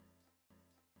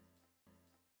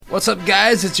What's up,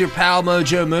 guys? It's your pal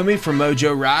Mojo Moomy from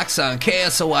Mojo Rocks on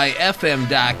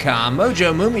KSOIFM.com,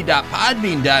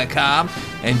 MojoMoomy.podbean.com,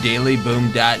 and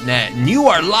DailyBoom.net. And you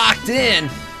are locked in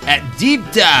at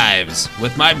DeepDives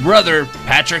with my brother,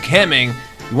 Patrick Hemming.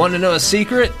 You want to know a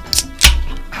secret?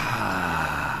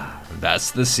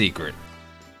 That's the secret.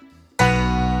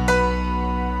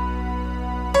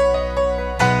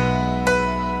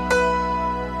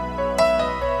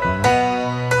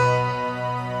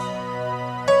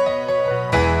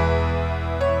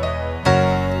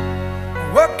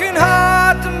 Working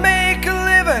hard to make a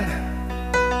living,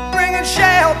 bringing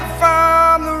shelter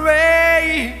from the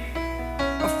rain.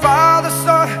 My father's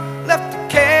son left to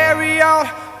carry on,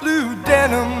 blue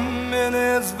denim in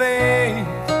his veins.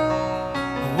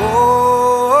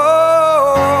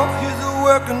 Oh, he's a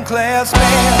working class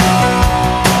man.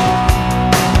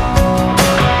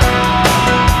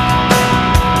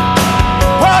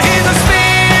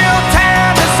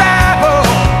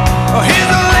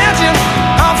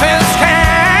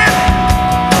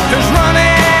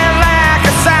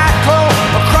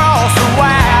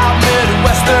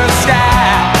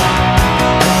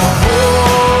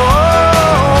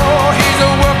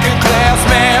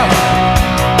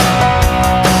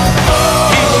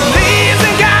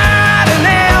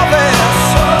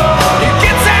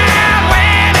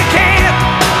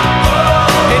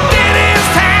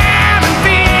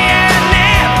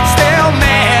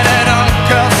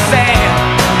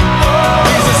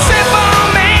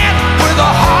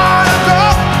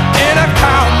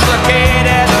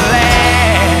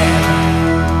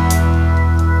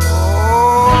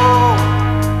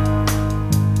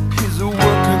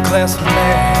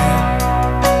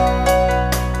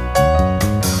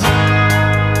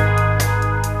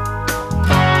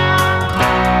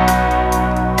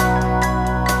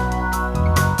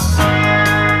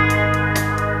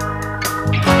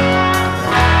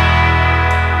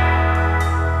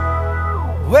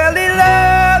 Well, he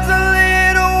loves a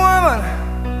little woman,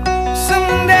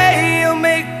 someday he'll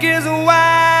make his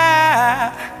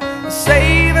wife,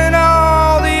 saving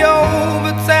all the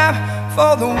overtime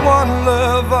for the one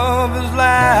love of his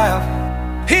life.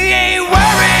 He ain't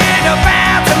worried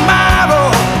about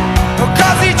tomorrow,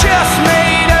 because he just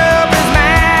made up his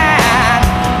mind.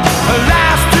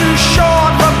 Life's too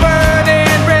short for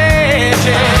burning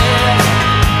bridges,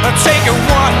 take it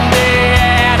one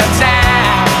day at a time.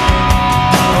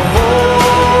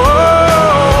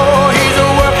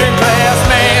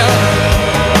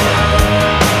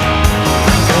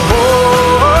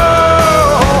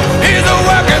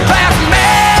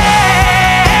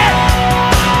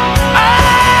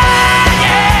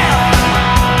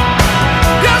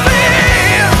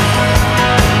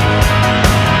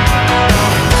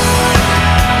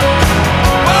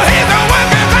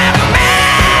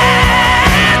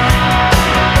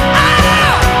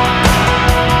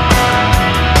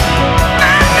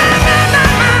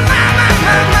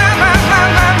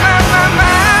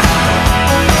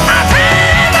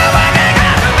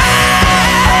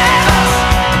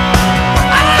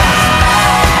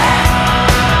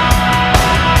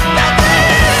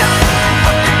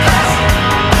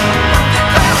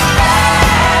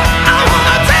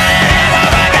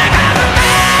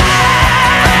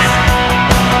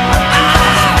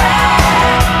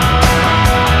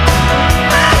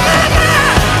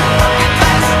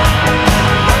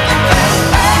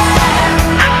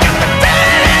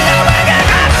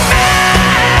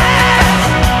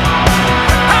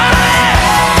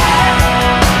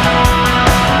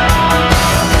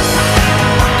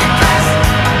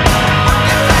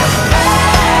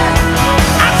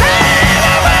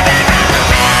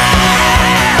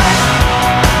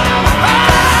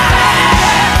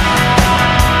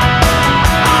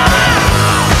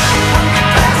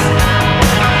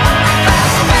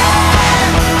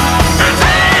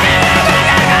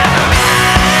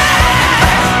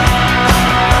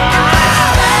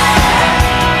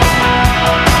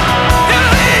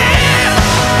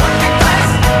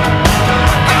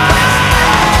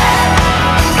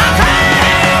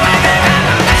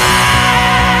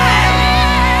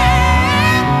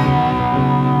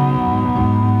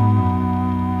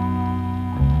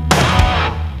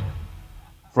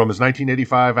 From his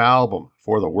 1985 album,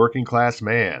 For the Working Class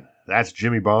Man, that's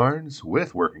Jimmy Barnes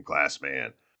with Working Class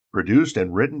Man, produced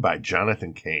and written by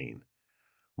Jonathan Cain.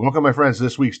 Welcome, my friends, to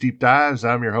this week's Deep Dives.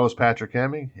 I'm your host, Patrick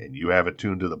Hemming, and you have it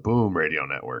tuned to the Boom Radio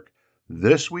Network.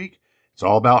 This week, it's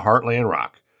all about Heartland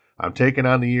Rock. I'm taking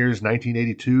on the years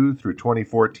 1982 through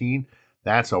 2014.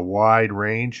 That's a wide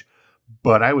range,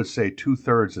 but I would say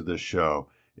 2/3 of this show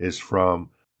is from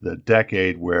the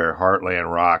decade where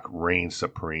Heartland Rock reigned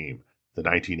supreme, the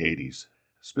 1980s.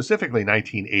 specifically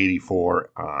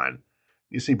 1984 on.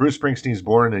 You see, Bruce Springsteen's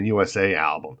Born in the USA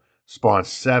album spawned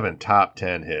 7 top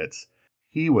 10 hits.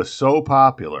 He was so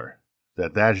popular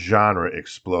that genre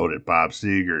exploded. Bob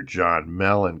Seger, John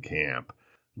Mellencamp,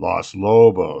 Los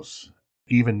Lobos,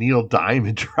 even Neil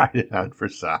Diamond tried it on for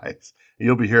size.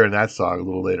 You'll be hearing that song a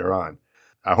little later on.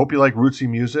 I hope you like rootsy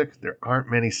music. There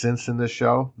aren't many synths in this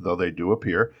show, though they do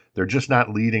appear. They're just not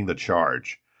leading the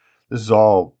charge. This is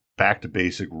all back to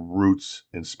basic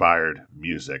roots-inspired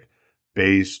music.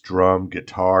 Bass, drum,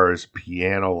 guitars,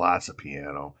 piano, lots of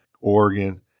piano,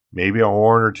 organ, maybe a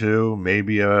horn or two,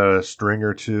 maybe a string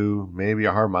or two, maybe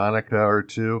a harmonica or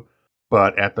two.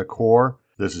 But at the core,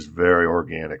 this is very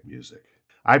organic music.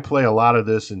 I play a lot of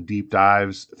this in deep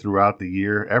dives throughout the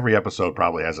year. Every episode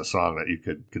probably has a song that you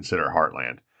could consider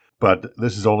Heartland. But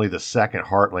this is only the second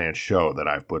Heartland show that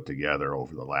I've put together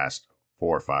over the last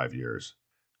 4 or 5 years.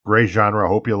 Great genre. I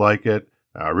hope you like it.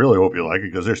 I really hope you like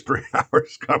it because there's 3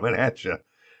 hours coming at you.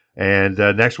 And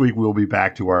next week we'll be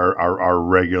back to our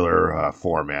regular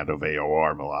format of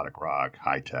AOR, melodic rock,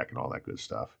 high tech, and all that good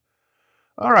stuff.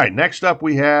 All right, next up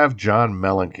we have John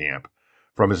Mellencamp.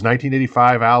 From his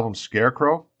 1985 album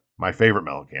Scarecrow, my favorite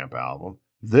Mellencamp album,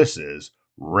 this is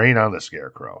Rain on the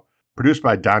Scarecrow. Produced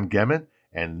by Don Gehman,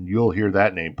 and you'll hear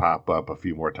that name pop up a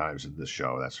few more times in this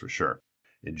show, that's for sure.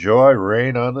 Enjoy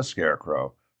Rain on the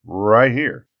Scarecrow right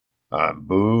here on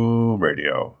Boom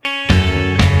Radio.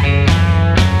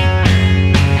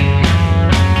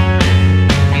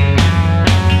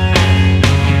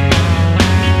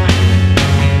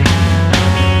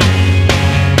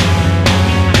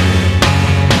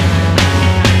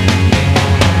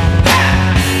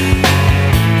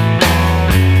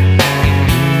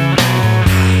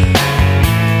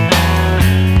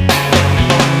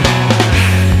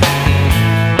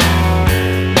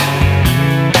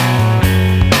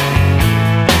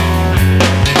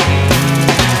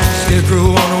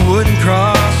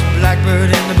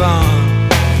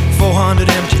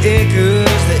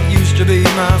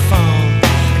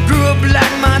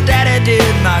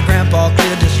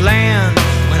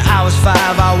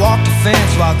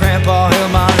 While Grandpa held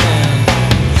my hand.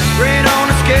 Rain on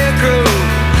the scarecrow,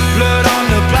 blood on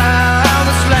the plow.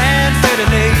 This land fed a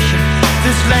nation,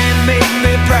 this land made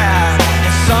me proud.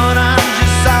 And son, I'm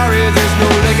just sorry there's no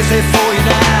legacy for you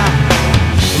now.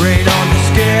 Rain on the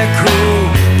scarecrow,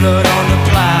 blood on the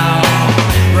plow.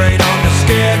 Rain on the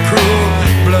scarecrow,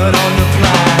 blood on the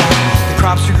plow. The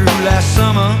crops we grew last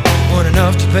summer weren't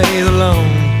enough to pay the loan.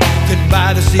 Couldn't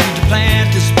buy the seed to plant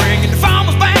this spring, and the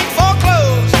farmer's bank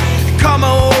foreclosed. Called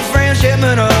my old friend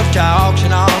Shipman up to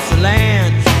auction off the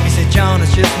land. He said, John,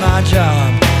 it's just my job,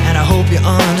 and I hope you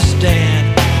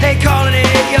understand. They calling it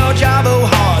your job, oh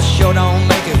horse, sure don't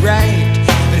make it right.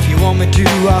 But if you want me to,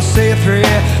 I'll say a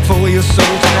prayer for your soul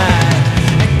tonight.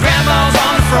 And Grandma's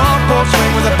on the front porch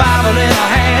swing with a Bible in her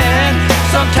hand.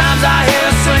 Sometimes I hear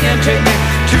her singing, take me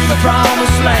to the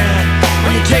promised land.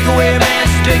 When you take away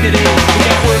man's dignity, he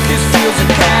can't work his fields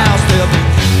and cows. There'll be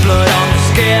blood on the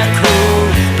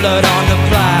scarecrow, blood on the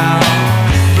plow.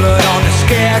 Blood on the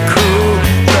scarecrow,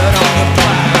 blood on the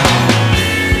plow.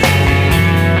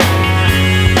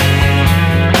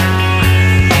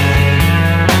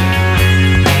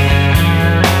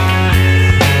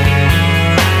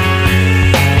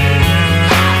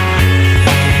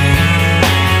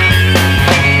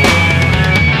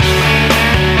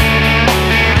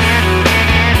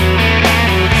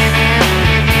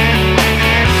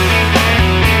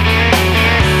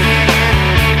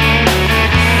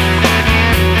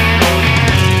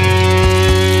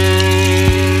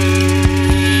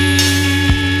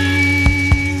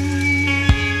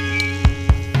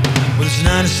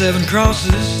 Seven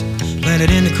crosses planted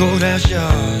in the courthouse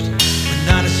yard, with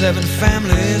 97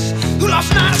 families who lost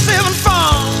 97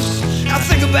 farms. Now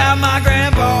think about my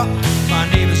grandpa, my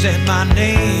neighbors and my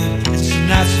name. It's some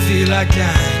nights I feel like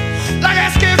dying, like a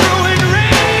scarecrow in the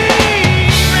rain.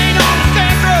 Rain on the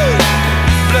scarecrow,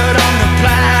 blood on the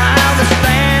plow. This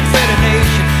land fed a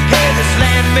nation, hey, this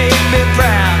land made me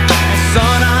proud. And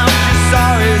son, I'm just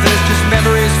sorry, there's just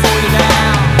memories for you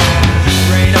now.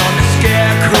 Rain on the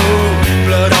scarecrow,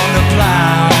 blood on the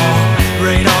plow.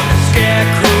 Rain on the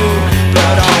scarecrow,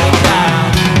 blood on the plow.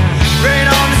 Rain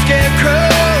on the scarecrow,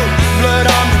 blood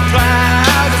on the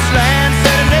plow. This land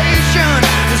fed a nation,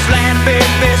 this land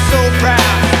made me so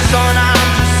proud. Son, I'm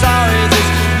just sorry, this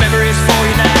memory's for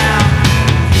you now.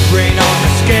 Rain on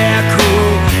the scarecrow,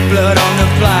 blood on the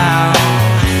plow.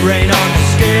 Rain on the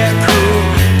scarecrow,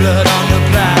 blood on the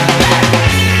plow.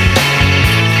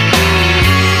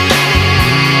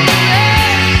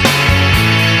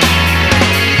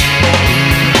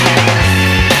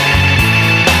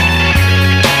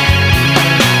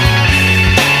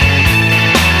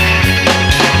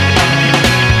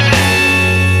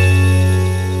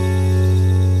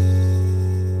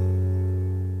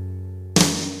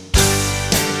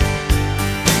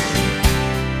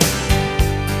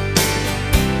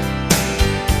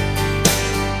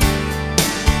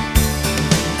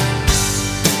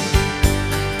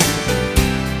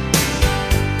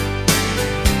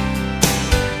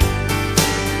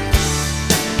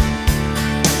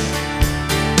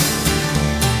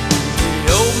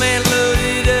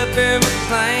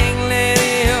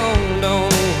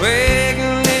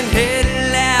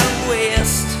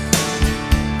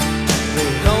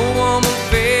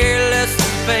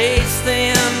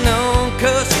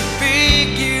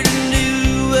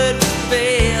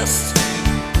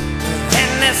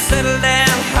 settle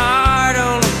down hard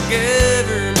on a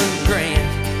government grant.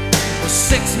 Well,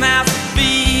 6 miles to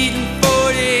feed and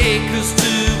 40 acres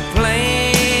to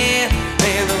plant,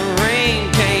 and the rain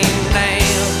came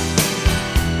down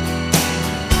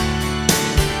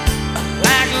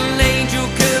like an angel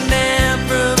come down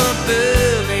from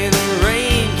above, and the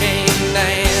rain came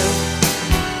down.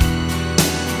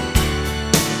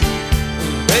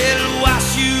 It'll wash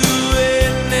you away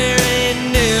and there ain't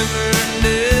never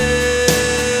enough.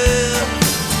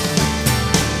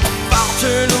 Fall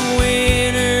turn to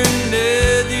winter,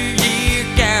 another year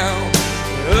gone,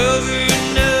 over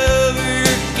and over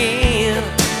again.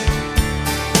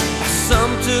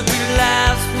 Some took their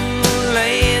lives from the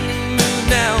land and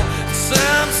moved out.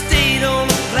 Some stayed on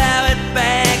to plow it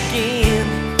back in.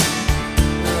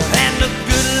 And the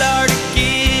good Lord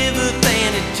giveth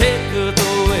and He taketh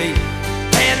away,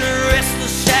 and the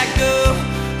restless shall go,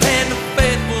 and the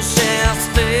faithful shall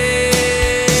stay.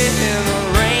 And the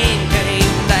rain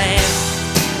came down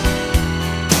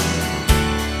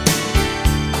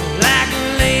like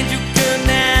an angel come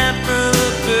down from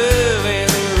above, and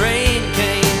the rain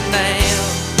came down.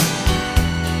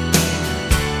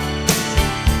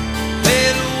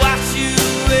 It'll wash you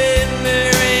away and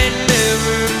there ain't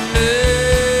never enough.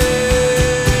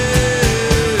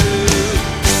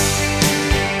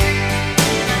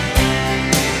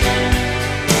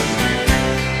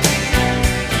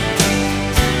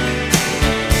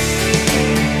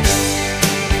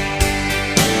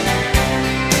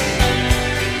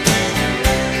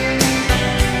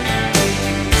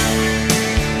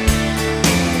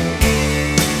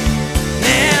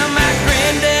 Now my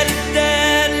granddaddy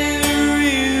died and the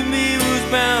real me was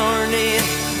born in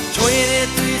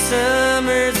 23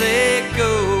 summers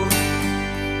ago.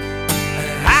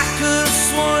 I could have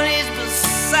sworn he's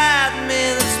beside me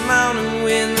this morning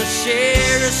when the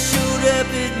sheriff showed up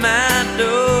at my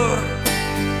door.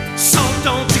 So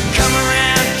don't you come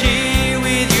around here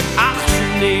with your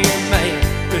auctioneer, man,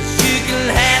 'cause you can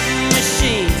have the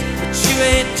machines, but you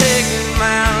ain't taking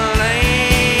my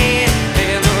land.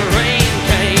 And the rain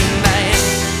came down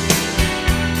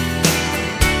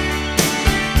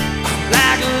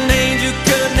like an angel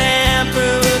come down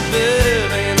from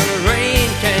above, and the rain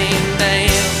came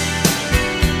down.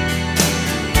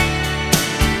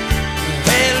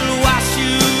 It'll wash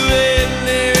you away and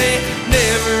there ain't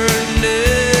never enough.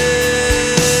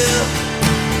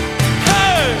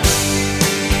 Hey!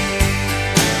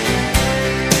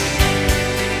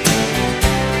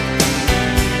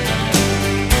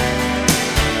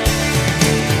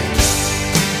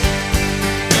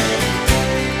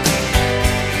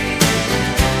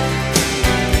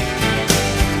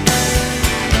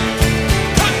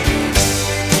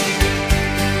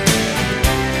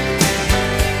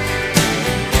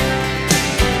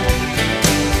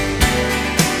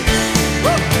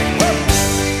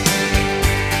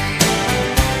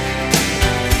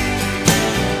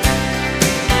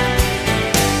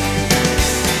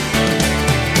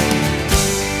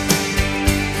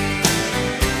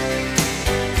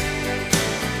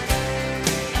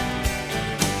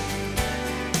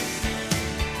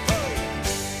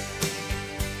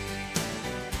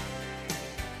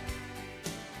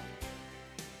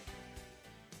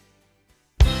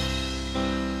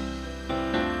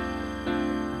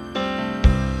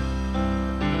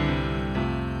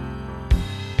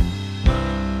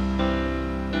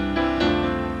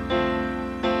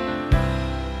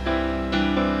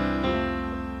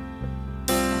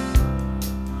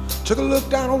 Took a look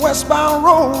down a westbound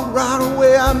road, right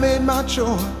away I made my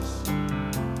choice.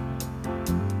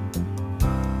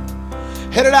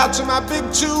 Headed out to my big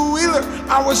two-wheeler,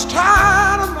 I was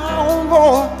tired of my own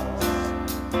voice.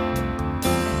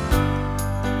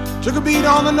 Took a beat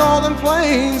on the northern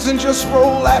plains and just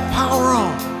rolled that power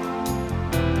on.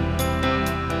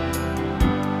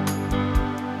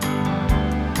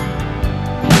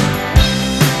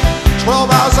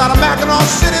 $12 out of Mackinac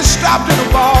City, stopped in a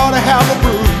bar to have a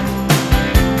brew.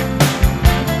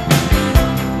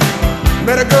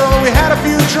 Met a girl and we had a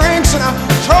few drinks, and I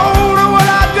told her what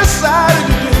I decided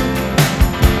to do.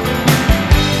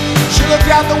 She looked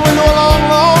out the window a long,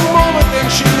 long moment, then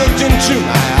she looked into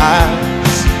my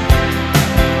eyes.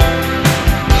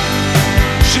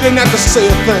 She didn't have to say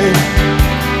a thing.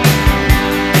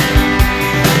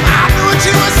 I knew what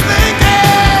she was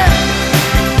thinking.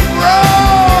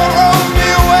 Roll me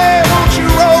away, won't you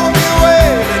roll me away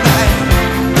tonight?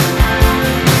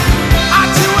 I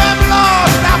too am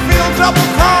lost, I feel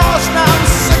double-crossed. I'm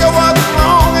sick of what's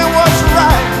wrong and what's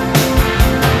right.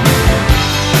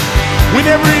 We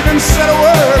never even said a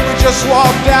word, we just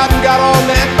walked out and got on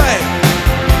that bank.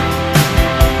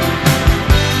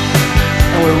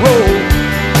 And we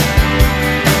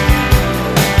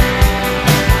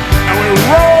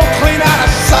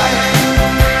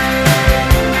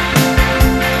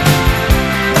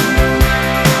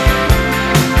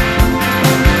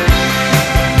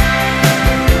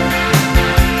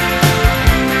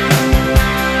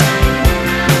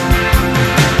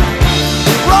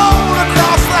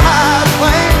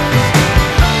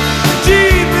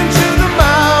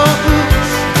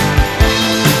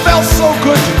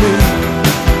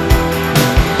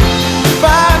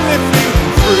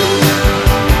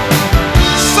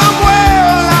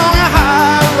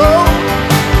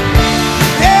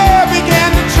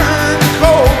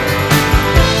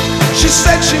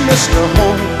she missed her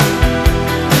home.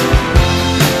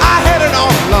 I had it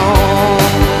all along.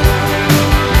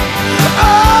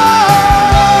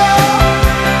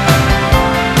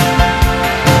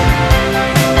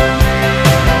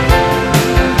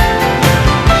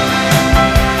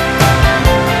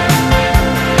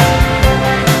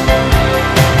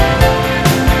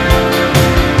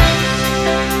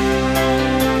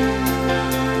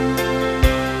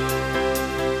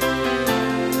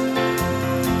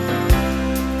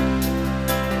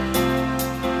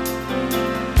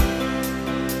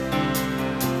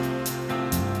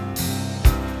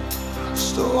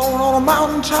 Stood alone on a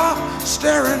mountaintop,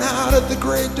 staring out at the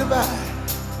Great Divide.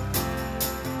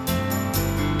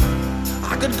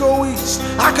 I could go east,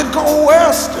 I could go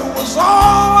west, it was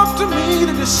all up to me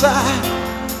to decide.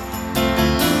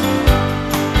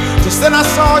 Just then I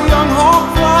saw a young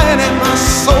hawk flying and my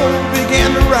soul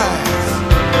began to rise.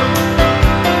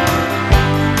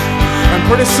 And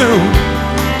pretty soon,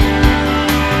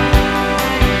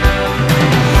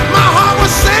 my heart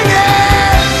was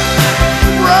singing,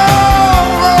 roll,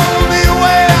 roll me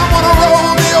away, I wanna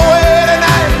roll me away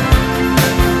tonight.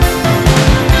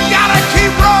 Gotta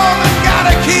keep rolling,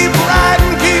 gotta keep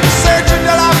riding, keep searching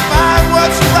till I find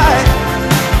what's right.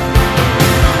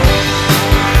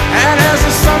 And as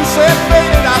the sunset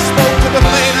faded, I spoke to the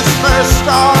faintest first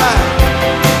starlight.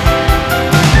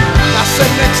 I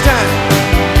said, next time,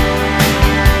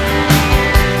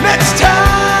 next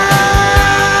time.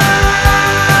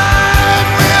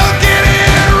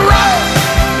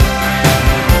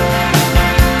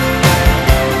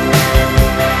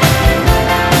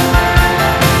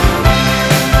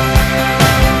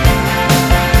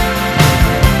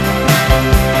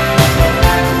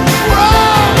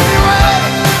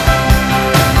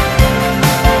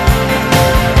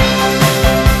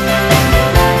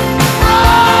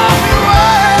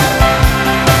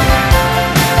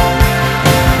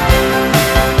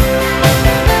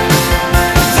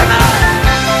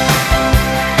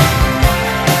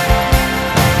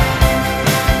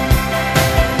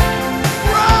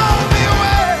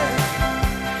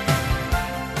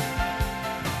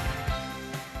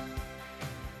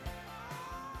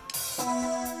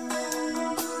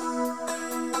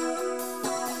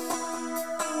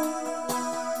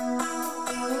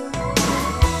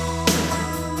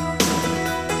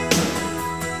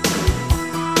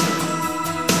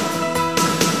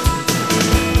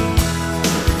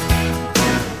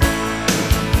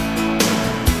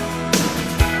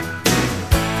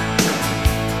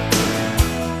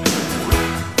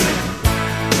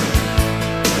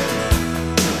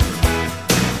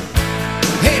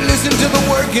 Listen to the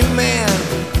working man.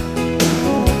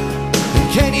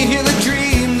 Can you hear the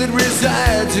dream that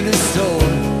resides in his soul?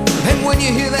 And when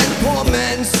you hear that poor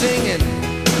man singing,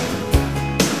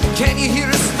 can you hear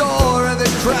a story that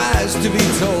cries to be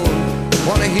told?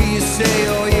 Wanna hear you say,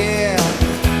 oh yeah.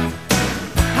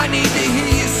 I need to hear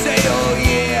you say, oh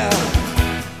yeah.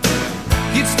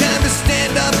 It's time to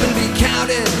stand up and be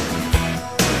counted.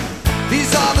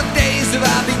 These are the days of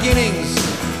our beginnings.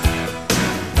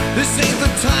 This ain't the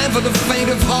time for the faint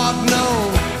of heart, no.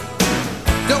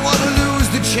 Don't want to lose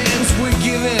the chance we're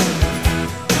given.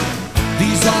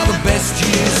 These are the best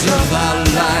years of our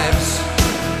lives,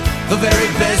 the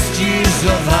very best years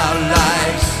of our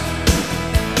lives.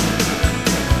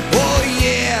 Oh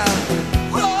yeah,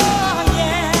 oh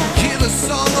yeah. Hear the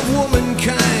song of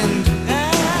womankind,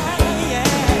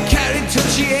 carried till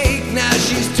she ate, now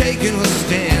she's taking her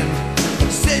stand.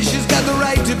 Says she's got the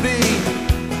right to be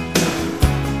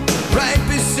right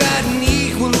beside and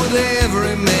equal with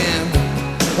every man.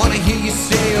 Wanna hear you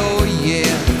say, oh yeah.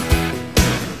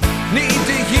 Need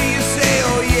to hear you say,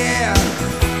 oh yeah.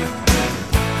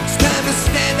 It's time to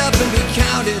stand up and be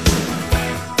counted.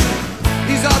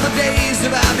 These are the days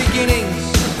of our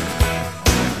beginnings.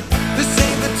 This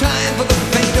ain't the time for the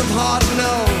faint of heart,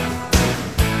 no.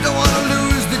 Don't wanna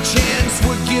lose the chance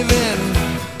we're given.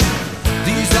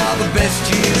 These are the best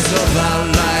years of our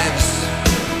lives,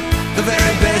 the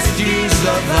very best years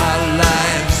of our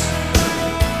lives.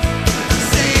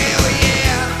 Say, oh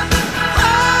yeah.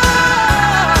 Oh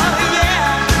yeah.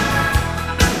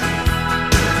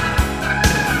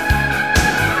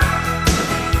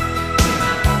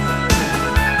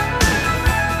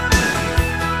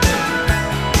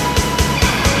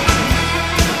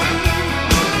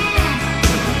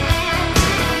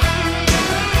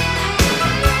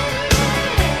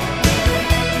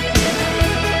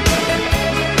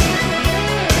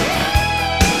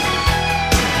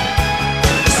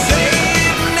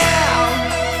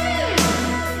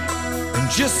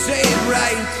 Just say it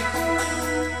right.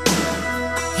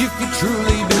 If you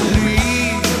truly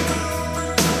believe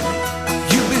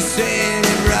you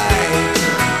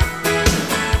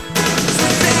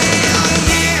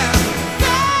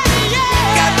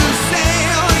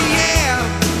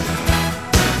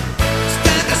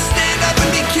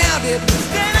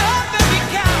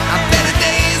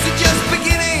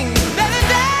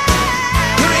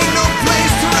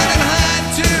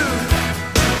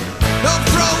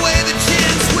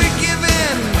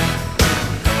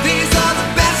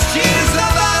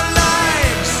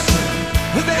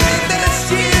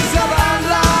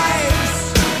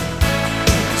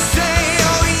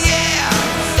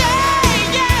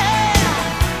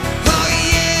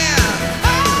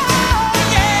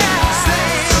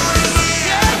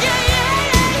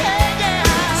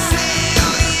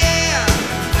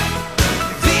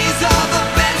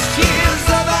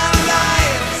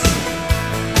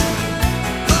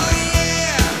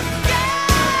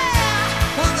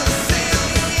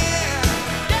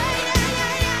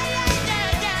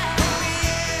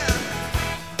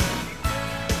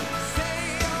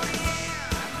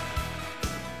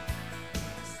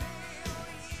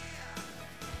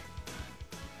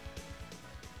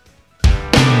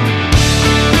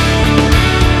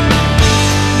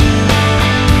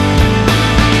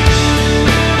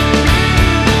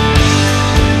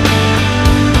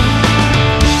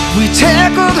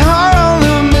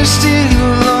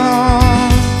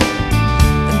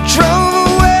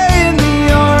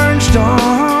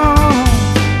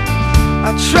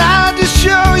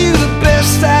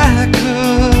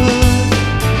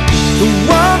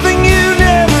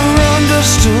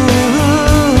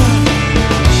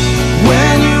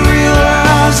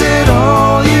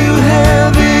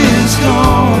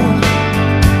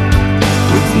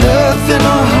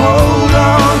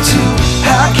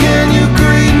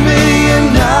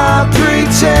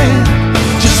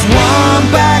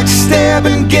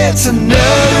gets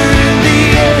another in the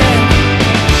end.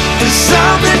 There's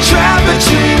something trapped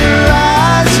between your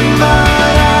eyes and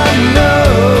mine, I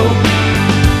know.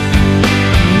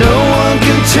 No one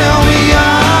can tell me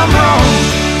I'm wrong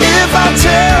if I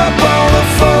tear up all the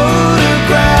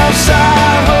photographs. I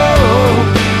hope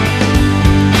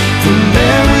the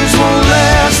memories won't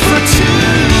last for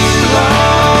too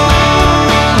long.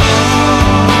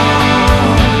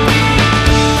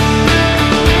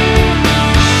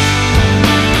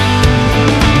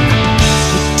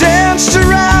 We danced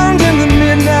around in the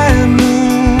midnight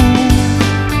moon,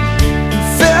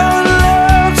 fell in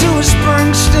love to a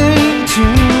Springsteen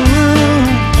tune,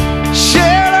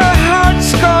 shared our heart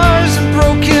scars and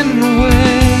broken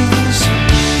wings,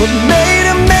 but made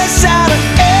a mess out of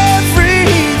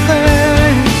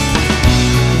everything.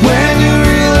 When you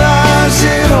realize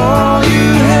that all you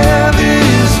have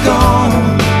is gone,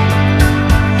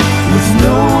 with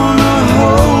no one to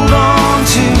hold on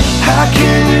to, how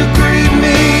can you greet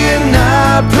me and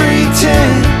not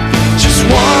pretend? Just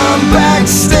one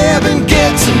backstab and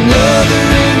gets another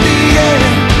in the end.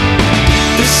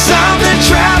 There's something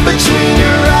trapped between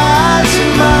your eyes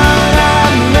and mine, I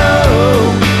know.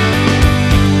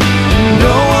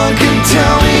 No one can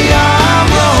tell me I'm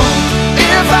wrong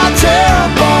if I tear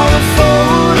up all the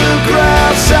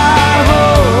photographs. I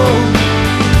hope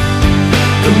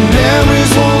the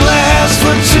memories won't last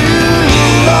for too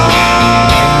long.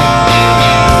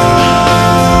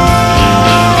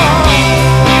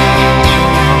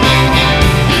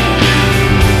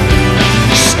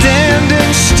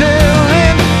 Standing still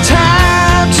in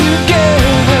time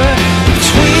together,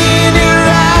 between your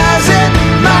eyes and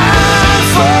mine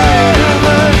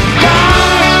forever.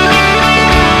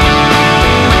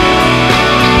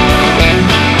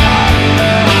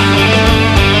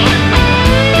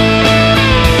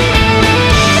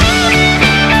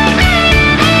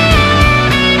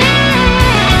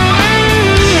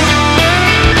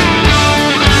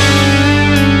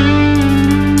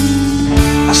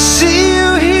 I see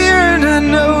you here and I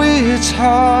know it's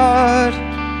hard,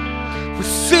 with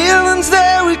feelings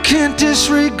that we can't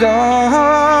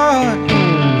disregard.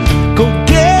 Go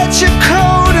get your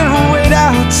coat and wait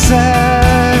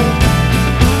outside.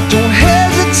 Don't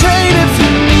hesitate if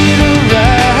you need a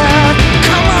ride.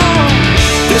 Come on.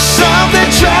 There's something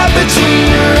trapped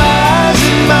between your eyes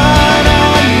and mine,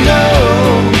 I know.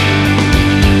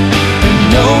 And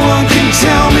no one can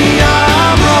tell me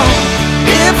I'm wrong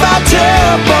if I tear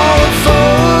up all the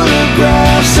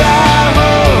photographs. I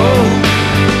hope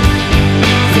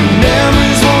the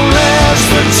memories won't last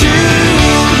for too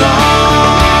long.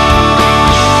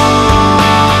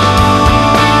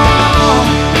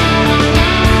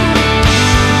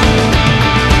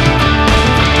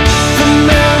 The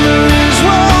memories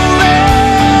won't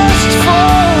last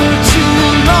for too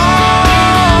long.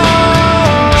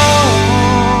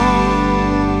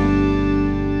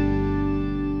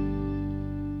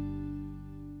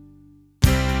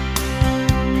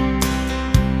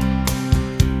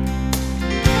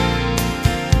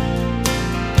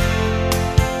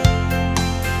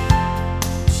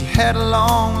 She had a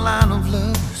long line of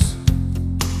lovers,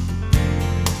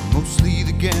 mostly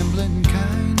the gambling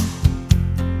kind.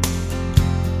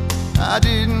 I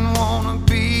didn't want to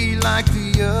be like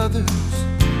the others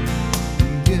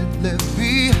and get left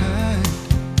behind.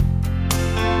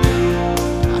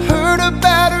 I heard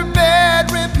about her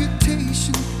bad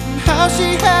reputation and how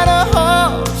she had a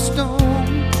heart of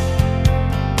stone.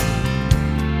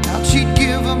 How she'd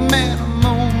give a man a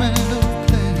moment of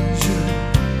pleasure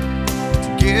to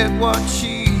get what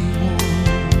she wants.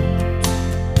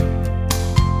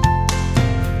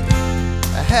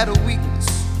 I had a weakness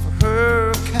for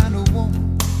her kind of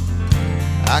woman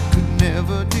I could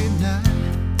never deny.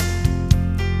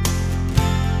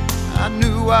 I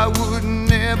knew I would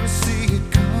never see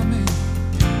it coming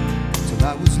till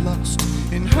I was lost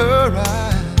in her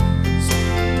eyes.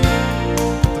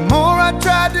 The more I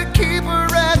tried to keep her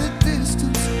at a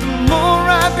distance, the more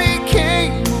I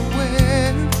became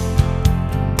aware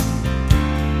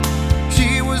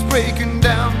she was breaking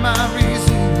down my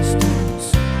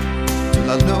resistance till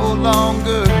I no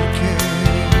longer cared.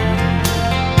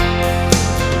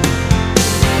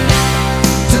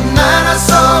 Tonight I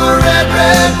saw a red,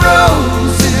 red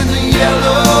rose in the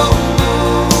yellow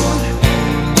moon,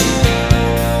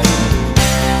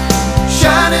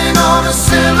 shining on a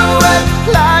silhouette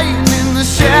lying in the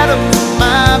shadow of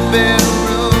my bedroom.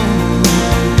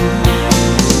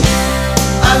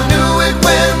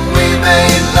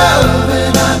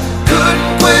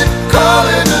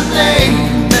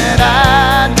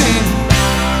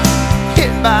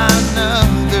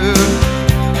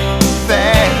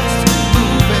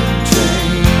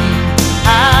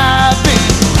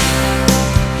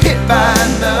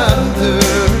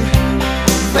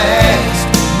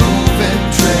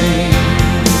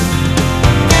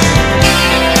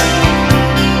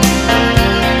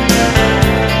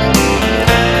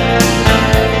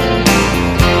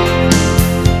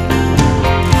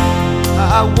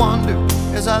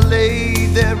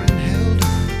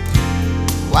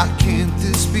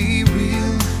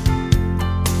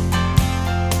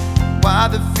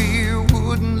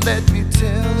 let me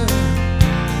tell her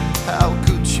how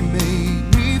good she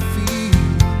made me feel.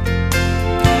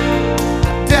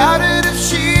 I doubted if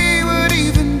she would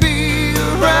even be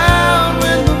around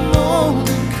when the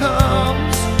morning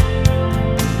comes.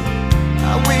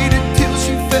 I waited till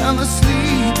she fell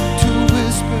asleep to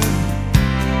whisper,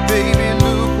 baby,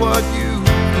 look what you've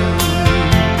done.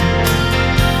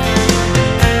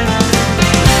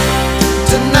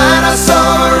 Tonight I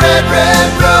saw a red, red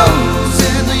rose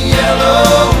in the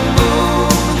yellow moon,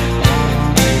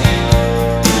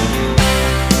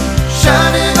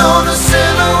 shining on a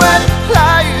silhouette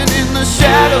lying in the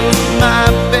shadows of my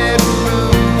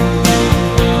bedroom.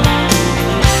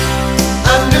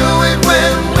 I knew it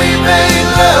when we made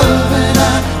love, and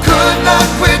I could not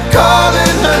quit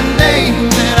calling her name.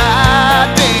 That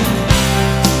I'd be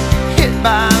hit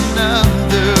by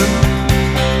another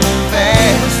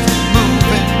fast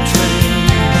moving train.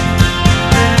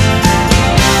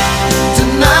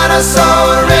 Tonight I saw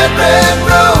a red, red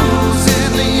rose in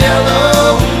the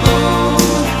yellow moon,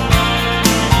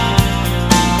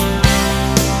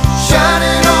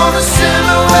 shining on a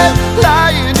silhouette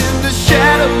lying in the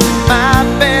shadows of my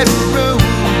bedroom.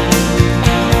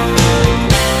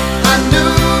 I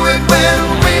knew it when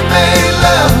we made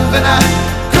love, and I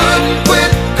couldn't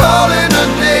quit calling her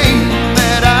name.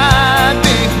 That I'd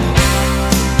be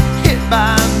hit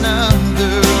by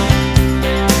another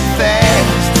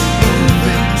fast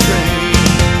moving train.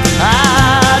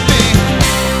 I'd be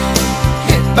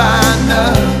hit by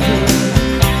another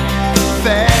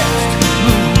fast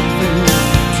moving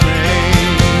train.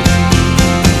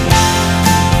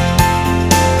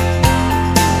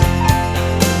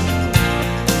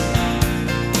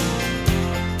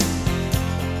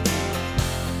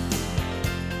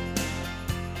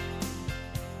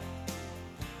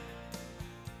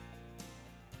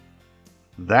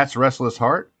 That's Restless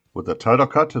Heart with the title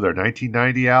cut to their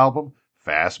 1990 album,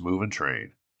 Fast Moving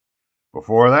Train.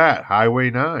 Before that, Highway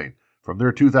 9 from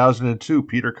their 2002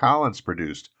 Peter Collins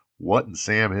produced What in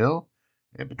Sam Hill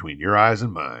and Between Your Eyes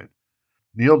and Mine.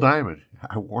 Neil Diamond,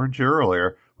 I warned you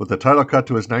earlier, with the title cut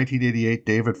to his 1988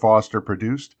 David Foster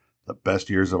produced The Best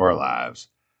Years of Our Lives.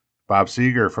 Bob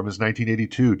Seger from his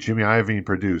 1982 Jimmy Iovine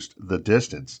produced The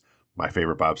Distance, my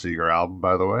favorite Bob Seger album,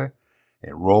 by the way,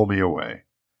 and Roll Me Away.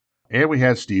 And we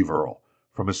had Steve Earle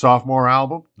from his sophomore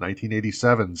album,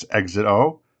 1987's Exit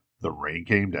O, The Rain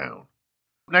Came Down.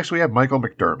 Next we have Michael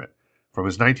McDermott from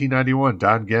his 1991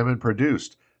 Don Gehman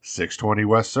produced 620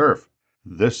 West Surf.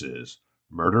 This is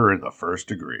Murder in the First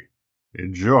Degree.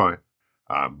 Enjoy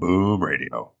on Boom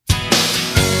Radio.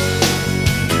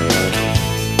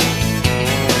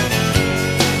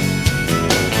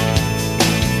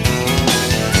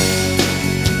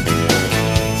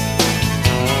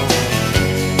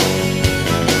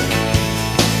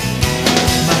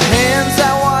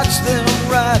 I watched them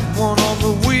ride, one on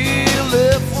the wheel,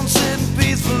 left one sitting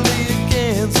peacefully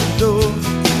against the door.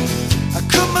 I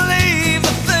couldn't believe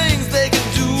the things they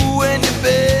could do when you've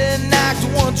been knocked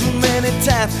one too many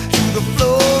times to the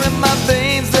floor. In my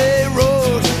veins they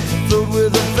roared, flowed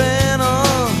with a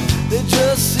venom, they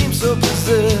just seemed so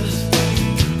possessed.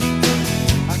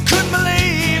 I couldn't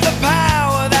believe the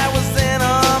power that was in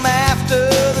them after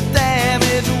the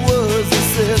damage was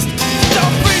assessed.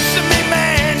 Don't preach to me,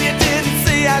 man, you didn't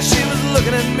see how she was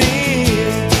looking at me,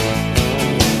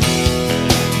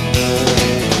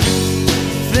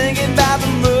 thinking about the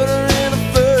murder in the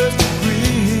first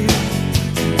degree.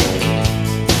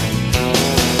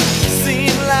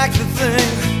 Seemed like the thing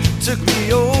took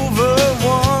me over,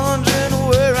 wondering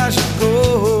where I should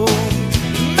go.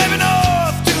 Maybe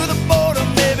north to the border,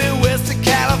 maybe west to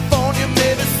California,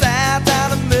 maybe south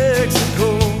down to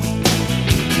Mexico.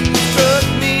 Struck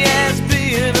me as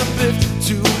being a bit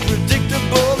too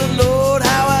predictable, and Lord,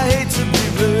 how I hate to be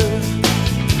real.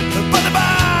 But the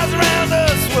bars around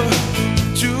us were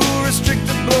too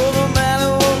restrictable. No matter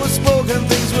what was spoken,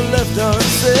 things were left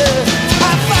unsaid.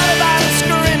 I thought about it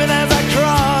screaming as I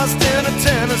crossed into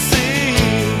Tennessee,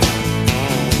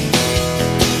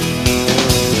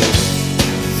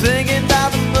 thinking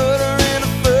about the murder in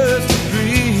the first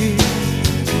degree.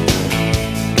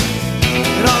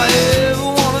 And all I ever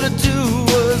wanted to do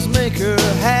was make her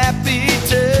happy.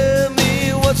 Tell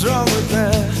me what's wrong with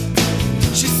that.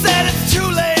 She said it's too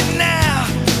late now.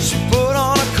 She put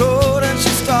on a coat and she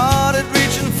started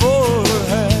reaching for her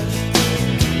hat.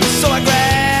 So I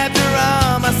grabbed her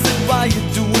arm, I said, why you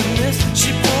doing this?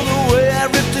 She pulled away, I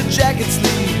ripped her jacket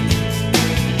sleeve.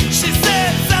 She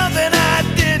said something I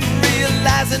didn't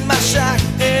realize in my shock,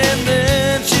 and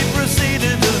then she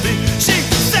proceeded to leave. She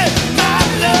said, my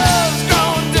love's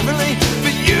grown differently for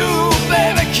you,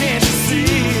 baby, can't you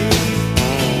see?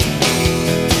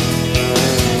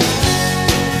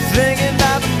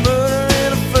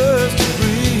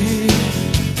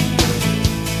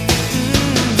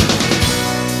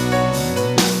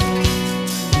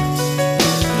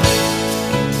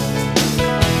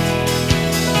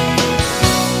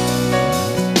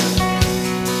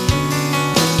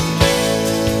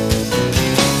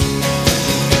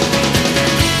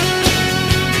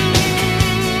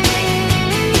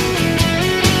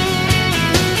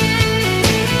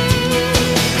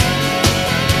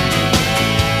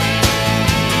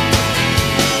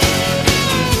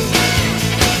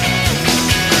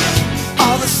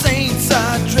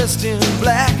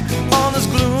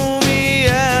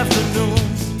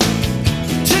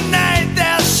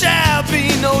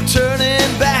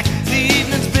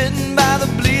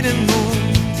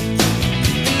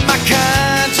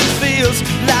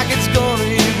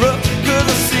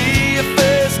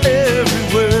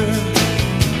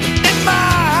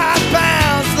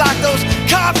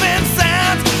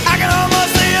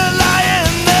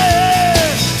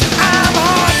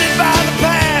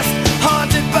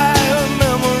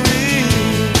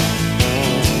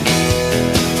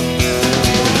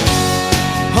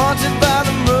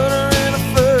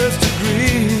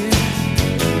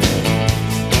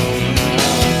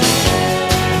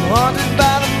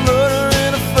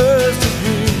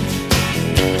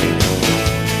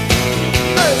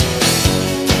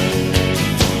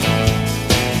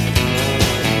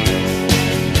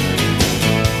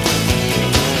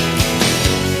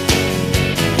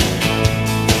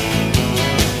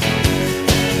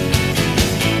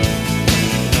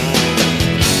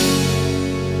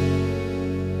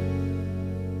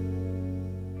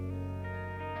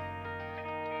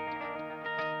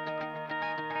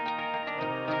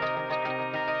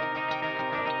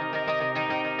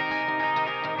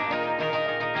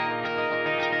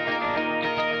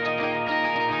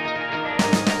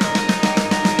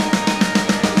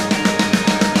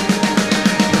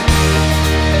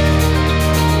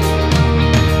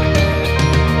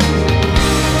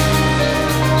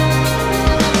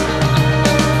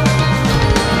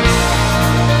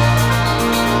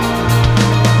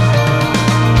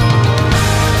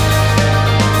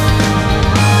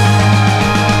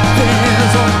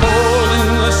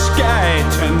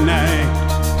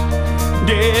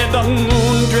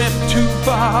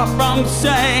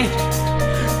 say.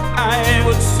 I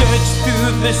would search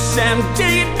through this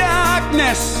empty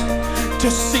darkness to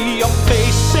see your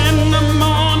face in the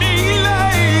morning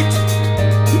light.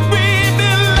 We've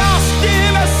been lost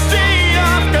in a sea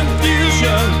of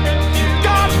confusion,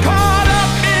 got caught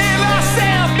up in our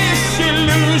selfish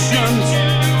illusions.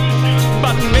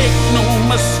 But make no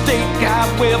mistake, I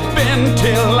will bend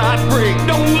till I break.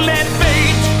 Don't let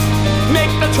fate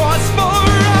make the choice for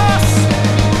us.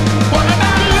 What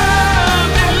about love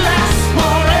that lasts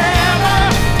forever?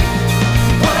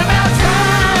 What about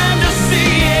time to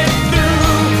see it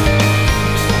through?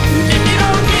 If you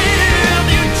don't give,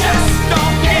 you just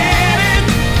don't get it.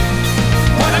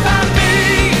 What about me?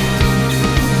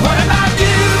 What about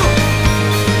you?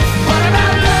 What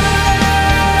about love?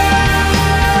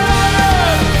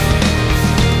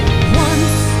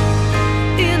 Once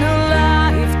in a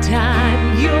lifetime,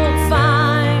 you'll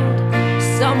find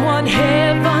someone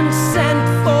heaven sent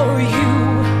for you.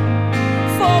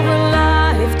 For a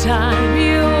lifetime,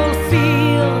 you'll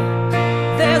feel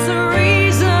there's a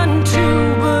reason to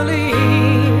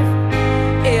believe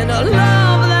in a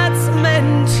love that's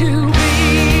meant to be.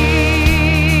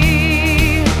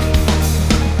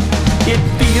 It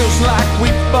feels like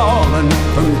we've fallen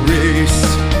from grace,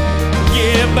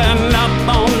 given up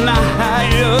on the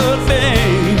higher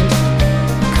things.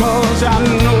 'Cause I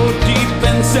know deep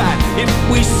inside, if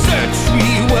we search, we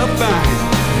will find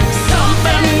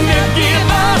something to give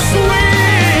us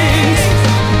wings.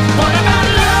 What about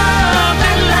love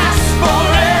that lasts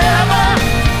forever?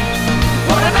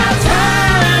 What about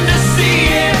time to see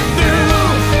it through?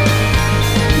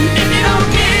 If you don't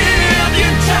give, you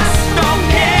just don't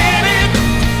get it.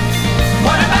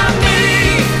 What about me?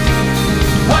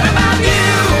 What about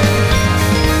you?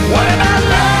 What about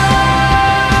love?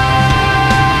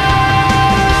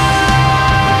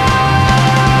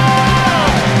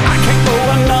 I can't go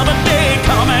another day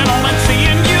coming on and see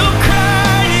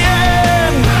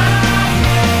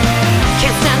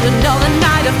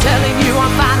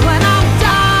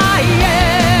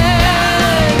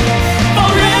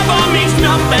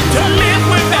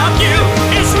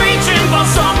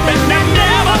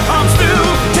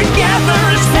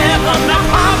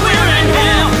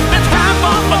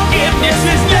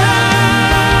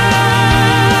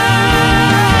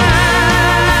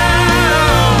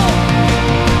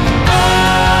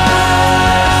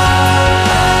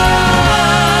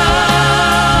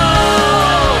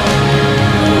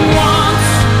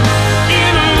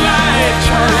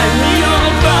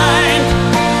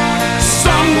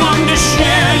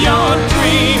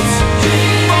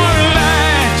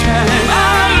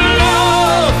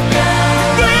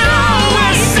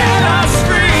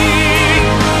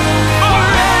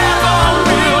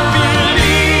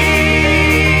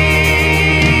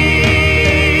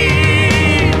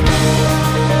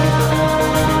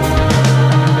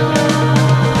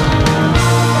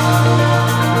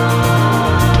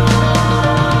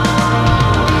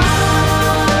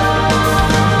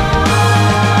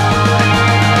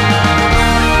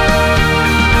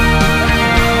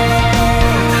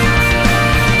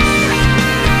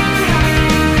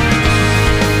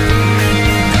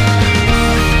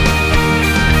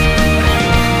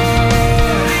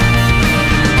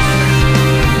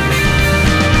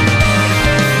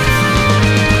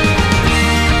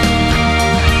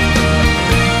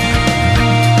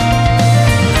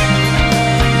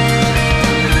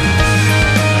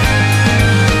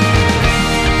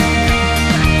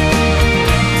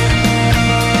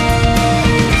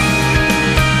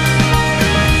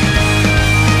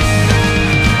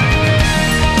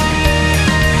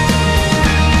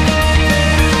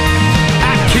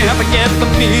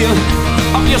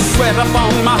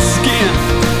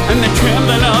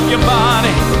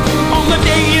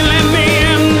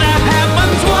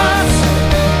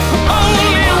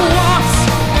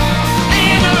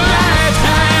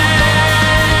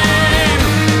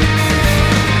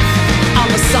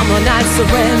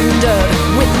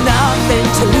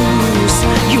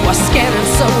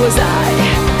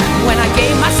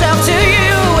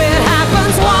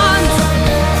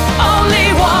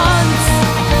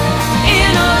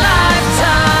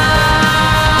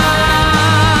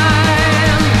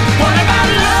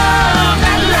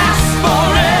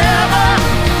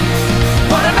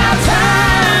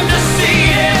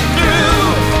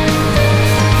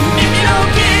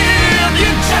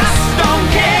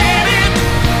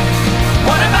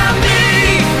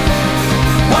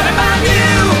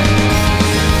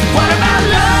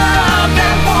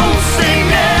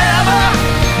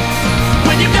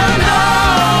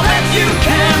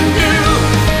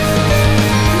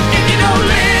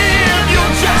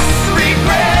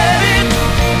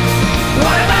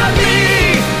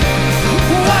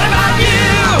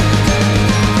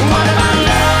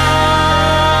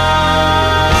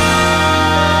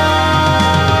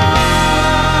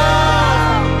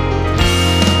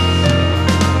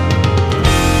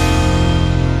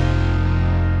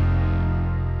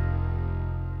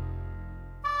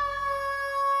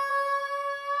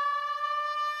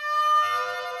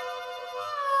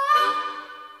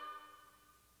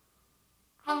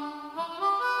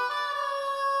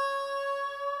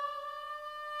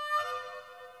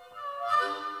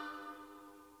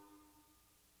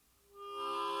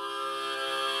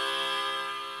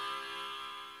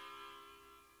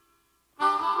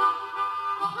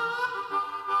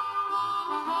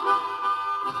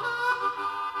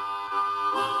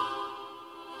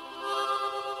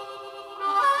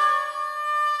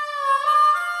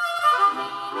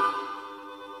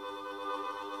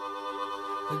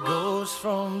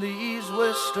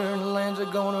western lands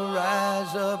are gonna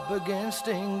rise up against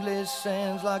English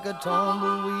sands like a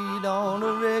tumbleweed on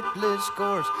a reckless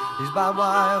course. These barbed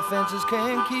wire fences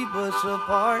can't keep us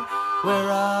apart.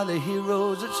 Where are the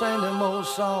heroes that sang them old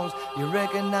songs? You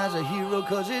recognize a hero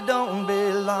cause it don't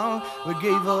belong. We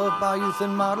gave up our youth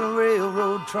and model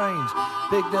railroad trains,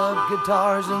 picked up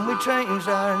guitars and we changed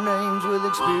our names. With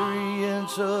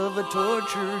experience of a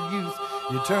tortured youth,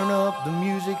 you turn up the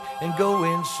music and go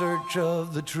in search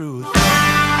of the truth.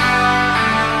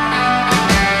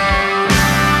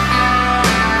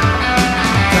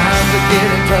 Times are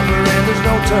getting tougher and there's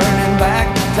no turning back.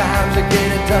 Times are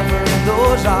getting tougher and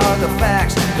those are the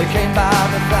facts. They came by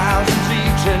the thousands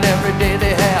each and every day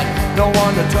they had no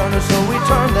one to turn us, so we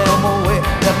turned them away.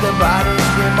 Left the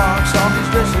brightest remarks on these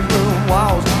dressing room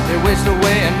walls. They waste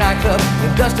away a nightclub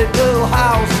and dusty little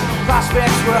house.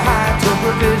 Prospects were high till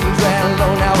provisions ran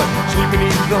low. Now we're sleeping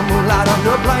beneath the moonlight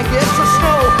under blankets of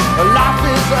snow. Life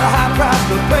is a high price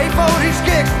to pay for these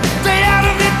kicks. Stay out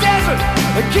of the desert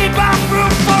and keep on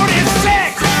Route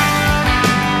 46.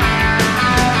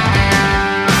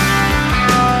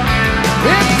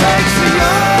 It takes a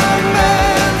young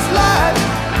man's life,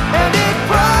 and it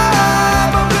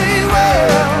probably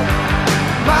will.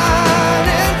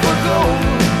 Mining for gold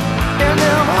in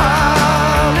them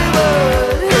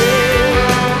Hollywood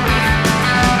hills.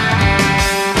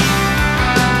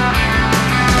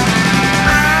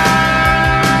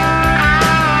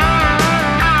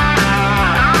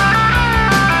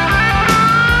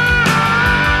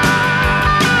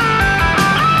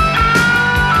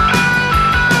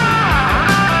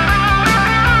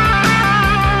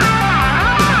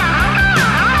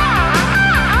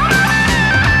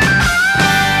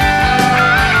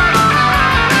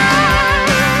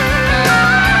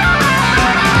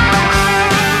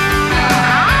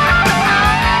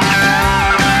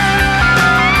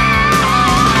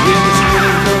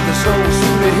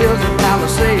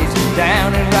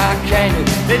 Down in Rock Canyon,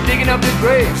 they're digging up the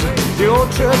graves. The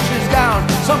old church is down,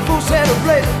 some fool set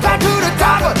ablaze. Down to the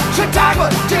top of Chautauqua,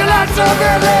 to the lights of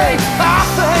LA. Our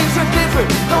things are different,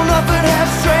 though nothing has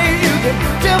strayed. You can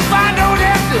still find old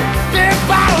empty big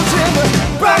bottles in the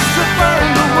brush that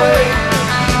burned away.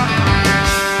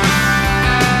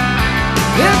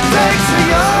 It takes a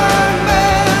young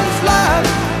man's life,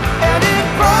 and it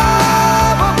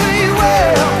probably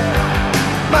will.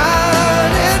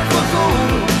 Mine it for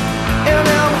gold in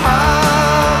them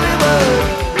Hollywood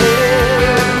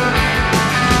hills.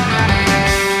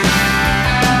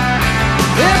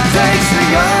 It takes a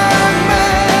young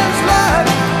man's life,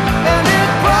 and it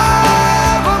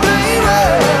probably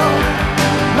will.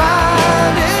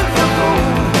 Mine it for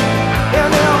gold in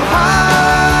them Hollywood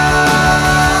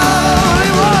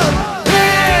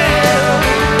hills.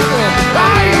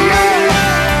 Oh, yeah.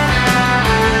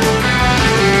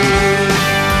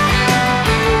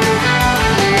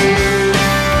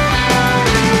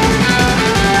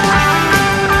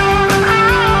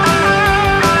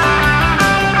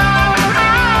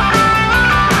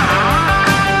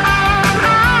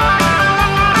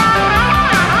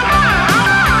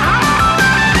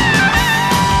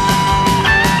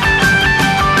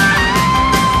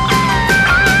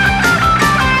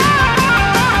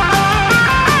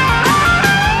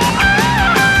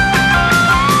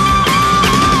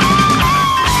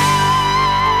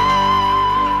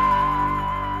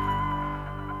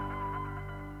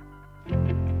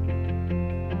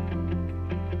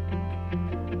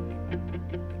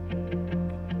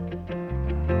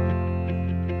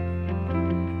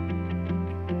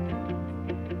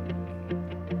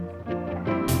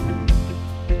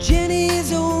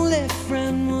 Jenny's only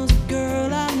friend was a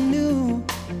girl I knew.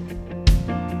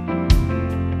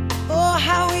 Oh,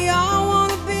 how we all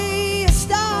wanna be a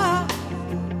star.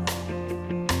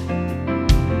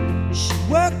 She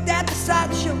worked at the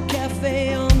Sideshow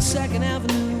Cafe on 2nd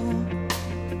Avenue.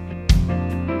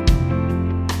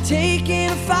 Taking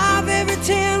a 5 every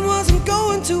 10 wasn't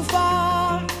going too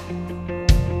far.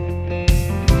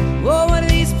 Oh, what are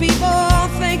these people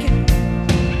thinking?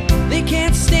 They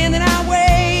can't stand in our way.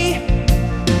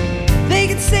 They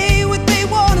can say what they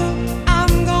wanna.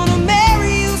 I'm gonna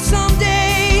marry you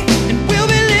someday, and we'll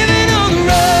be living on the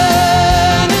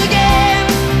run again,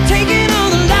 taking on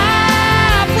the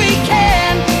life we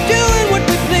can, doing what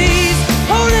we please,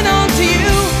 holding on to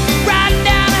you, riding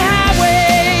down the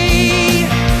highway.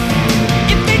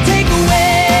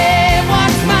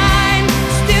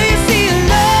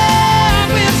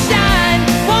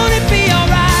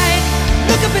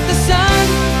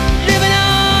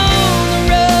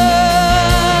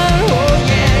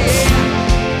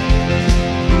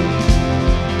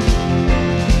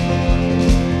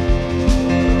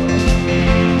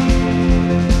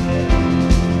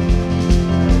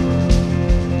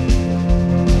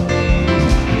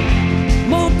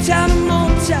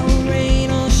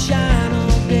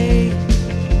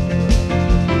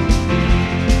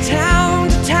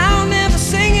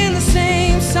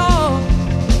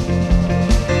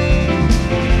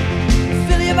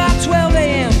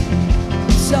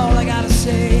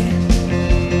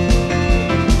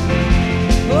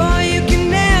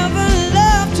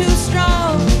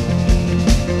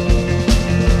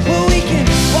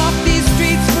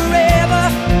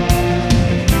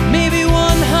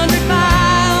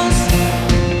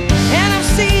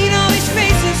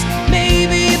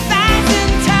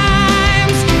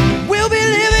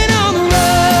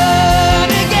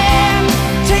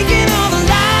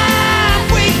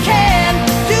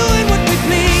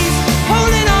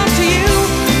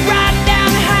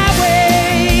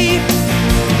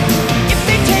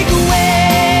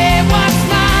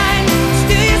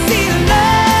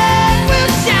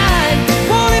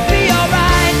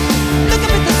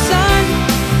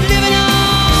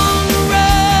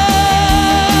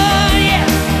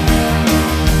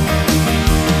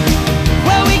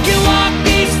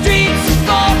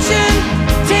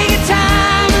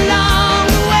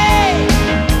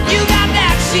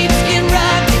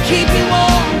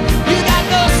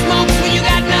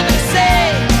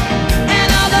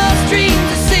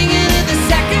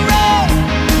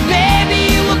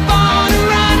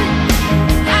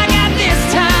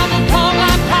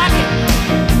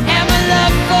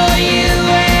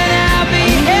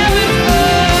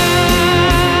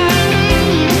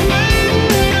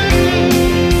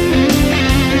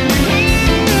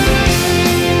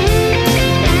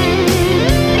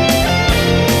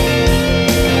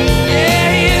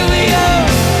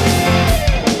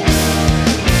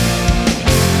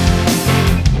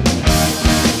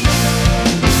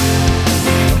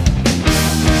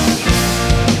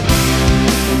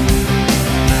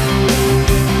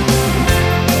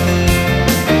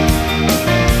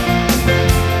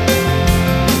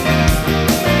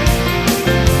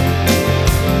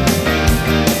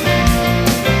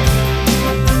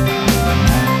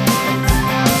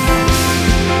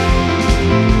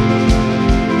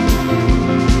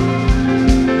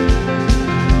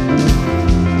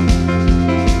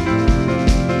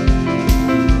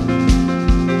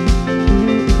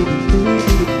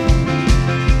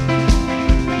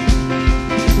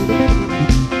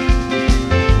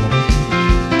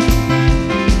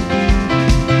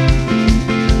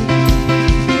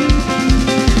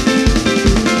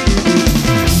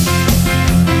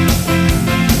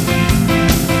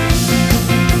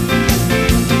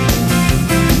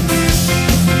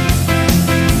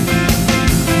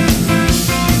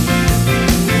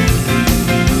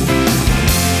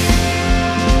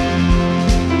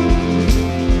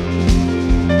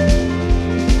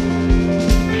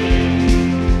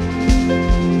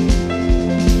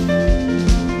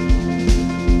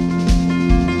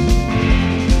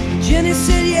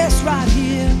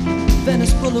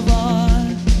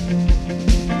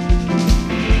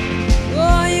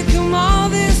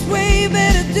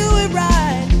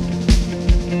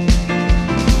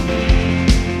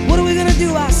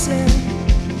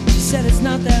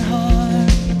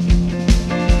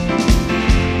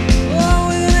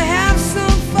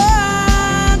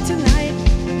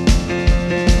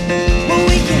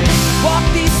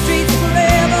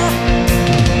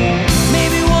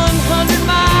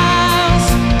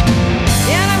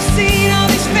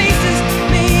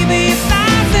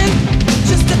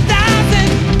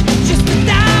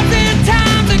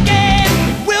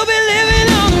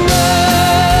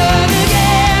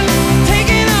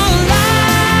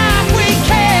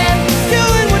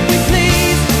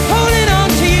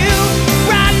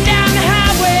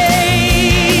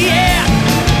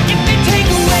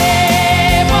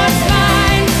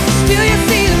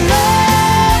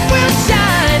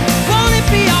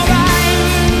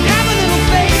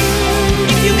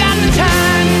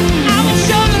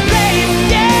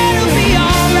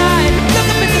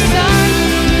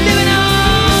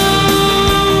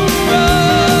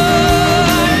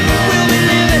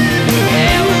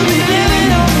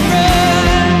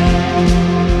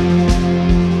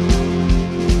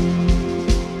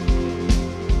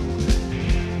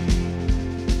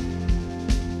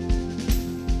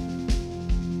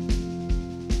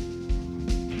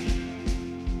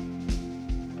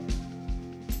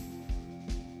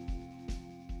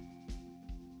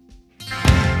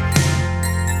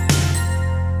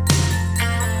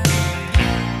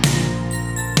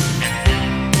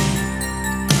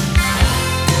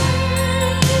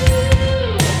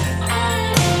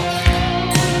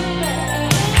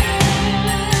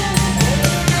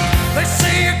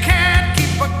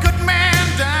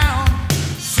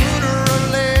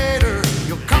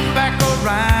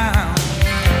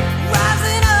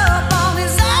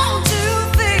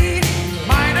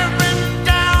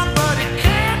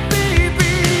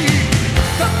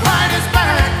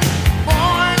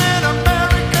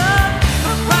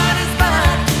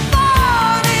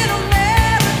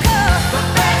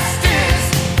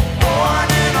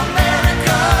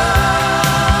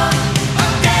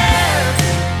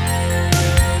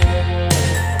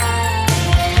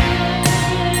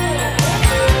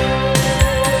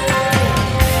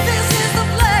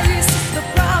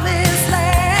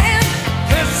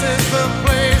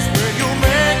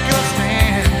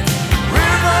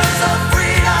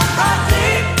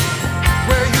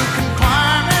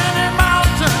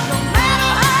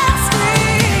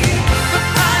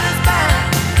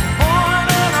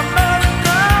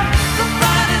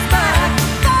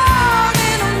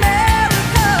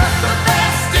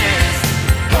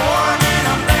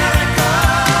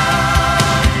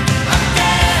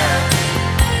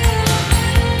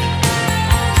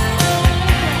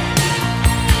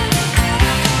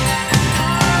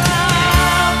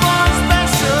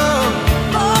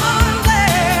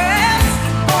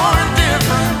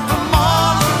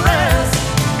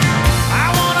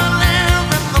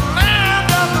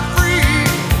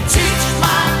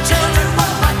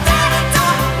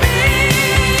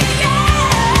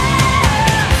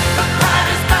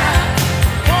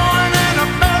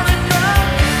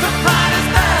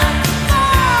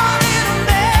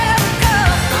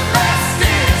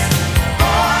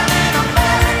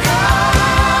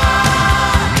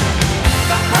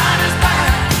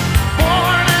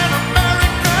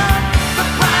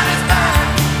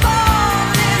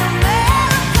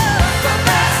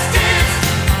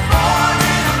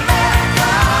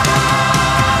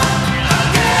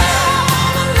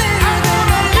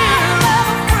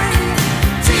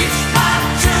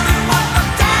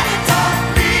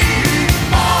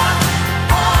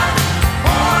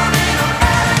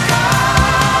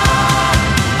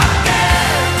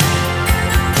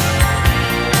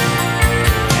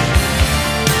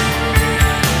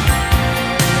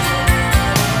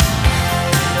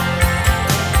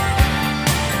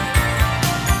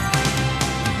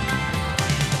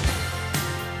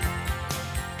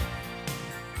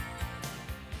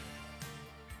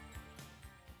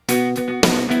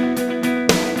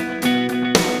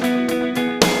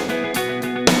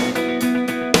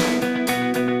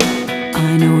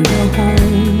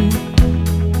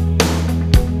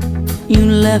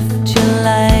 left your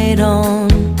light on.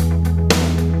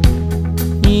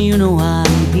 You know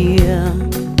I'm here.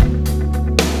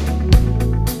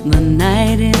 The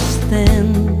night is thin.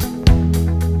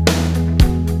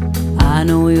 I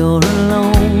know you're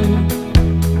alone.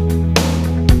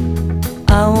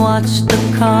 I watched the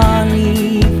car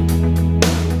leave.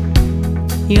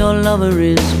 Your lover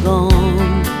is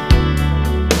gone.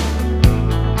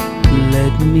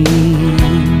 Let me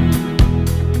in.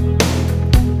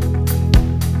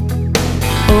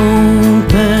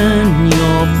 Open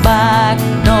your back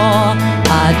door.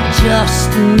 I just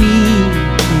need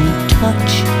to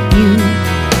touch you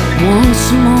once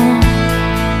more.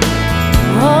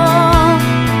 Oh.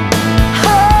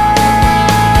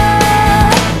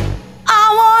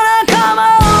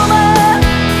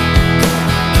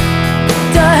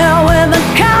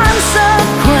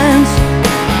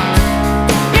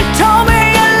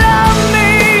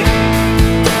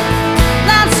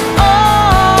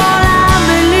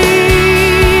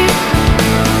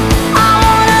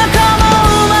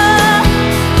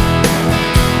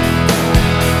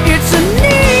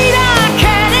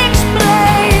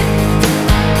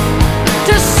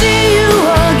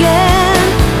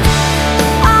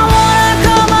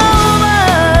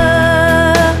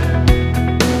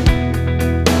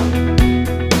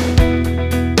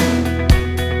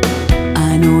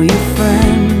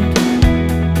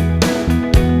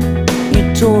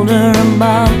 Told her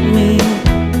about me.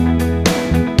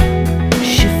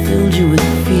 She filled you with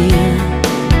fear,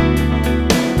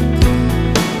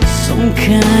 some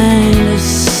kind of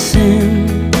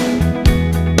sin.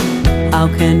 How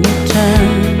can you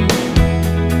turn,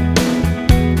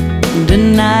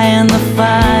 denying the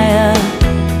fire?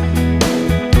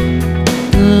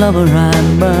 Lover, I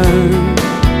burn.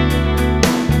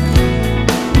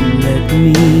 Let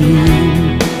me in.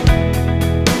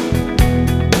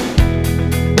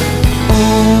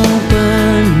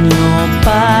 Open your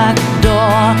back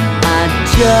door. I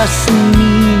just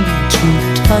need to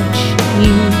touch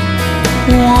you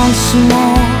once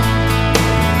more.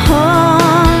 Oh,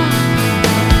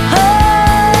 oh,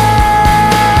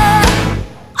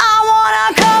 I wanna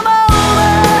come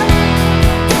over.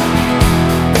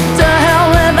 To hell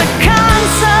with the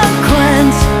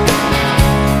consequence.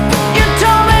 You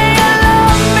told me you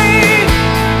love me.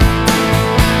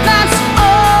 That's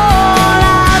all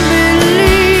I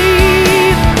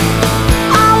believe.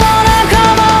 I wanna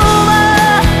come over.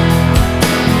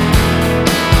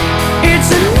 It's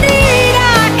a need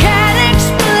I can't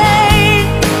explain.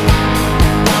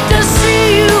 To see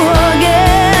you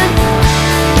again.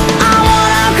 I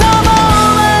wanna come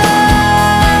over.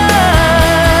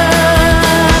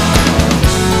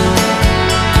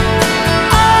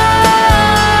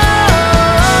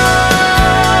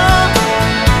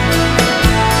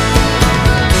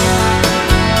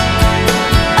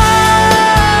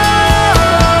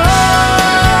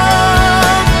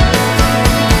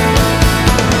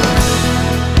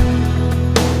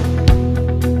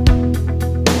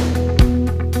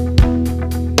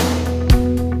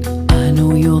 I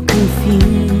know you're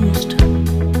confused.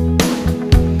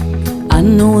 I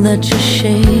know that you're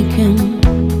shaken.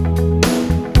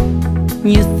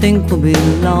 You think we'll be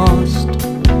lost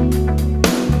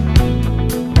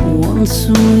once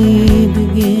we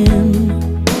begin.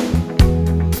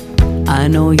 I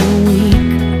know you're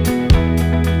weak.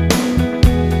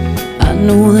 I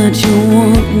know that you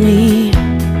want me.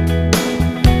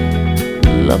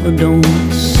 Lover,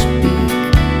 don't speak.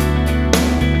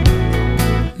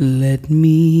 Let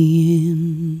me in.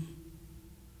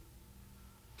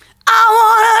 I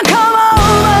wanna come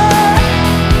over.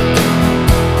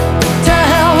 To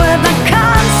hell with the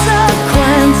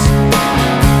consequence.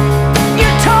 You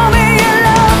told me you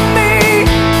love me.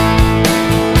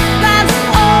 That's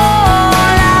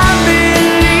all I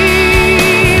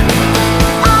believe.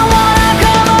 I wanna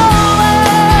come over.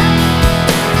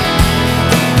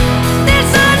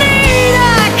 It's a need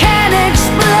I can't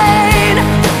explain.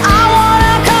 I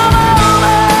wanna come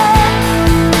over.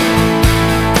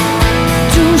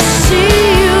 To see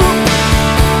you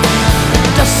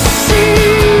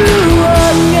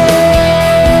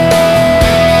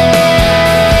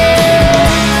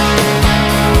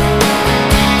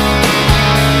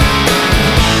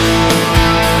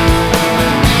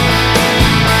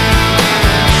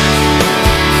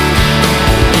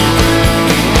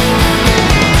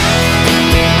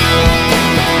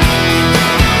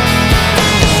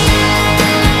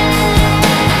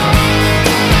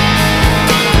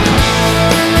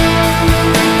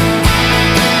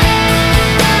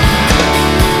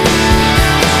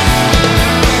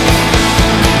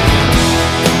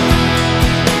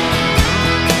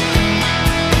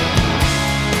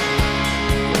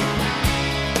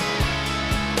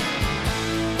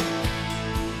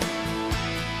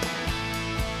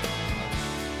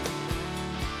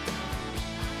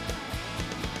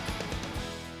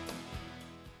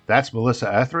That's Melissa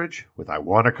Etheridge with I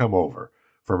Wanna Come Over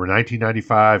from her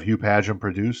 1995 Hugh Padgham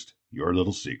produced Your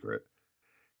Little Secret.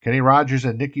 Kenny Rogers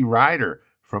and Nikki Ryder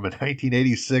from a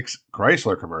 1986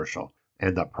 Chrysler commercial,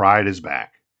 and The Pride is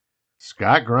Back.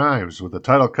 Scott Grimes with the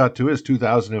title cut to his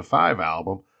 2005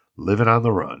 album, Living on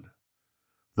the Run.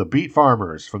 The Beat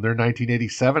Farmers from their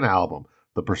 1987 album,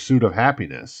 The Pursuit of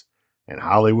Happiness, and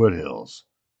Hollywood Hills.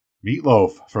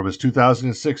 Meatloaf from his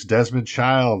 2006 Desmond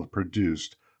Child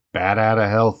produced Bat Outta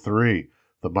Hell 3,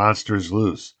 The Monster's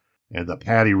Loose, and the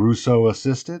Patty Russo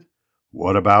assisted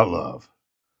What About Love.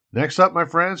 Next up, my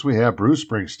friends, we have Bruce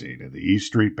Springsteen and the E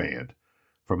Street Band.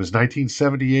 From his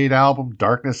 1978 album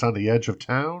Darkness on the Edge of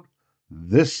Town,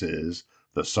 this is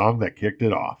the song that kicked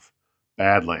it off,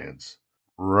 Badlands,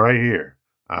 right here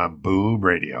on Boom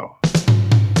Radio.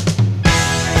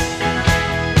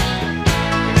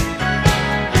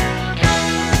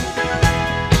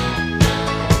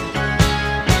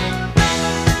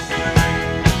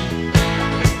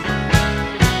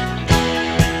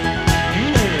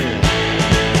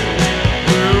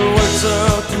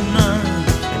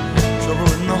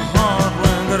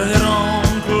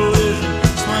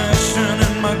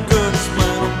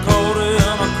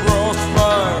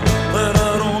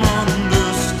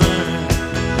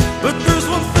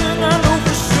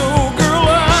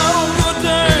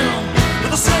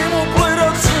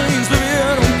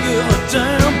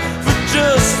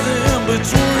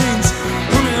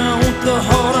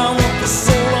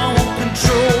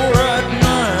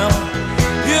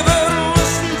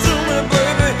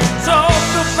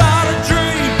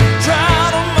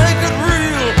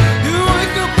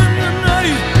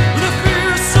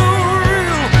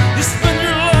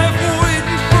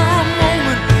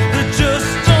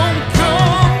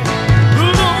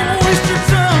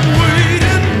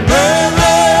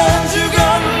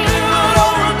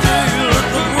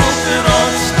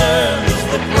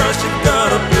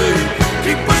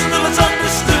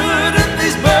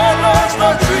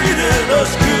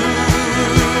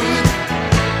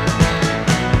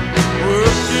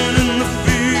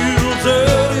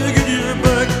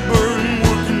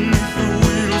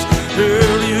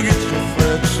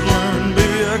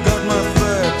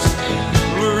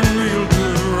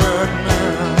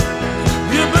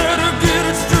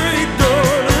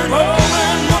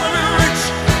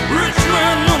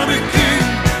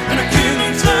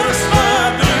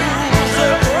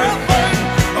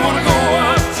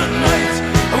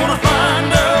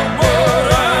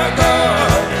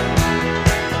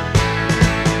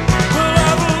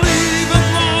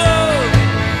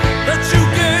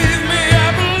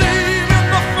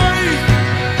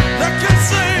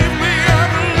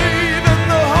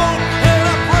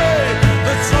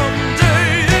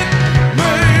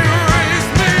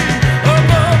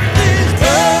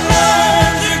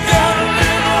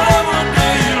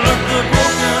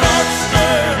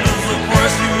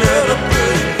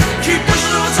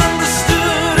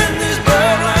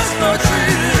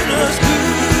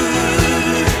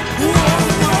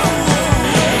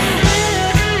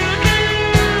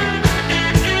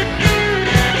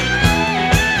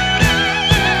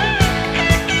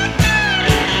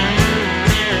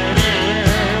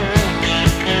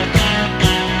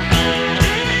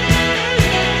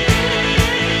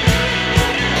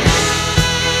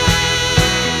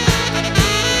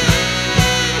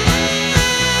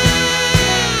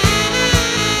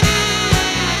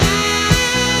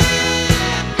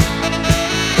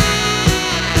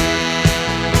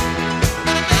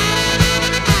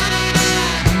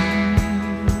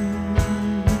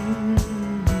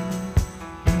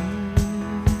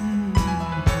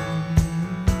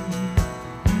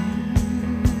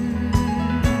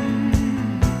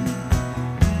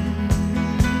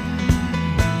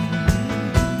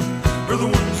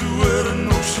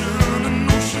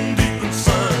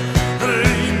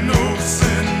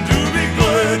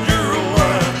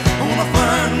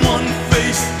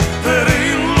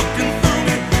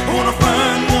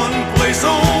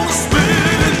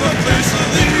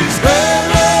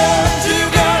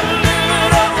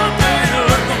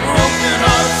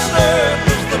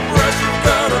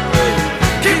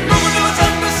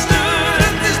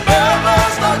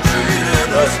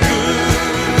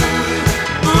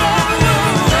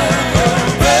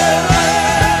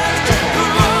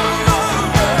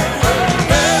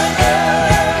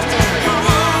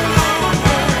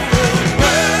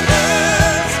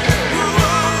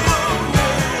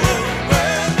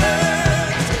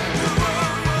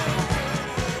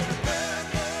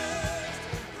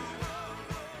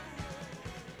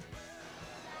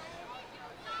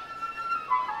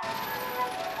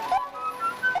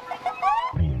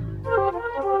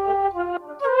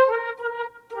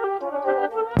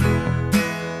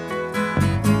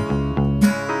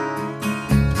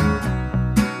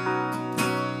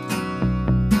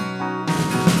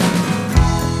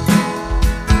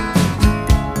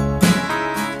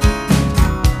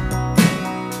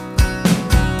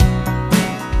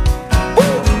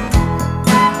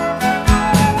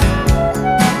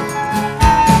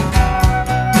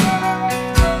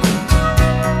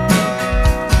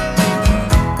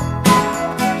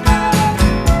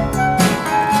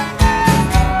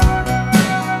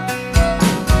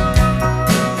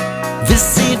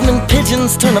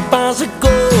 legends turn to bars of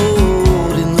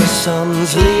gold in the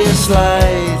sun's latest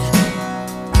light.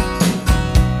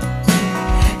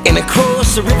 And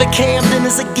across the river Camden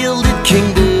is a gilded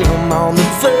kingdom on the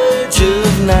verge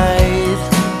of night.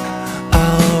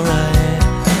 Alright.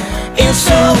 And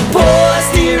so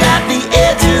poised here at the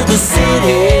edge of the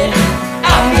city,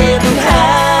 I'm getting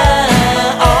high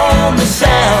on the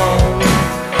sound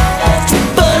of the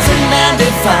buzzing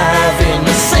 95 in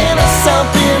the center,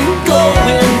 something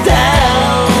going down.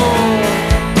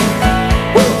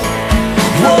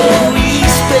 Whoa,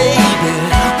 East, baby,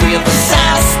 where the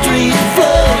South Street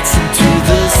floats into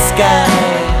the sky.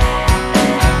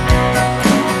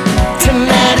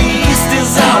 Tonight, East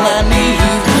is all I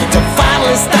need to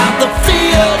finally stop the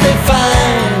fear they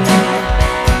find.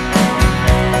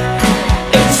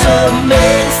 It's a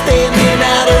man standing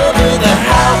out over the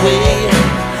highway,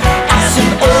 as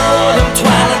an autumn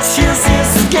twilight chills his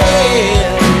skin.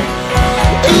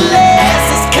 At last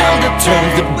it's come to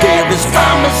terms to bear his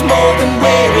farmer's more than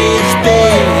where he's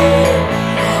been.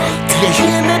 Do you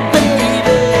hear me, baby?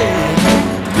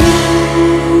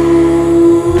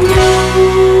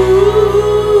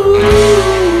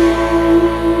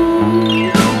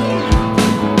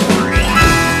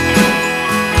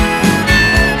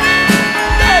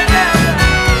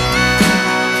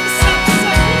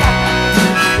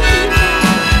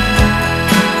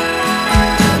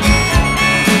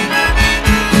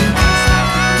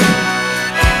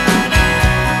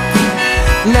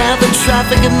 Now the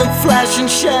traffic and the flashing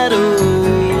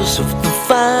shadows of the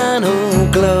final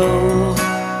glow.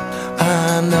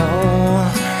 I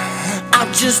know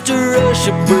I'm just a rush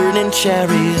of burning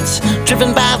chariots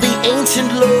driven by the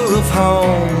ancient lure of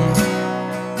home.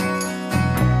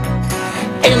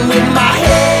 And with my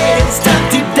hands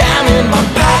tucked deep down in my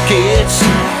pockets,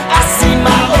 I see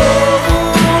my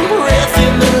own breath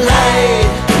in the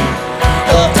light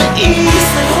of the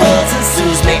east that holds and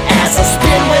soothes me as I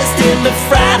spin west into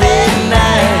Friday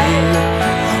night.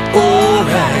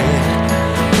 Alright.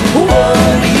 Whoa,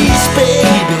 East,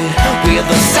 baby, where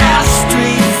the South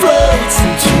Street floats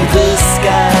into the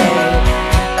sky.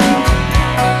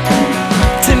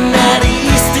 Tonight,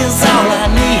 East is all I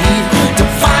need to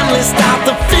finally stop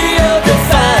the fear they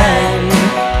find.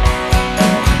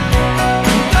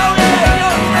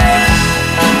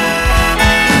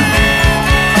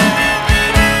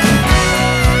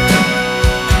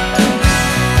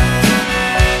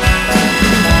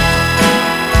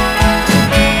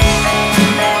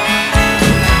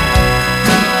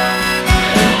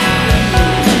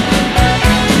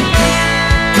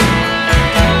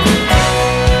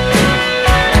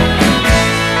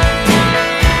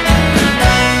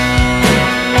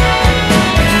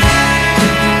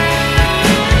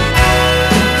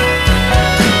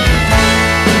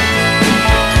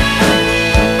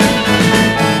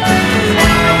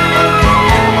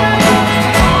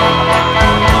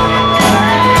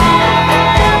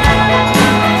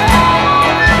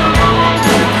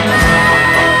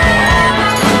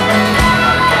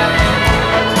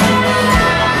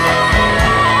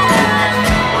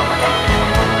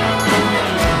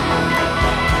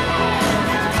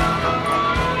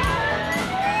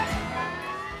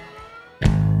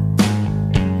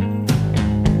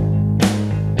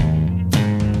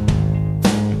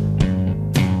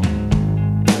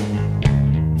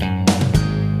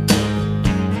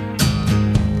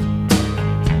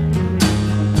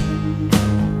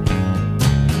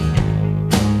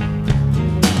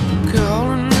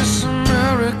 Calling this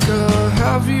America,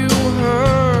 have you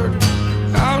heard?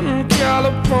 Out in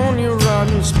California,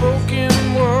 writing spoken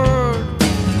word.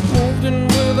 Moved in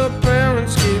with her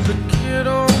parents, gave the kid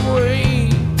away.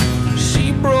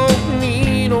 She broke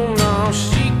needle, now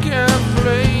she can't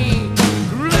play.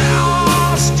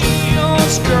 Lost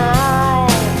years, girl,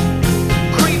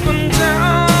 creeping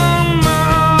down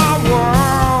my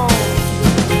wall.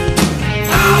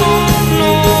 I don't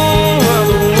know where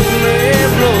the wind may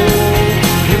blow.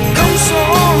 You go so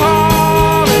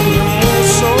hard and you move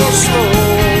so slow.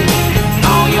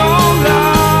 All your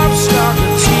life's like a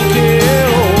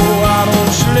TKO. Why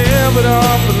don't you live it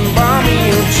up and buy me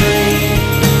a drink?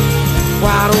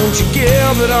 Why don't you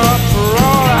give it up for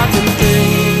all I can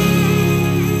think?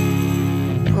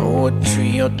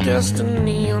 Poetry or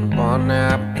destiny on bar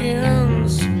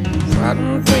napkins,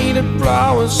 writing faded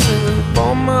flowers, singing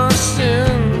for my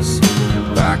sins.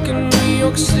 Back in New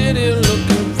York City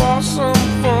looking for some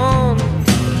fun.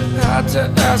 Had to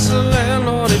ask the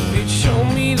landlord if he'd show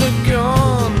me the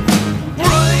gun.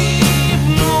 Brave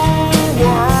new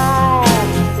world,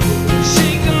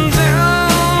 shaking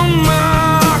down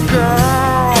my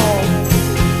girl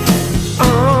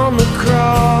on the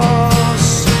cross.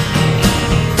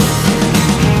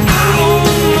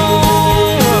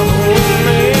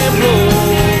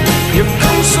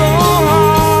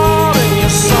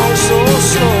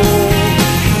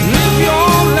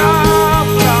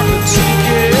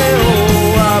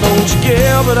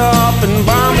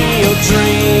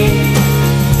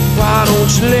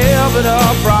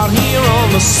 here on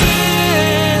the scene.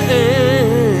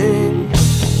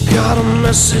 Got a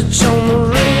message on the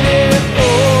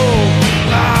radio,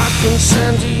 like in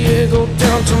San Diego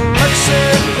down to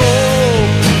Mexico.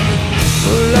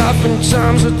 Life in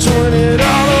times of $20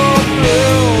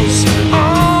 bills,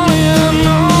 on in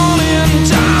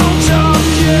down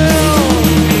Tokyo.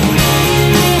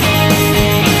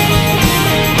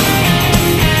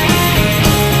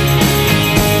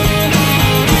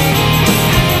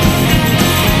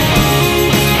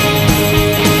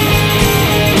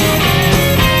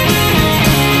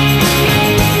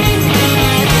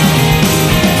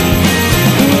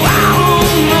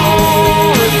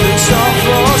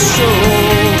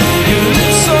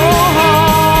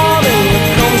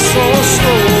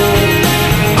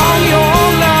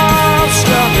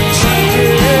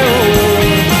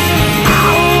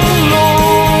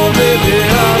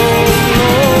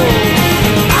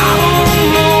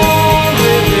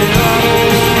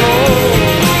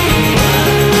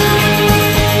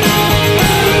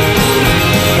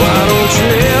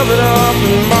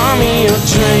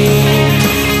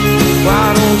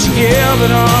 Give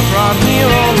it up right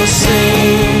here on the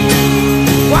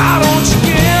scene. Why don't you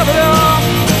give it up?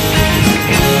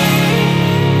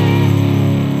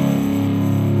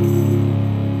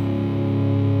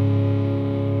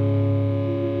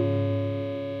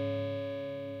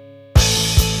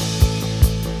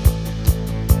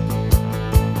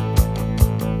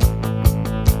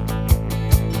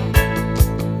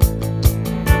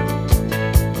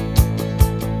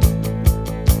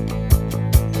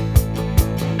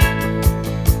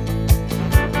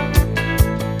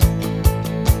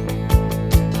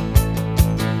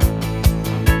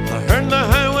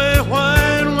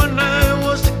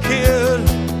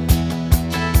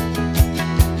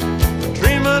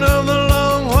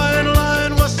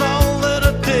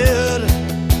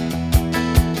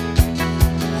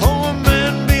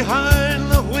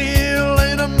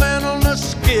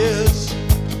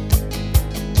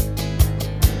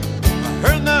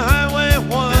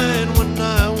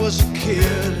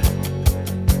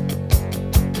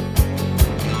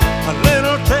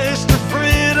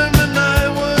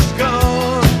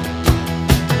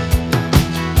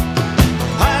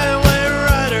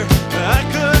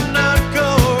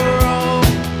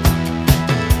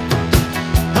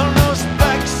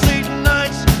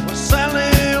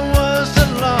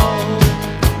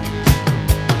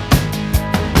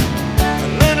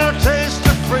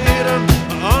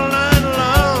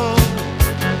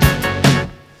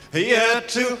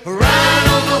 To ride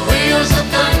on the wheels of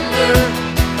thunder,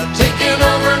 taking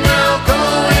over now,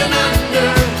 going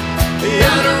under.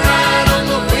 Yeah, to ride on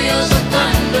the wheels of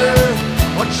thunder,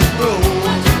 watch it roll.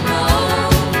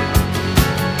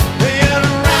 Yeah,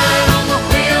 to ride on the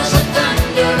wheels of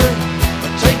thunder,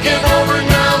 taking over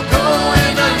now,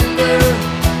 going under.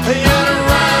 Yeah, to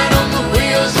ride on the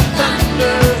wheels of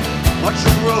thunder, watch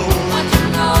it roll.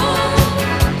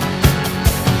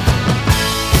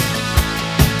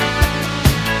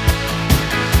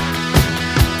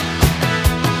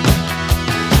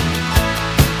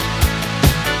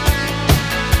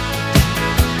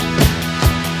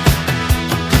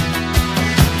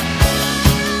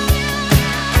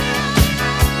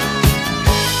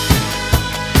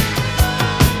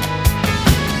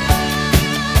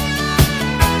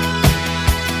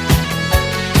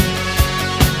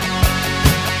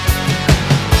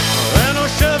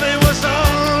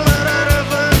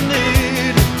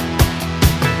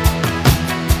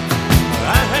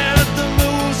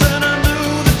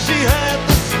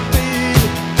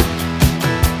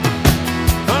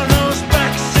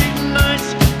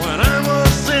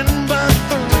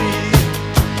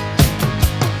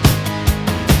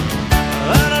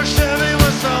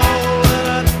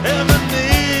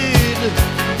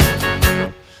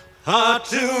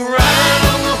 To ride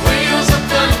on the wheels of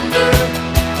thunder,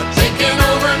 taking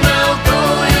over now,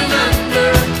 going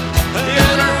under.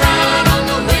 Yeah, to ride on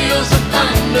the wheels of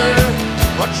thunder,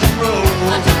 watch it roll.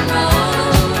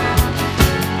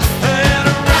 Yeah,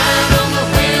 to ride on the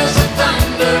wheels of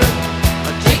thunder,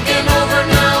 taking over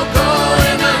now,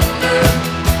 going under.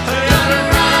 Yeah, to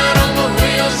ride on the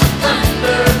wheels of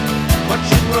thunder,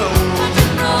 watch it roll.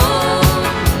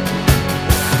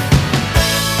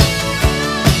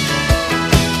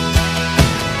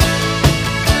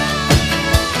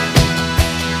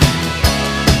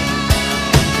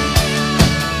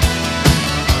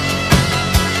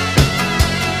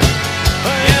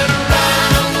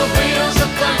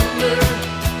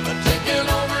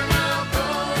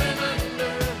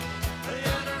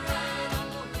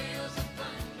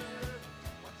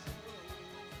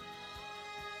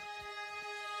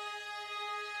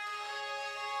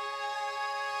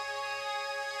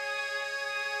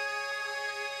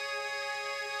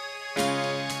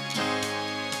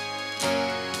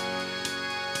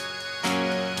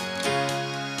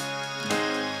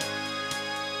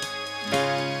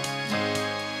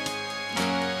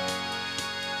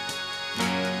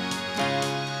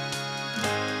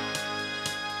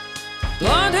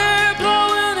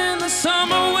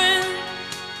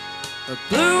 A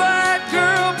blue-eyed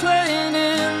girl playing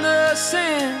in the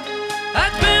sand.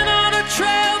 I'd been on a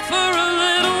trail for a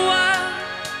little while,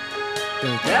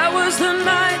 but that was the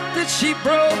night that she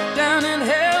broke down and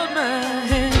held my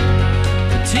hand.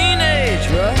 A teenage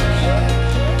rush,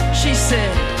 she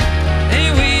said,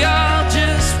 ain't we all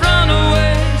just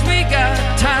runaways? We got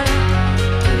time,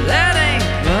 that ain't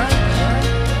much.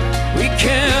 We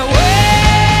can't wait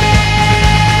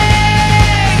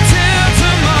till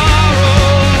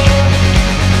tomorrow.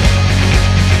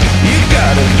 You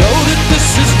gotta know that this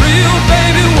is real,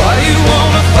 baby. Why you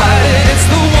wanna fight it? It's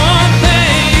the one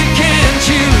thing you can't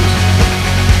choose.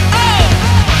 Oh!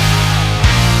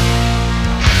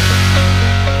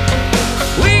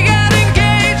 We got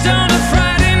engaged on a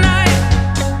Friday night.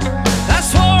 I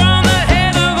swore on the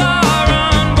head of our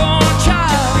unborn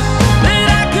child that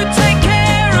I could take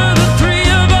care of the three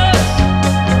of us.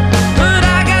 But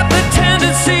I got the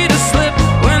tendency to slip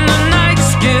when the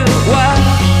nights get wild.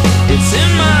 It's in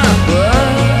my blood.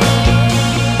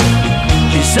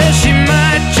 She says she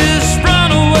might just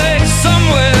run away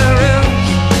somewhere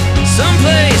else,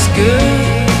 someplace good.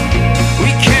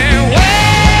 We can't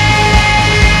wait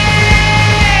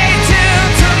till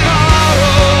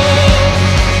tomorrow.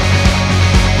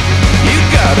 You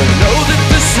gotta know that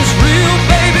this is real,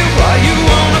 baby. Why you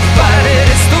wanna fight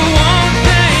it? It's the one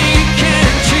thing you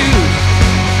can't choose.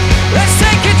 Let's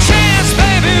take a chance,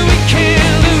 baby. We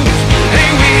can't lose.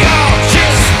 Ain't we all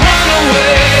just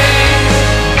runaways?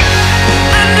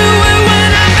 I knew it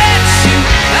when I met you.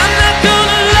 I'm not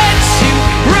gonna let you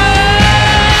run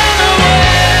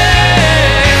away.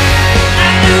 I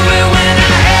knew it when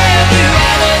I held you.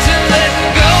 I wasn't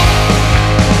letting go.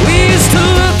 We used to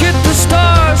look at the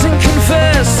stars and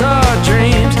confess our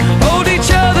dreams. Hold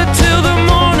each other till the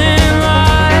morning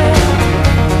light.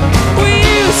 We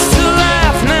used to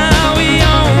laugh, now we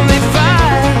only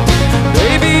fight.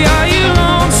 Baby, are you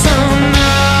lonesome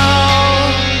now?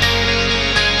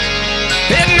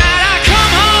 At night I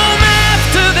come home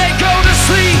after they go to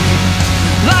sleep.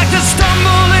 Like a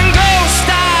stumbling ghost,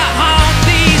 I haunt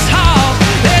these halls.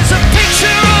 There's a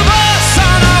picture of us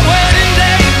on our wedding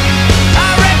day. I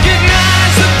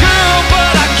recognize the girl,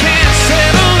 but I can't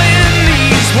settle in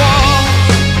these walls.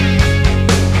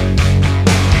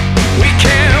 We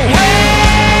can't wait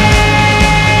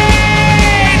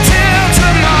till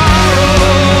tomorrow.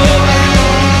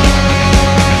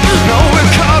 No,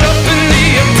 we're caught up in the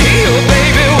appeal,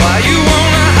 baby. Why you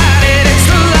wanna hide it? It's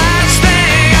the last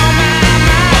thing on my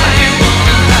mind. Why you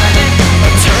wanna hide it? I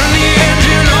turn the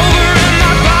engine over and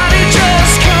my body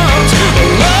just comes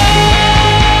alive.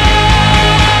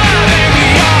 And we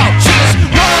all just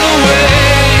run away.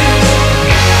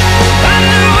 I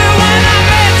knew it when I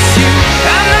met you.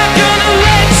 I'm not gonna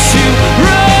let you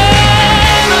run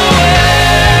away.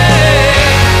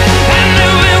 I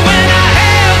knew it when I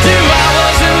held you. I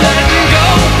wasn't letting go.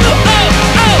 Oh, oh,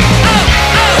 oh,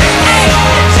 oh. And we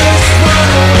all just run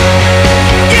away.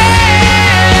 Yeah.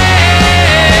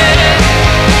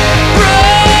 Run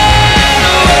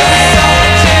away.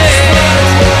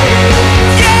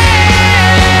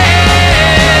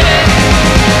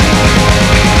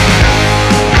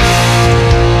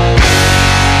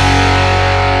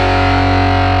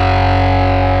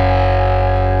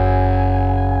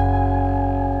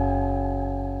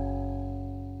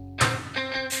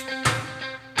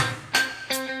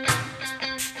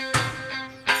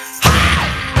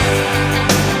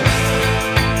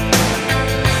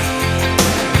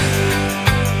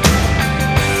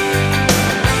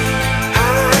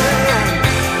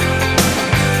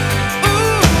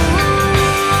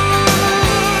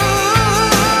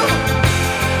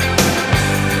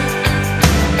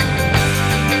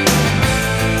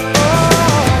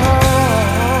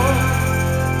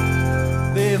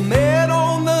 They met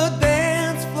on the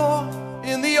dance floor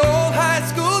in the old high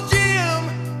school gym.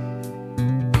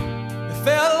 It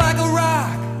felt like a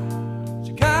rock.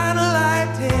 She kinda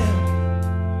liked him,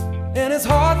 and his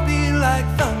heart beat like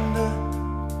thunder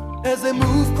as they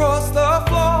moved across the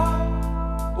floor.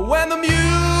 But when the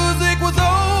music was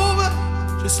over,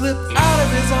 she slipped out of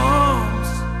his arms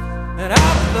and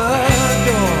out of the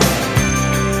door.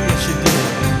 Yes, she did.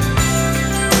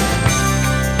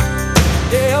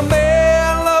 Yeah, a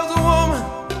man loves a woman,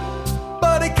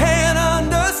 but he can't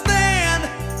understand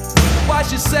why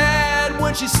she's sad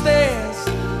when she stares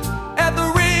at the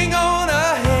ring on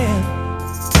her hand,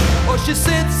 or she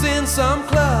sits in some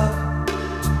club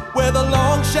where the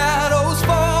long shadows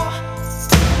fall.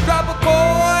 Drop a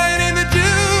coin in the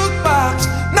jukebox,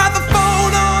 not the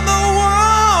phone on the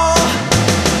wall.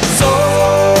 So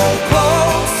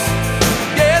close,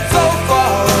 yet so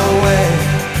far away.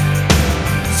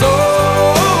 So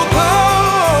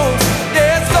close,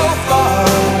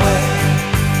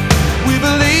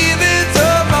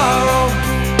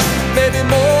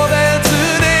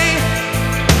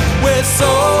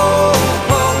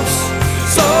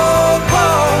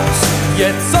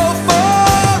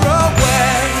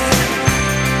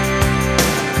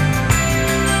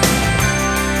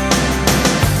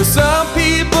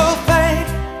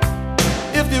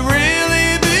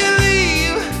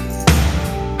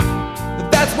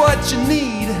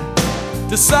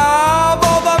 to solve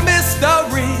all the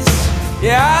mysteries.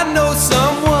 Yeah, I know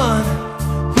someone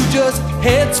who just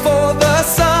heads for the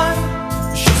sun.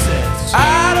 She says,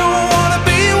 I don't wanna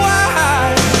be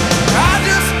wise, I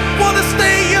just wanna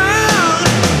stay young.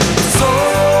 So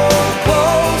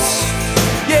close,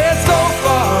 yeah, so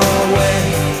far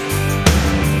away.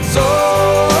 So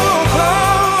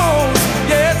close,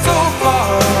 yeah, so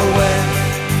far away.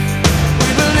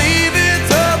 We believe in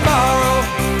tomorrow,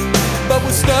 but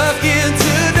we're stuck in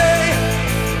today.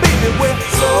 Baby, we're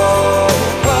so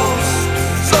close,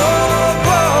 so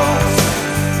close,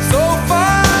 so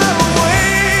far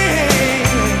away.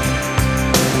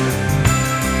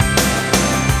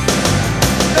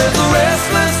 There's a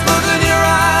restless look in your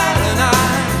eye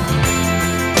tonight.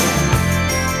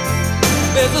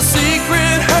 There's a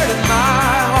secret hurt in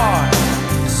my heart.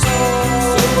 So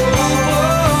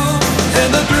close. And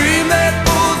the dream that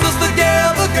pulls us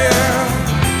together, girl,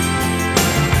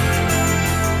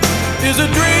 is a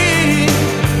dream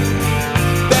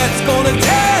that's gonna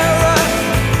tear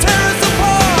us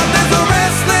apart. There's a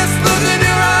restless look in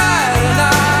your eye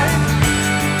tonight.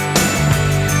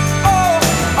 Oh,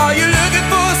 are you looking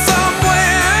for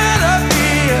somewhere to be?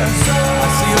 I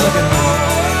see you looking.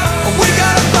 We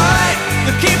gotta fight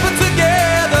to keep it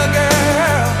together,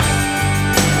 girl.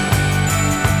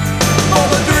 For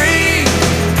the dream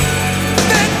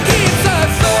that keeps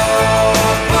us so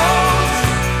close,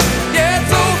 yeah,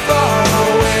 so far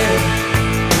away.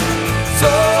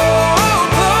 So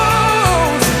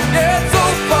close, yeah, so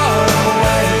far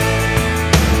away.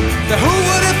 Now who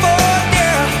would have thought,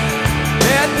 yeah,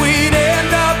 that we'd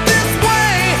end up this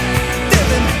way,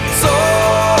 living so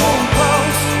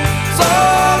close, so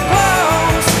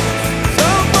close, so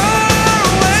far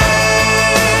away,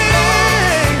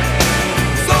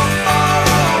 so far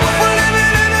away. We're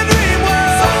living in a dream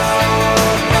world, so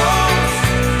close,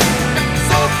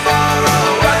 so far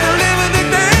away. Got to live in the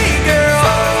day, girl,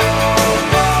 so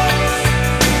close,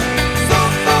 so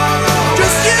far away.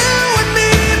 Just you and me,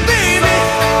 baby,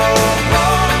 so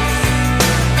close,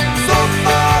 so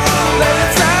far away. Lay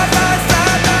it side by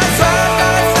side by side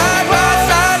by side by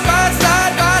side by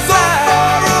side by side. So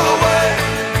far away,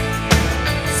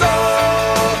 so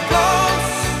close,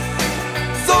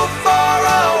 so far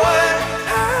away,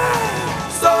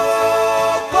 so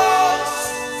close,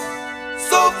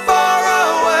 so far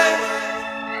away,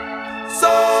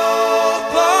 so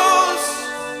close.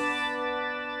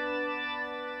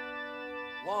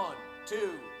 1, 2,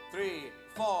 3,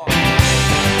 4.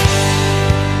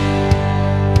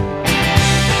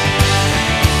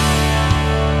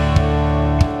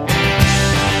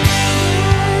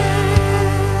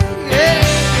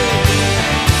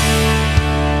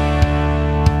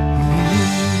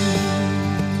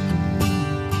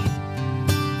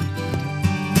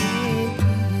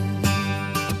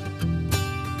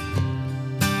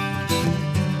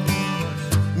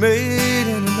 Made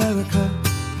in America,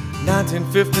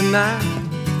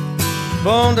 1959.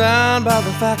 Born down by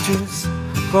the factories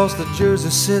across the Jersey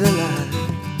City line.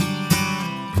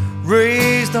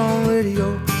 Raised on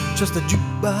radio, just a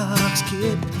jukebox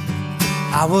kid.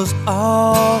 I was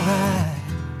alright.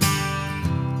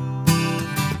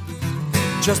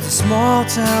 Just a small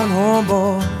town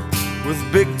homeboy with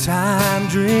big time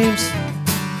dreams,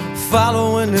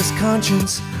 following his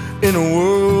conscience in a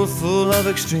world full of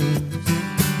extremes.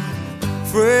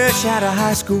 Fresh out of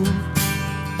high school,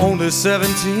 only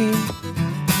 17,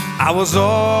 I was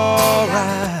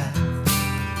alright.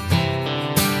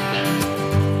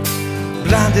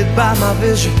 Blinded by my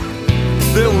vision,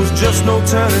 there was just no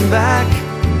turning back.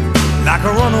 Like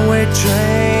a runaway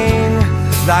train,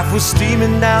 life was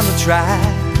steaming down the track.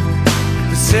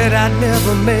 They said I'd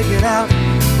never make it out,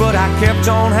 but I kept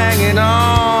on hanging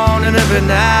on. And every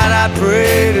night I'd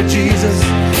pray to Jesus,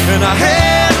 and I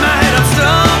had my head up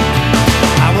strong.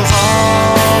 I was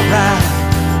alright,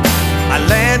 I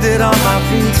landed on my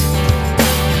feet.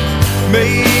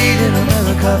 Made in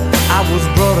America, I was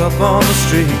brought up on the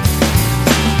street.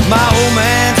 My old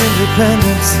man's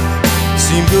independence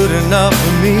seemed good enough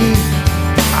for me.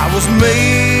 I was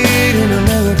made in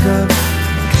America,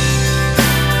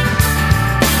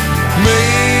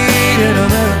 made in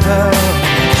America.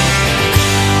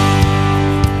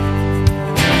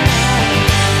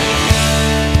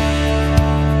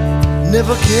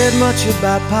 Never cared much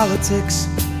about politics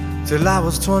till I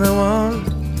was 21.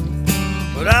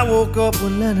 But I woke up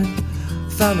when Lennon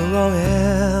found the wrong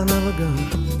hand of a gun.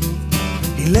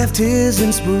 He left his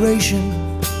inspiration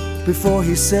before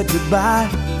he said goodbye,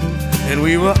 and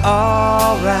we were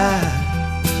alright.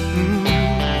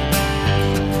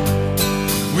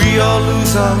 We all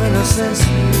lose our innocence,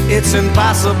 it's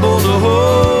impossible to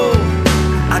hold.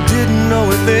 I didn't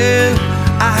know it then,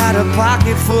 I had a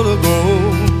pocket full of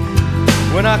gold.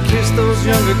 When I kissed those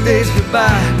younger days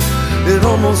goodbye, it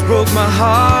almost broke my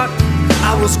heart.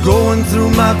 I was going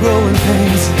through my growing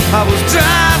pains, I was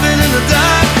driving in the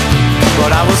dark,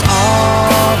 but I was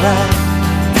alright.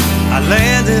 I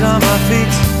landed on my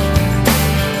feet,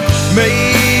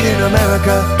 made in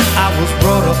America. I was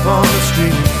brought up on the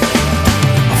street,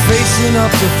 facing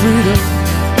up to freedom,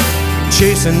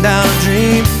 chasing down a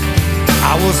dream.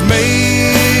 I was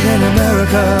made in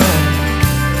America.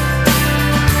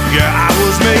 Yeah, I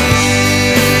was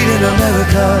made in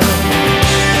America.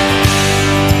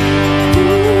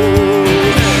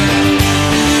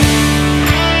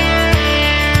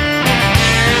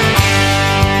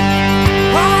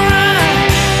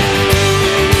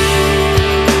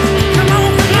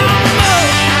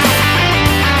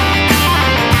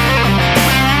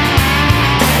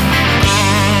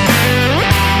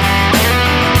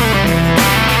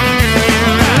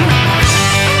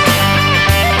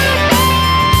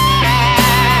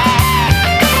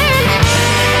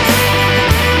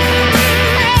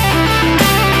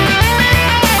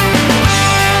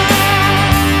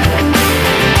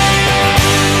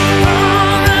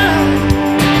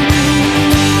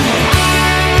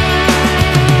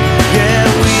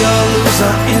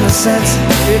 Innocence,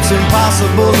 it's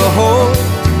impossible to hold.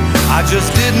 I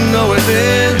just didn't know it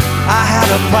then, I had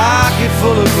a pocket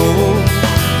full of gold.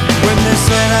 When they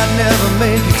said I'd never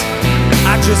make it,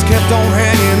 I just kept on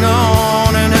hanging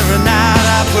on. And every night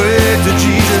I prayed to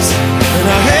Jesus, and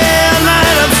I had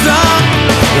light up strong.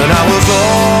 But I was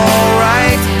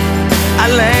alright, I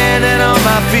landed on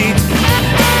my feet,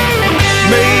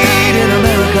 made in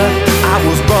America. I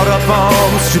was brought up on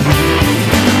the street,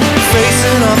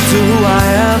 facing up to who I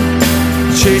am,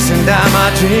 chasing down my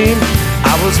dream.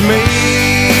 I was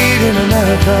made in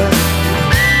America.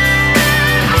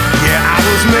 Yeah, I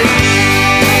was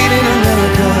made in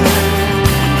America.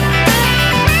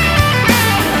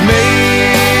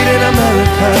 Made in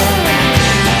America.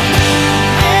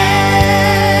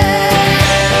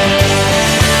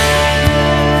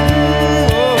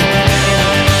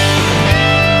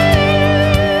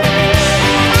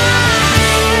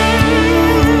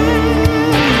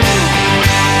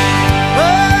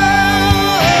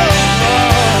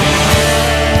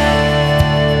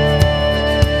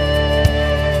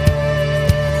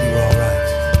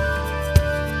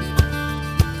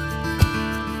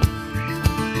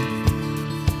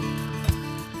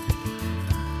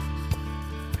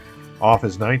 Off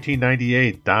his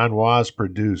 1998 Don Was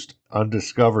produced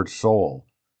Undiscovered Soul,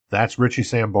 that's Richie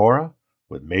Sambora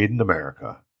with Made in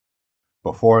America.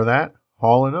 Before that,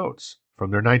 Hall & Oates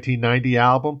from their 1990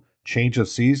 album Change of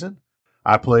Season,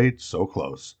 I played So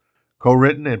Close,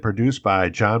 co-written and produced by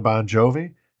John Bon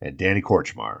Jovi and Danny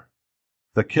Korchmar.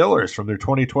 The Killers from their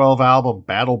 2012 album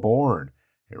Battle Born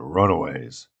and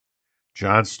Runaways.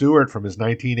 Jon Stewart from his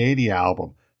 1980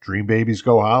 album Dream Babies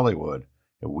Go Hollywood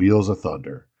and Wheels of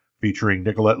Thunder, featuring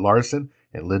Nicolette Larson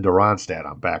and Linda Ronstadt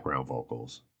on background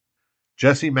vocals.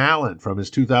 Jesse Malin from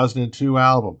his 2002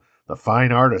 album The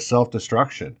Fine Art of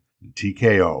Self-Destruction and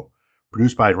TKO,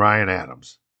 produced by Ryan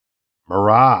Adams.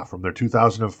 Marat from their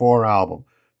 2004 album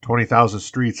 20,000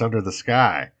 Streets Under the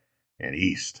Sky and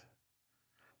East.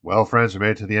 Well, friends, we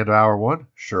made it to the end of hour one.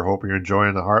 Sure hope you're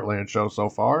enjoying the Heartland show so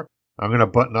far. I'm going to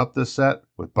button up this set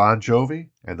with Bon Jovi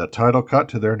and the title cut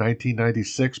to their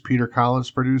 1996 Peter Collins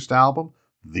produced album,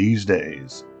 These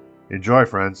Days. Enjoy,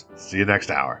 friends. See you next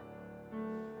hour.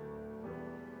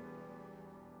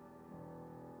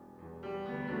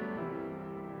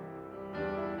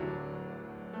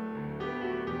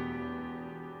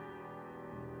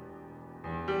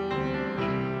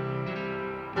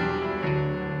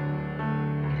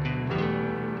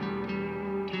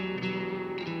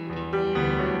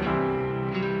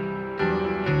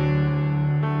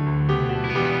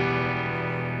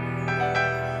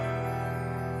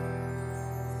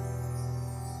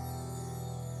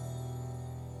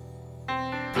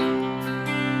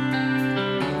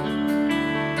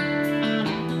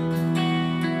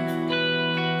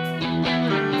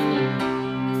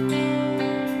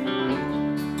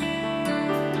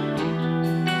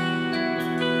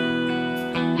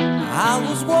 I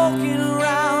was walking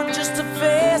around just a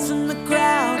face in the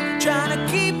crowd, trying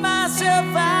to keep myself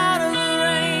out of the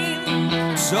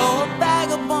rain. Saw a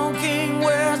vagabond king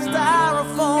wear a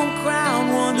styrofoam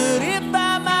crown, wondered if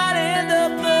I might end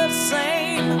up the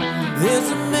same. There's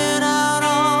a man out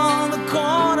on the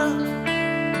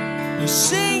corner, he's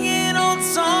singing old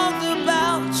songs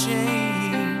about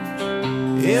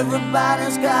change.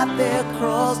 Everybody's got their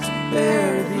cross to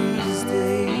bear these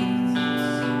days.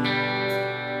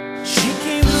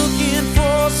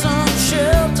 some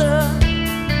shelter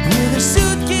with a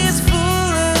suitcase full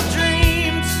of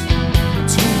dreams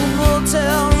to a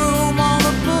motel room on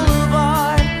the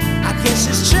boulevard. I guess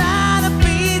she's trying to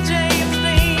be James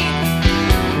Dean.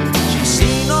 She's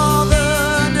seen all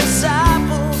the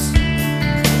disciples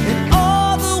and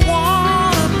all the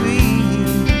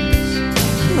wannabes.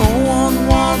 No one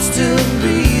wants to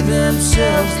be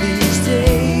themselves these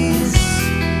days.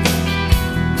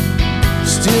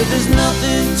 Still, there's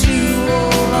nothing to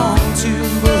hold on to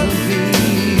but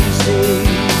these days.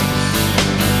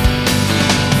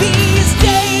 These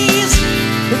days,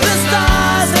 the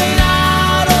stars ain't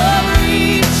out of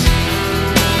reach.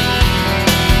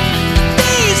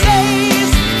 These days,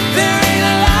 there ain't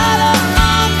a light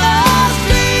on the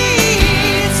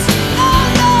streets. Oh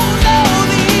no, no,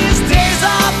 these days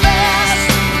are fast,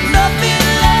 nothing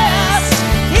lasts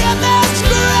in this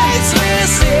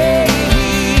graceless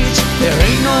age. There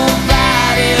ain't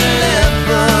nobody left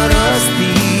but us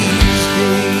these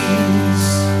days.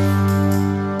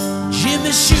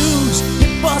 Jimmy's shoes, he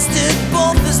busted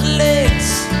both his legs,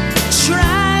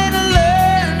 trying to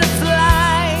learn to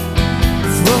fly.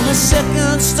 From a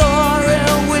second-story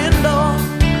window,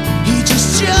 he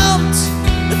just jumped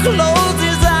and closed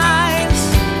his eyes.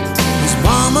 His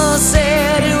mama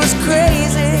said it was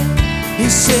crazy. He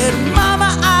said, "Mama,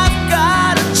 I've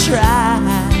gotta try.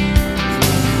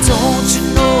 Don't you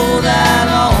know that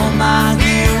all my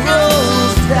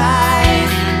heroes died?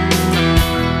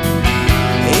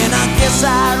 And I guess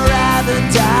I'd rather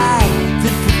die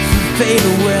than fade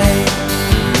away."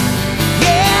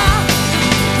 Yeah,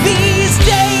 these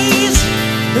days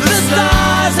the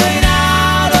stars ain't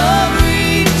out of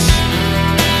reach.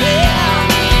 Yeah,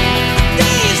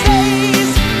 these days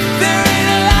there ain't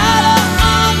a light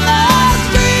on the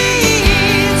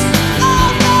streets. Oh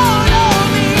no, no,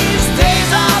 these days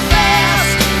are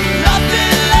fast,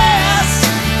 nothing lasts.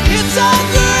 It's a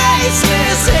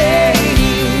graceless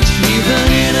age. Even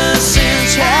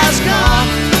innocence has gone,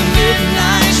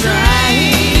 midnight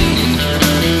train.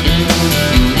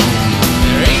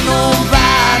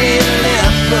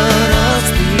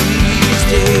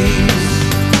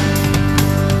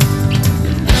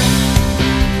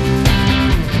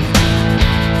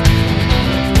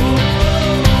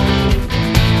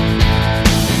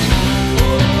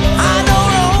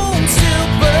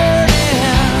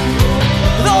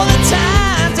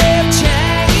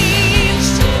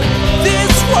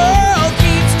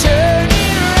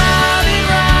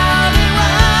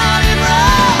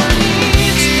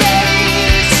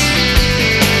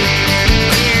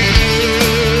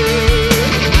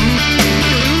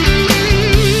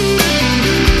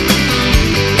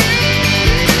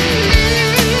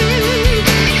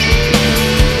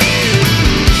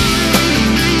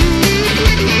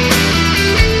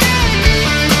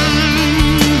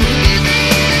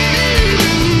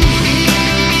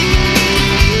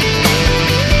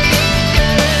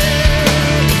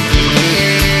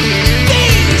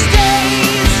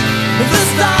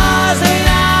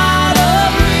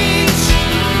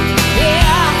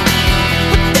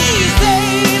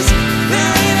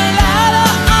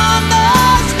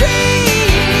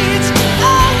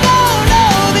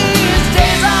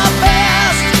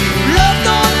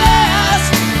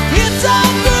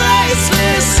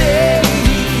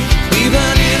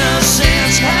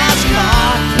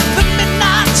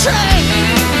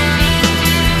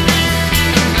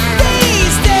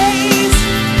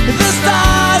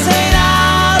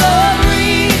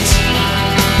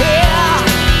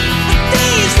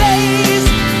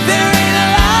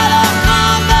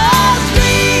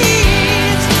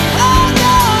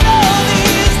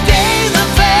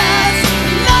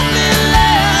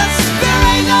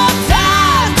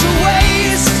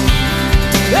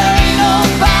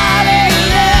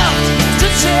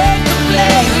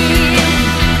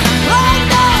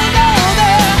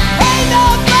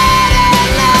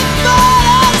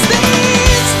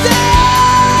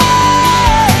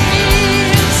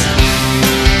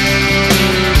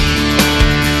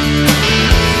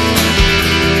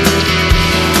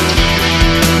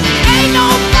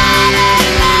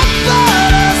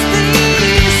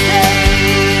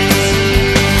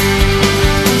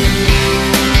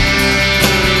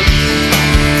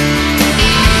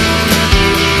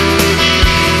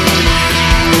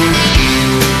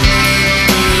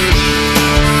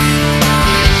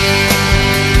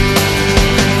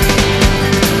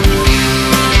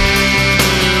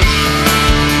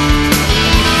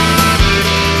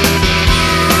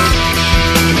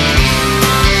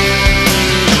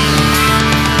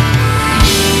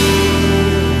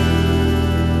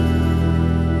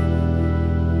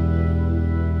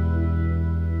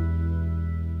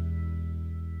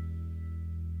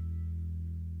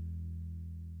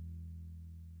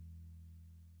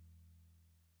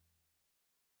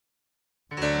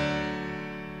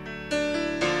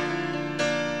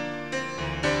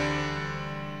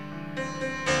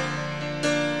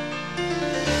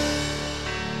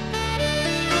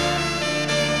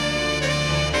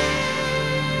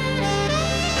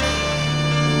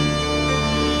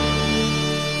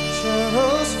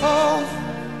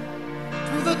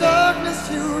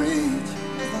 you reach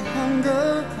the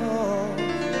hunger calls,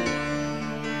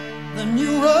 then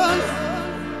you run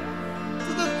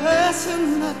to the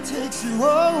passion that takes you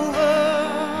over.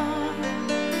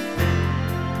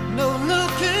 No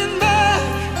looking back,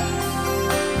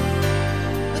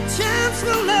 the chance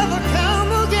will never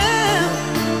come again.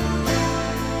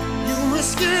 You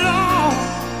risk it all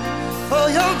for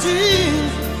your dream,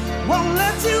 won't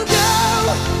let you go.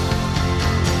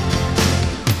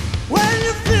 When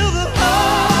you feel the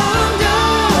hunger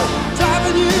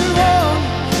driving you on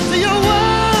to your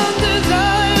one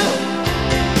desire,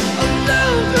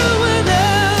 alone through an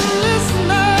endless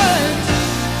night,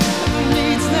 the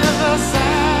needs never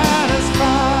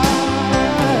satisfied.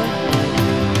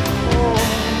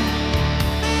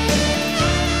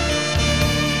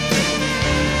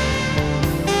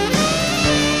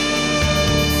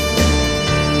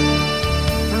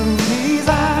 Through these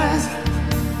eyes,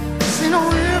 seen a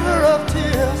river of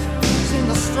tears, seen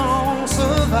the strong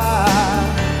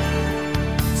survive.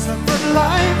 Separate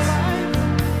lives,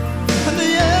 and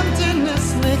the emptiness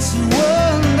makes you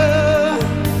wonder.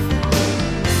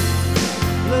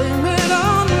 Blame it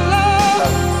on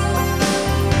love.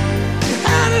 You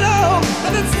had it all,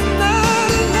 and it's not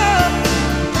enough.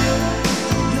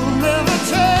 You'll never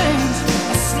change,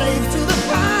 a slave to the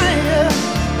fire.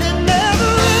 It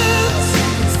never ends.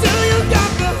 Still you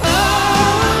got the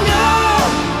hunger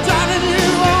driving you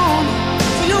on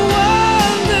to your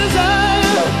one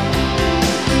desire.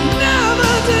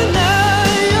 Never deny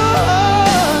your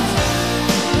heart,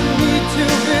 need to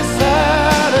be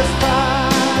satisfied.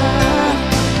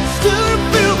 Still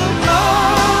feel the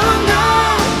hunger,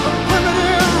 a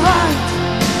primitive right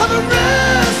of the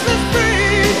restless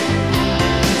breed,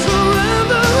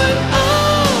 surrendering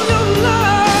all your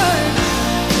life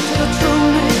to the true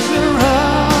nature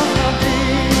of the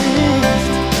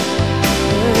beast.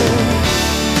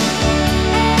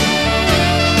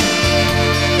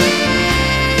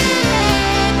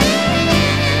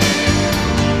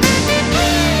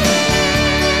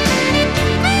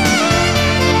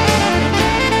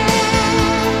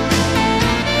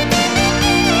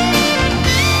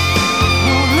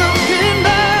 No looking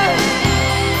back,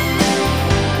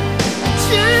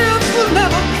 chance will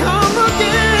never come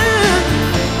again.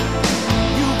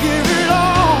 You give it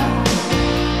all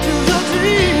to your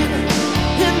dream,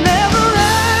 it never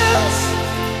ends.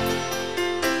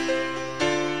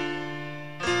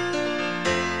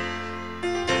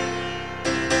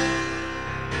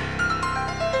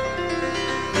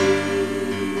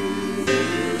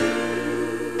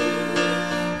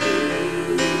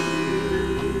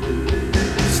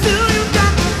 Still you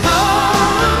got the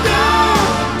hunger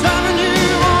driving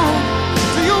you on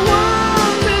to your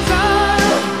one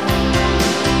desire.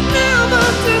 Never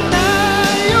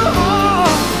deny your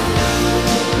heart,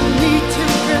 need to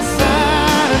be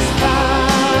satisfied.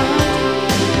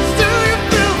 Still you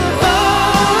feel the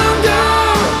hunger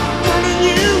running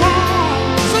you on,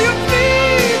 so you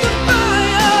feed the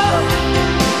fire.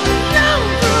 Now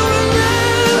through an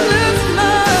endless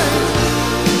night,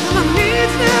 my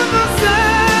needs never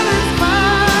satisfied.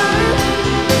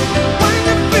 When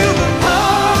you feel the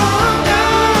hunger,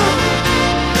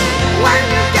 when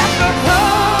you get the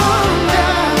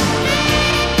hunger,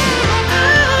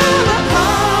 the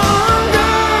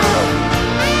hunger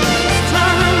is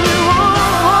turning you on.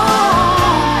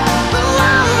 The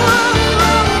hunger,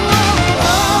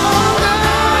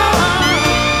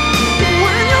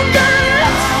 when you get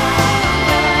it.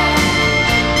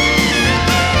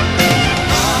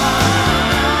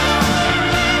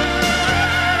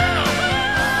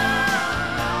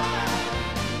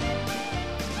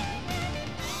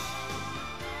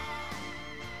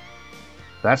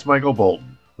 That's Michael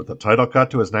Bolton with the title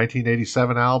cut to his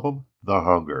 1987 album, The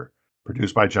Hunger,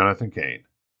 produced by Jonathan Cain.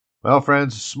 Well,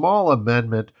 friends, small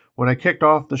amendment. When I kicked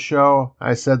off the show,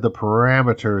 I said the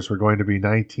parameters were going to be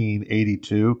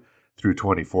 1982 through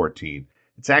 2014.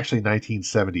 It's actually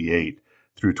 1978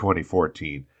 through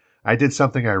 2014. I did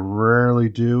something I rarely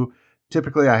do.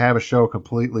 Typically, I have a show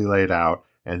completely laid out,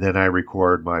 and then I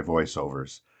record my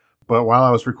voiceovers. But while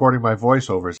I was recording my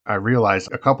voiceovers, I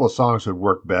realized a couple of songs would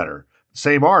work better.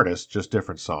 Same artist, just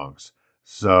different songs.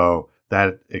 So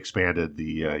that expanded the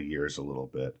years a little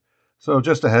bit. So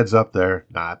just a heads up there.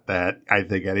 Not that I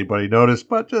think anybody noticed,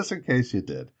 but just in case you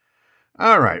did.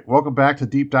 All right, welcome back to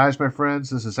Deep Dives, my friends.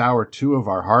 This is hour 2 of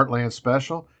our Heartland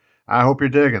special. I hope you're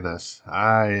digging this.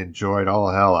 I enjoyed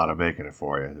all hell out of making it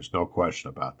for you. There's no question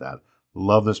about that.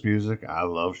 Love this music. I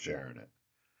love sharing it.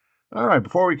 All right,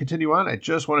 before we continue on, I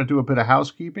just want to do a bit of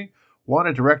housekeeping. Want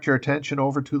to direct your attention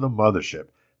over to the mothership,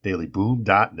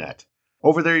 dailyboom.net.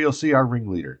 Over there, you'll see our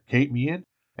ringleader, Kate Meehan,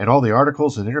 and all the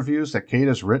articles and interviews that Kate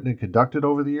has written and conducted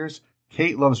over the years.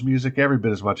 Kate loves music every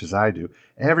bit as much as I do,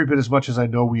 every bit as much as I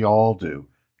know we all do.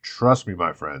 Trust me,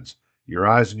 my friends, your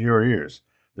eyes and your ears,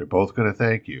 they're both going to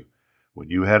thank you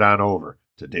when you head on over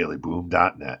to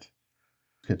dailyboom.net.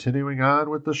 Continuing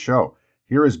on with the show,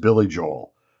 here is Billy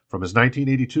Joel from his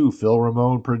 1982 Phil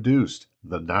Ramone produced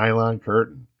The Nylon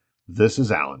Curtain. This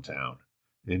is Allentown.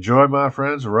 Enjoy, my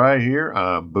friends, right here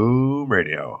on Boom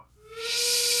Radio.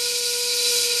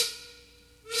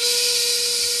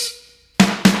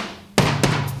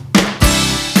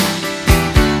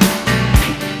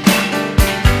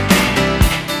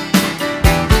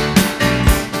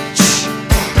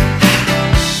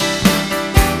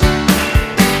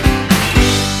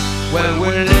 Well,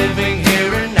 we're living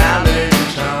here in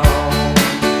Allentown,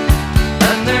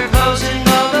 and they're closing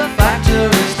all the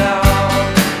factories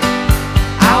down.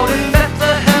 Out in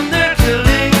Bethlehem, they're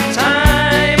killing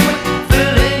time,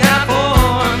 filling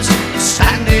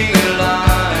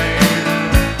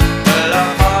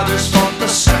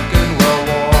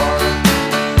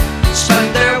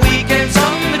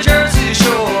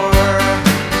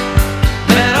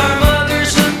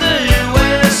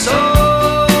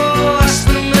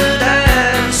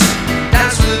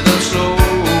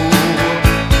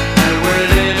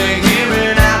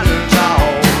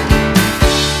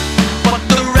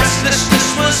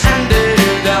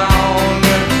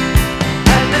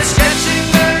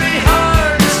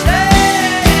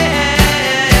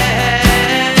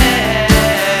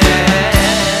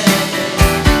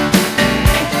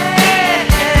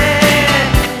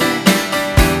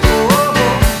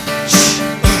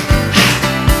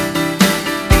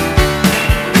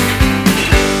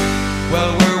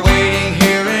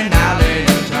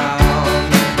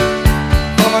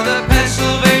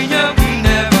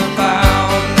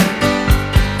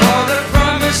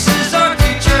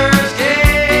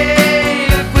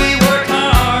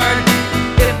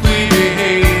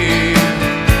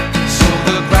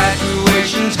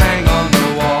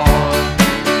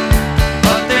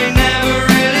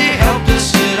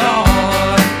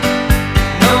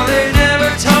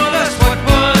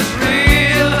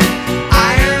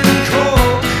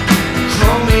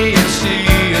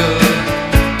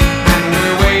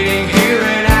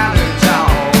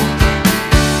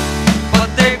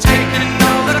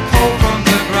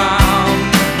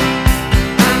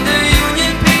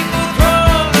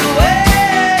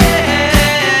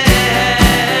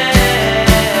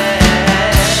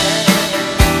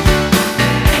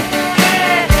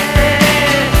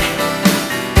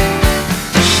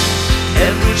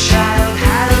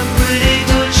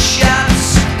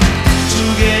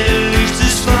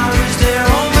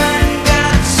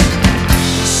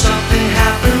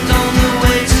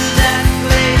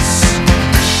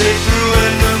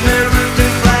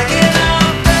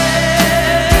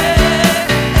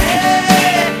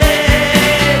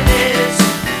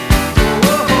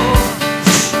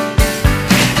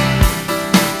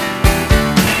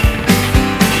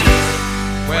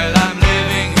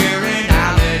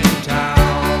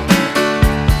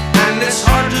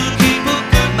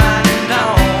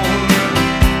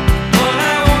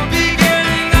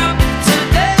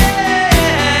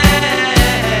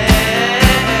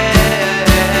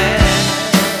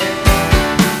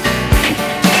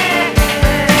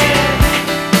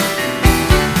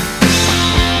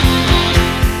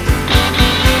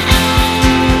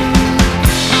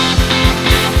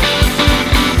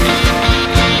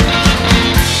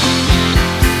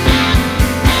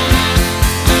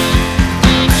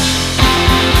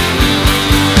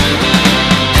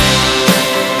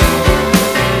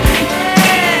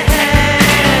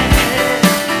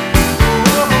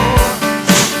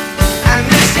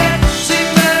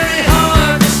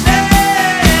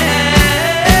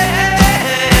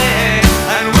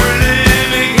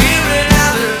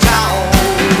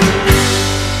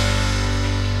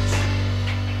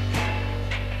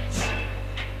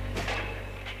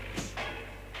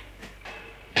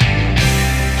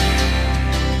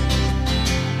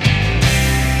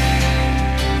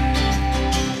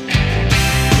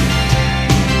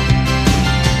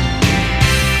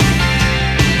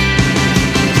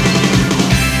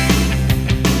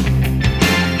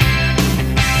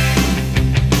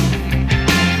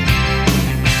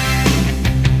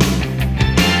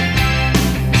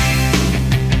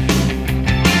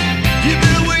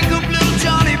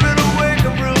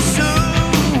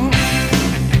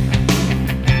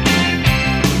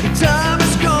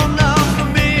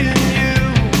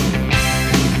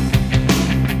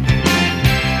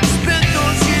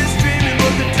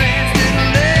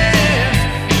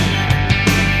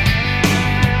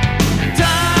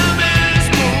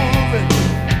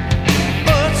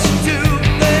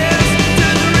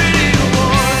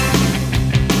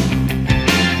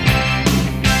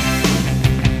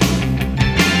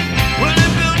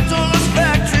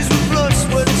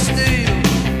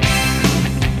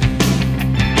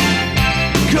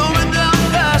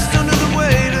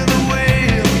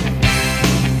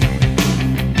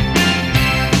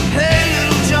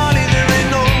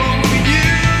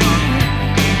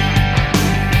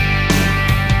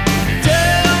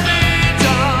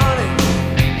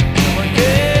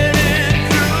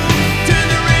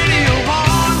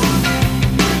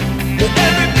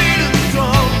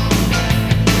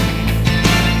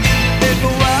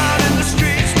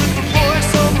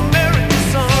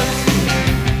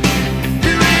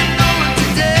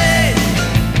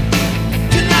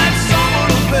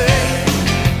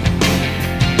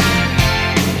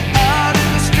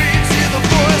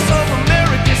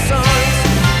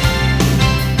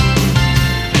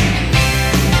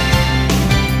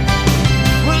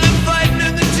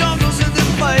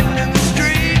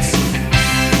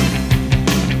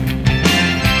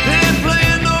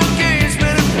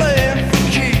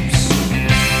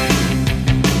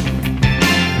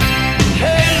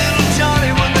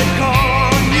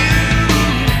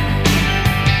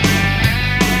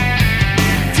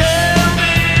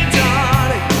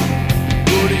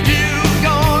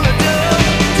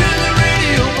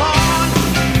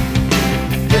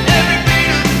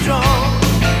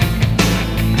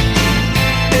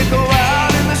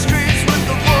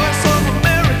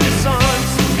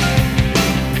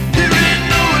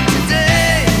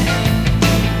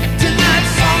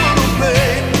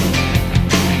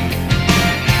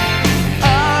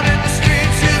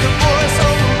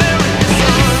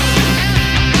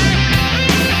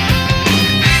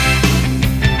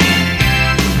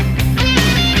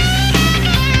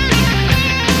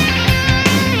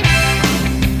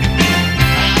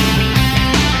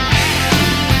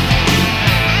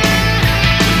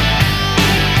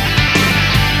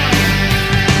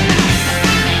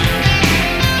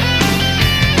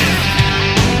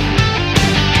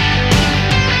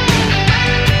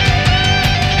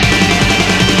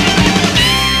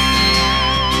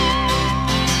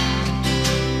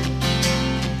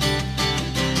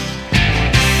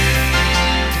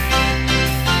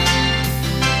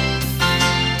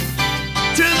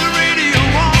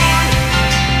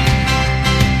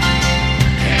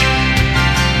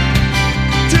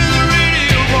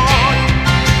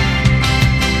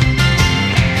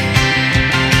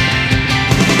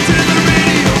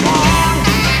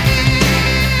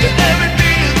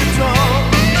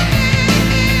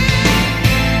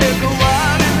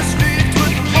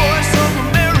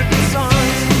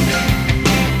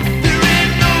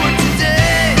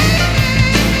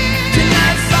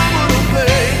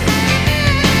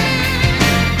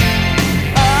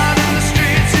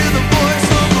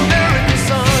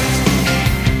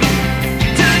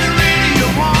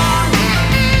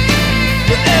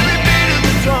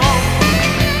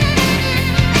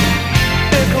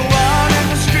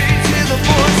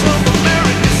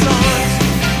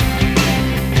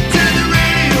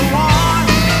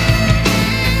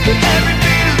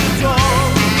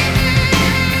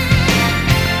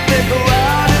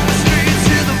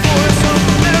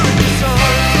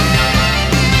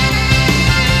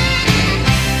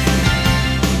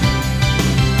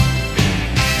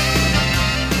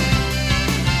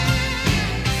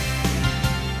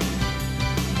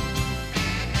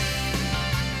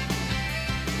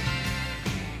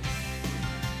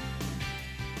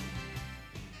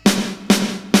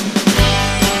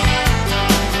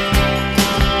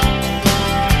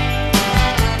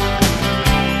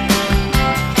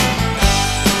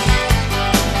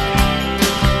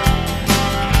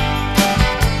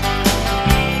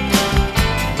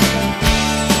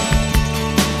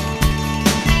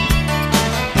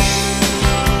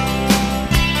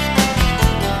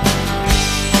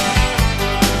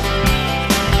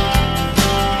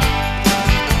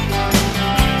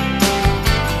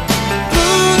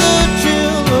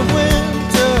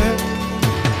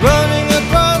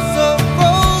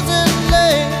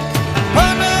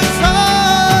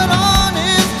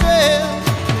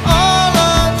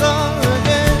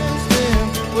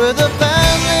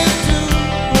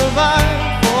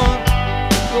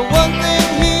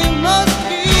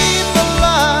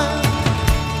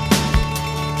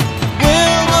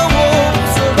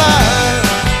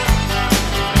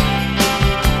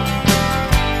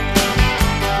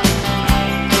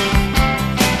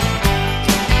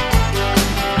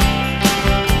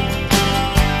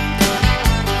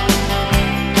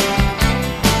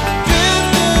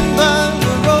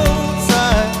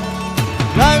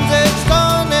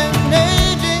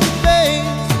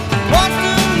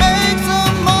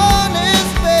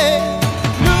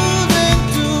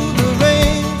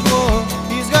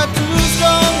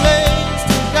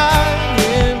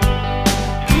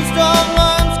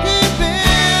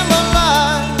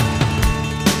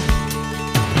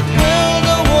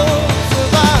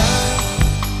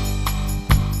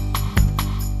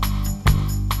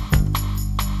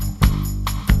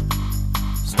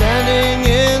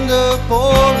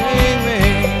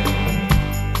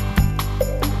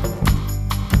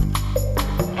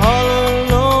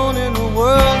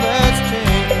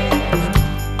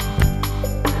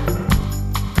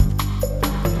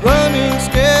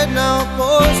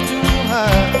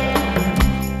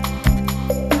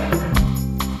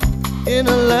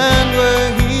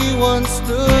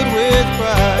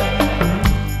cry.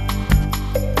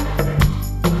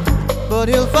 But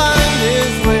he'll find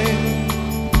his way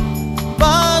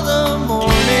by the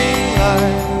morning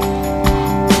light.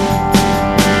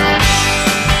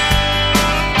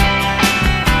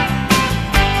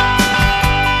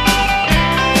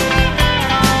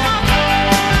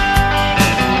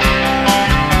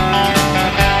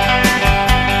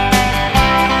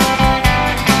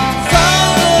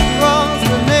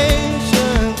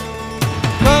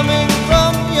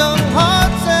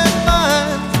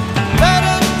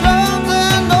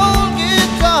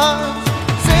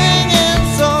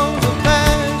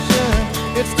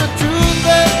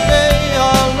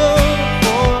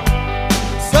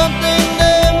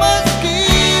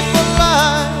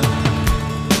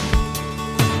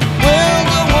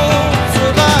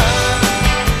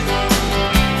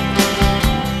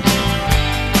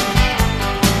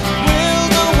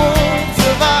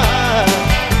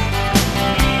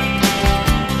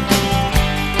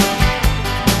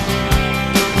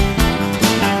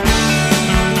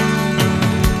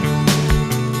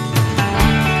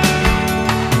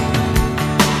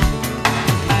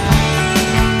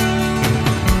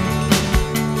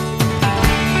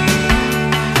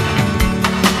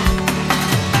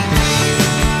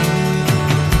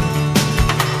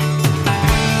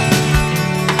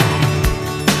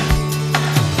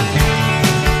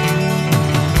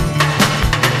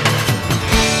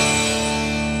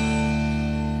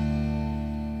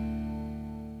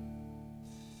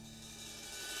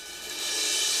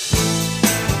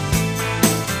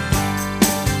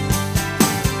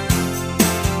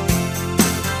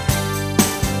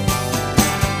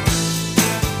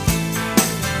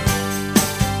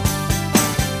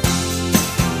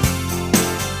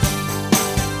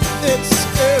 It's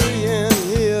scary in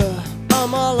here,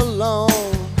 I'm all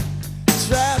alone,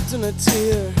 trapped in a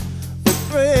tear. The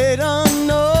great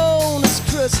unknown is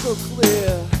crystal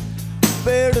clear,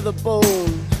 bare to the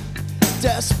bone,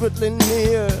 desperately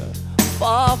near,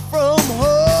 far from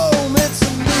home. It's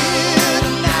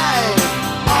midnight,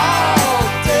 all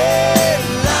day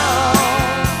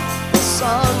long. The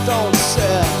sun don't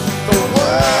set, the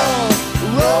world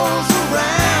rolls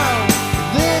around,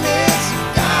 then it's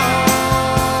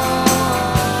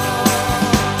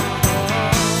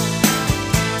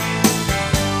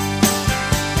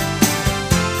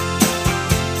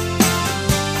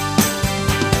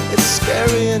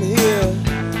scary in here,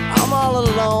 I'm all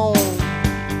alone.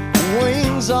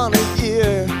 Wings on a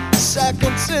year,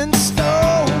 seconds in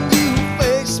stone. You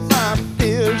face my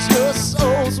fears, your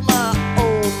soul's my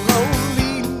own.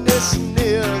 Loneliness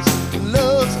nears,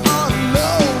 love's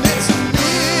unknown. It's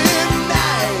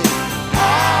midnight,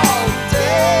 all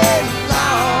day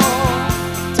long.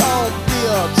 Don't be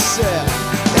upset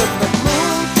if the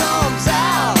moon comes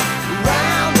out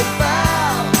round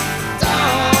about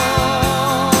dawn.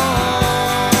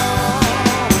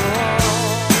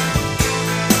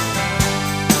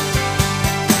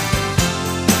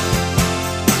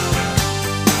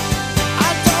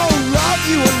 I don't love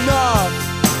you enough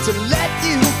to let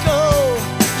you go.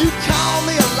 You call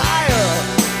me a liar,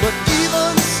 but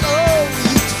even so,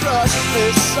 you trust me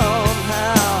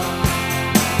somehow.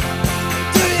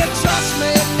 Do you trust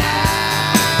me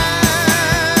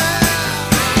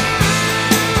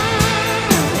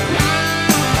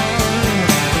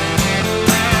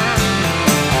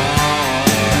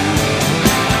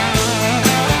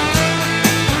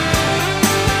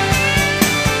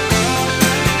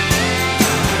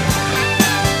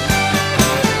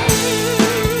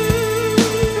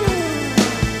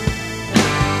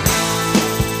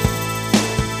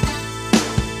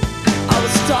I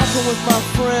was talking with my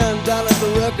friend down at the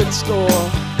record store.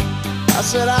 I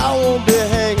said I won't be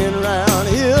hanging around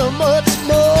here much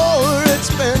more.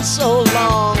 It's been so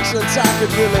long since I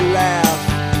could really laugh.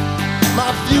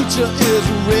 My future is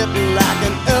written like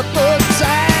an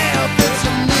epitaph. It's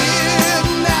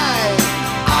midnight,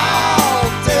 all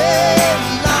day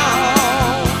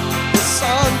long. The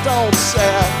sun don't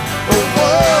set, the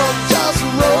world just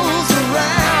rolls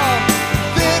around,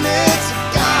 then it's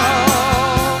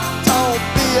gone. Don't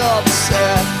be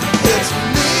upset. It's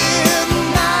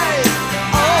midnight,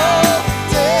 all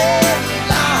day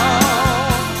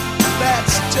long.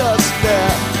 That's just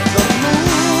that. The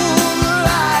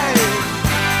moonlight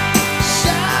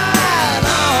shine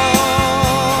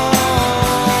on.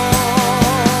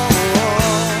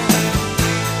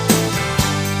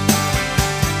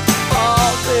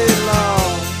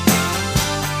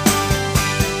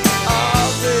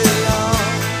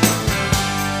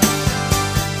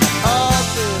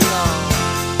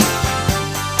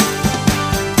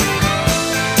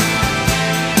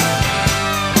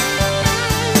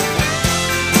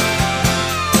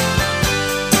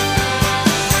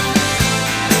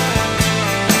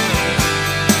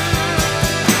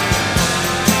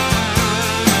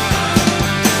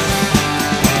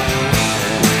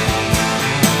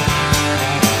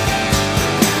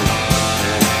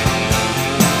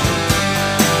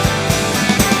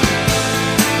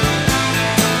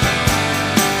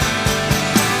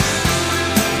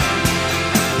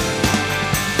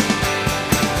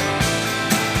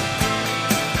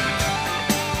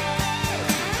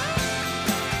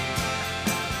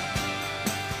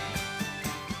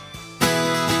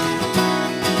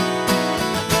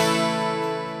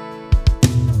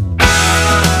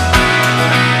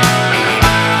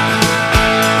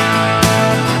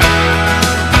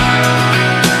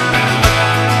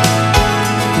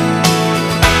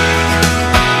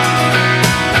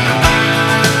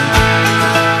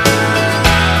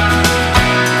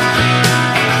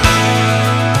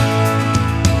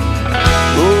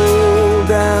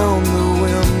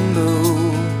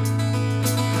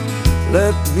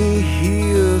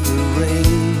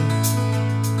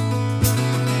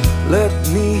 Let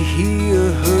me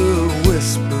hear her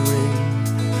whispering,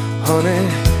 honey,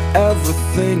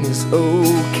 everything is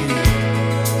okay.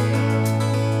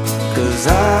 'Cause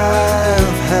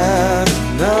I've had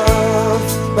enough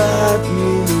bad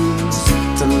news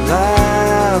to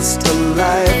last a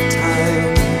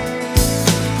lifetime.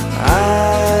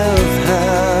 I've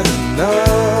had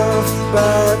enough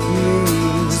bad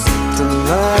news to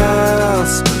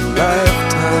last a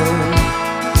lifetime.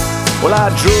 Well, I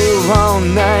drove all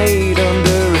night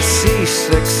under a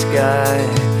seasick sky,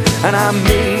 and I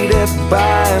made it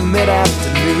by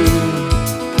mid-afternoon.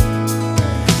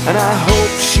 And I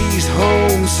hope she's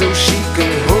home so she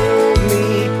can hold me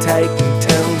tight and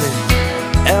tell me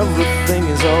everything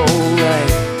is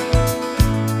alright.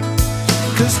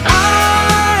 'Cause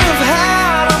I've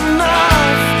had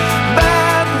enough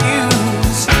bad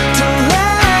news to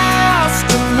last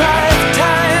a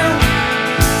lifetime.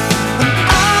 And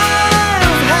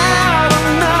I've had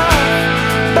enough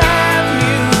bad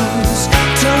news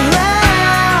to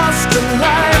last a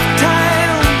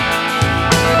lifetime.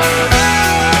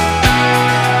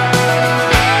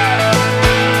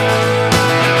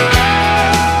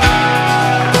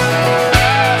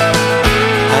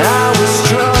 And I was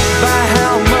struck by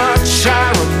how much I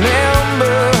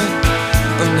remember,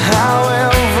 and how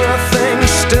everything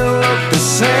still looked the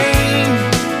same.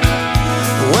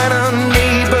 When a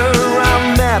neighbor I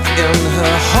met in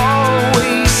her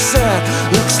hallway said,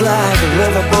 "Looks like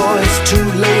River Boy's too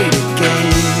late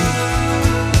again."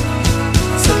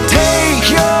 So take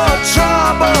your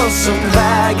troublesome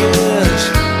baggage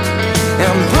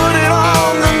and put it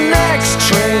on the next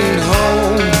train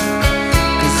home.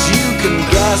 'Cause you can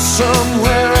guess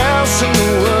somewhere else in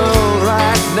the world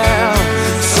right now,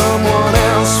 someone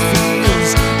else feels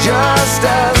just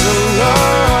as alone.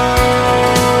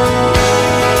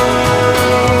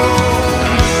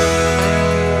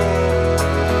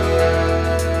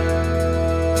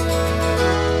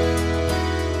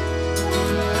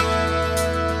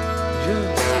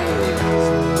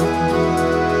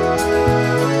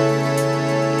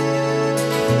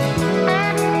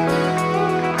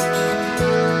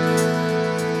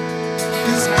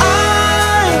 Cause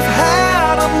I've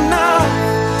had enough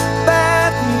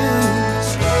bad news.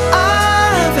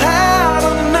 I've had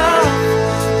enough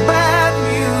bad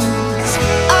news.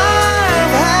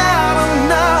 I've had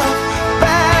enough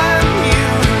bad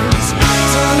news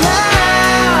to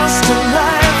last a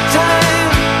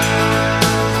lifetime.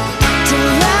 To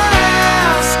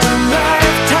last a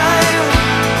lifetime.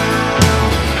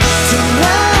 To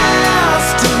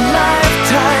last a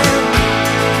lifetime.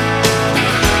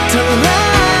 To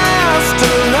last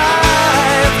a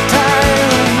lifetime.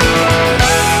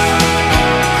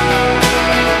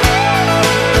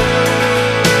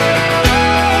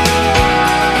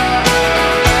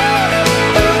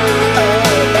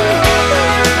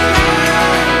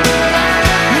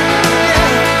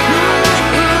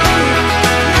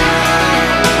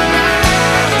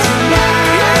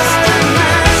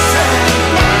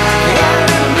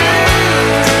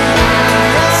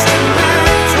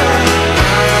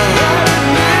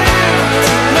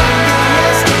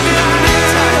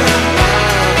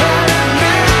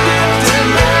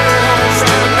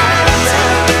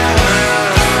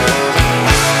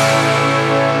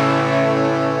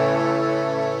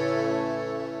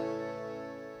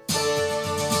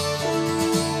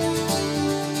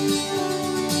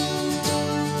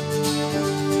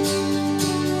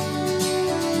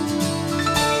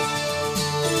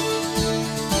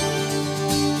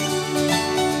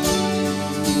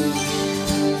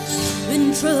 When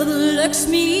trouble looks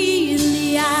me in the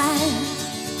eye,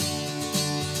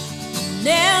 I'll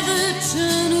never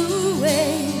turn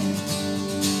away.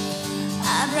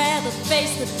 I'd rather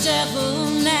face the devil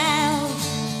now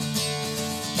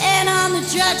than on the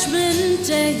judgment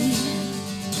day.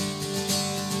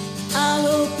 I'll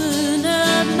open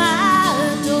up my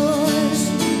doors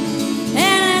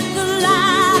and let the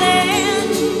light in.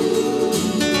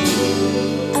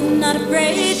 I'm not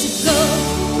afraid to go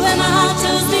where my heart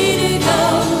tells me to go.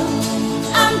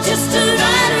 I'm just a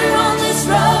rider on this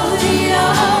rodeo.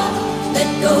 Let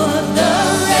go of the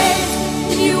reins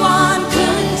if you want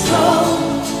control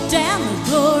down the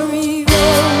glory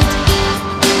road.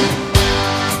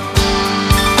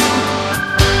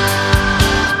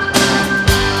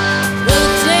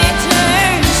 We'll take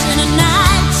turns in the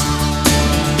night,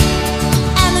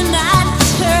 and the night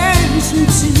turns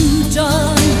into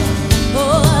dawn.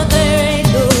 Oh, there ain't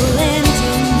no end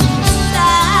in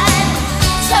sight.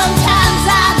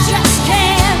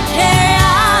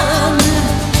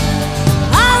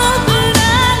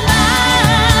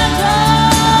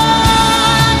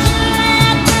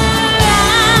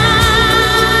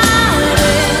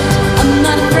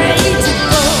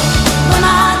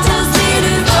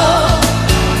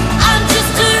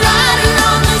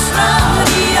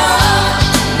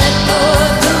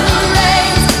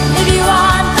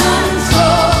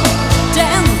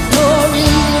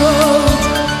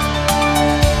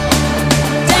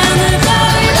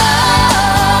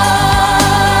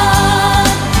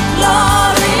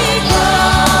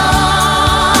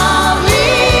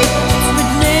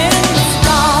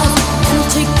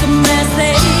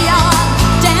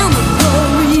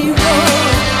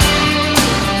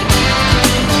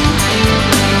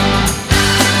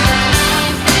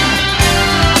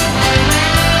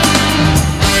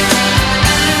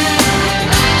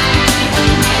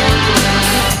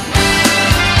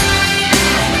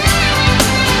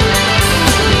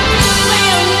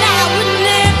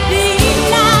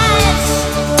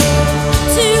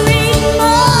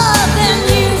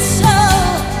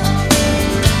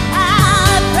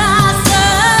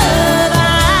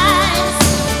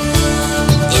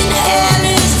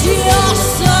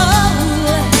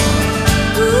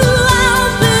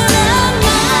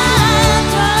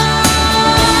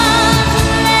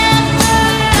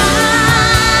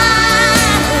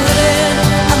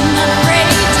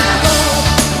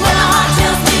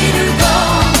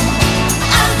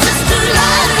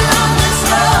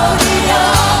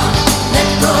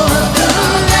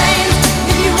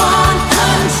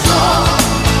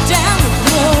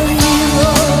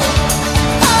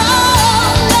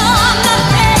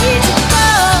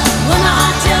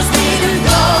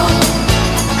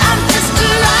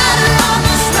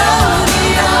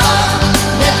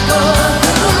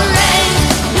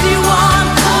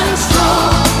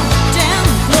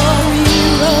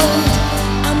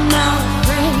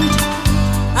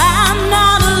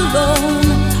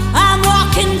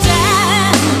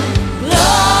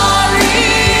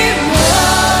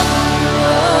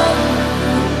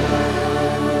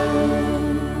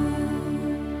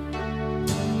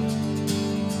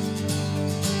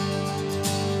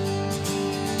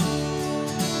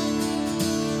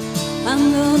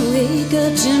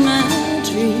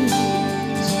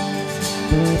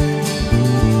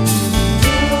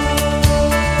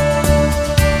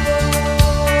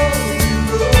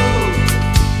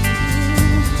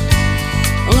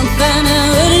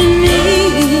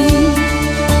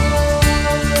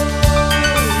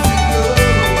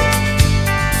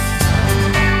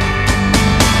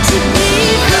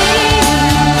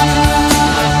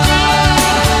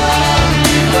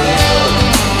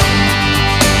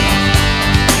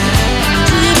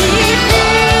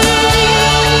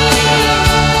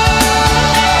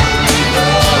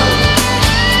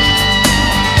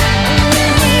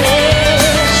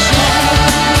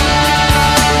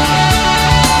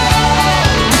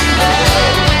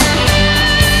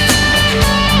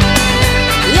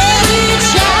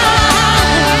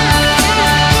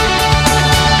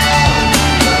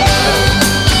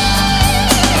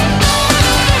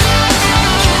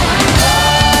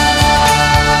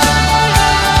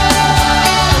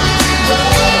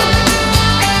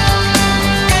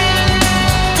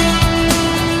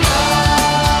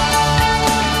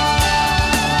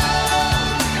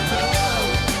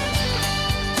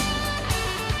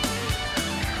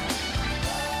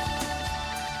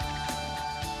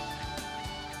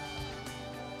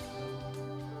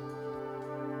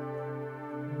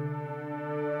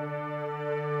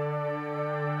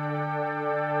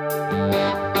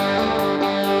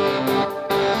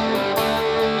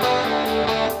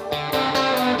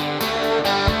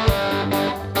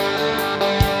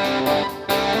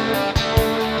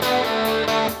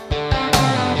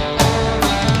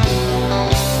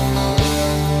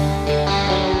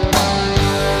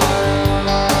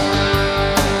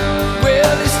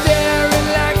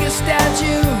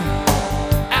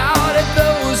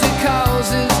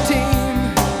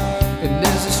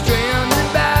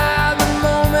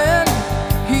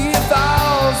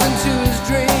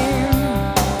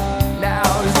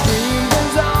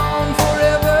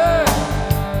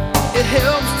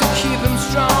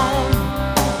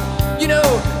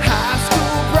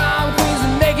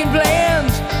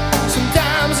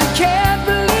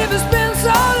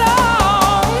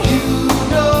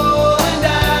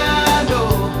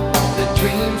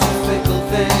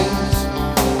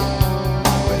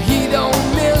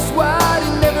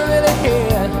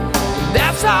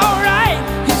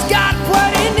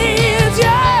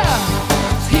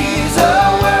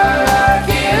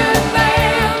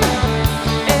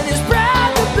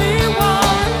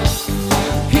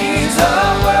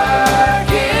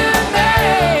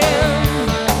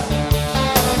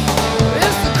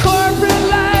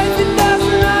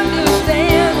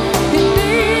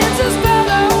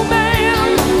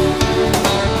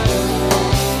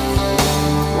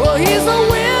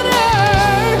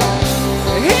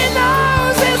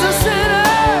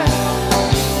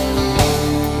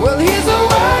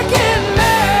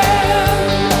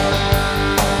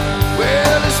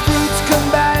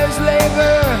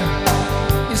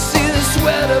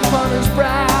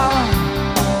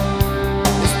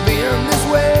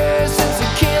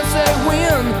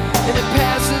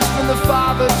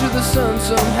 son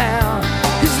somehow.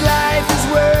 His life is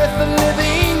worth the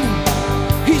living.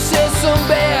 He says some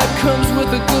bad comes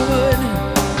with the good.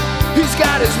 He's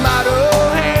got his motto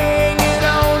hanging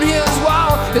on his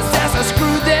wall. It says I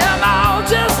screwed them all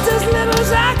just as little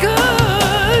as I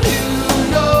could. You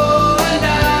know and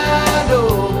I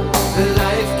know that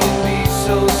life can be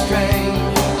so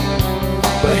strange,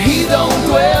 but he don't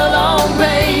dwell on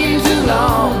pain too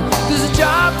long. There's a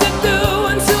job to do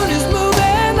and soon he's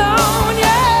moving on,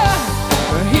 yeah.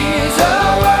 He's a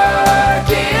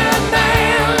working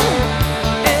man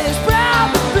and he's proud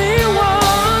to be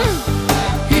one.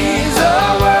 He's a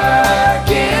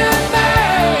working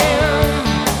man.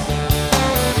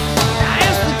 Now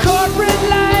it's the corporate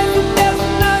life he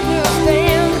doesn't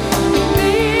understand. He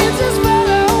needs his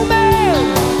fellow man.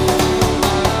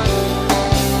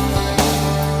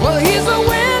 Well, he's a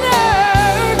winner.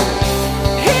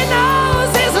 He knows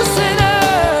he's a sinner.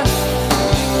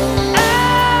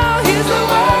 Oh, he's a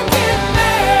working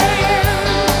man.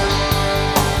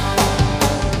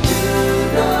 You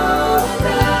know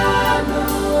and I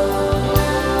know.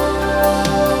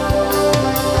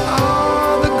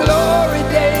 All the glory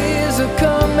days have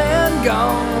come and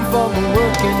gone for the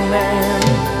working man.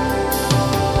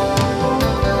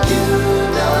 You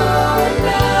know and I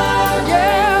know.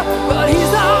 Yeah, but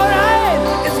he's alright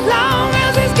as long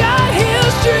as he's got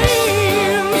his dreams.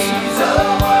 He's a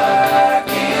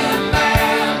working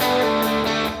man.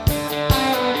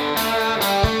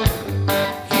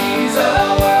 He's a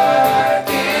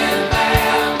working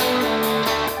man.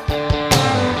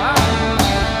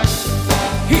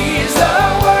 He's a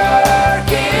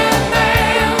working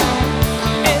man,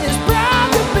 and he's proud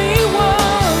to be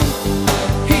one.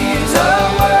 He's a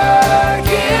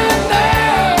working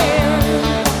man.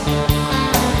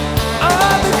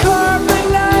 Oh, the corporate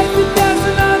life he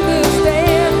doesn't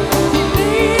understand. He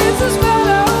needs his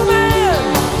fellow man.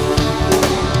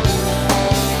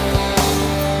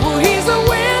 Well, he's a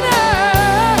winner.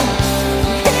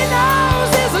 He knows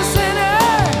he's a sinner.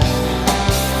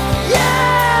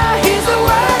 Yeah, he's a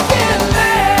working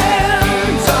man.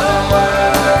 He's a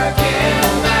working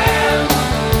man.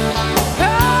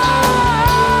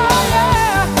 Oh,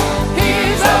 yeah,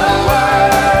 he's a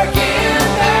working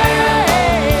man.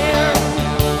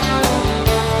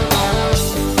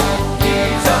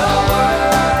 He's a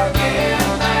working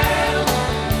man.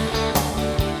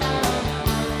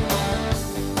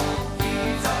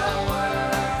 He's a working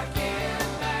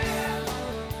man.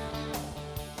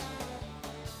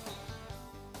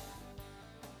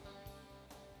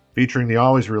 Featuring the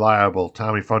always reliable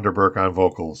Tommy Funderburk on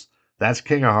vocals. That's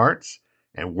King of Hearts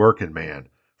and Workin' Man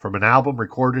from an album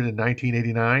recorded in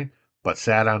 1989 but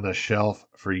sat on the shelf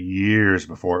for years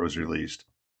before it was released.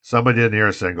 Somebody didn't hear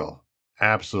a single.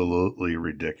 Absolutely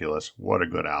ridiculous. What a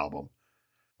good album.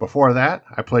 Before that,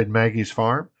 I played Maggie's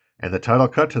Farm and the title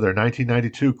cut to their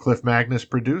 1992 Cliff Magnus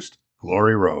produced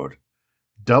Glory Road.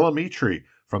 Delamitri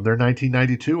from their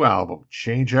 1992 album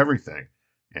Change Everything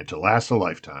and To Last a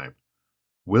Lifetime.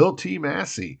 Will T.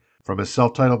 Massey from his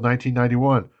self-titled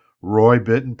 1991 Roy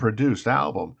Bittan produced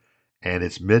album And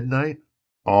It's Midnight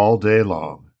All Day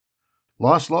Long.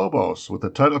 Los Lobos with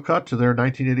the title cut to their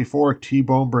 1984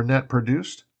 T-Bone Burnett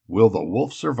produced Will the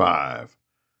Wolf Survive?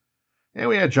 And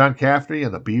we had John Cafferty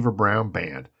and the Beaver Brown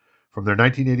Band from their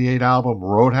 1988 album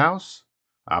Roadhouse.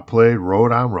 I played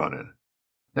Road I'm Running.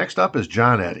 Next up is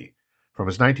John Eddy from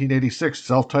his 1986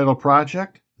 self-titled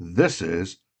project. This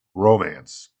is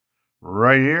Romance.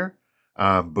 Right here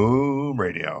on Boom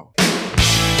Radio.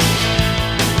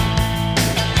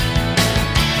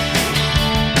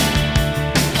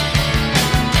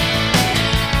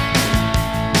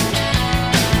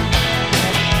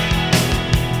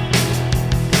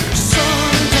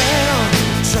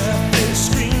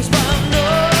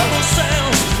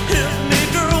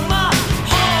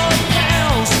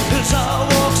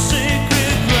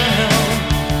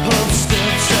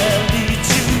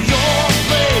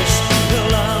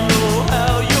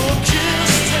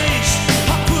 Taste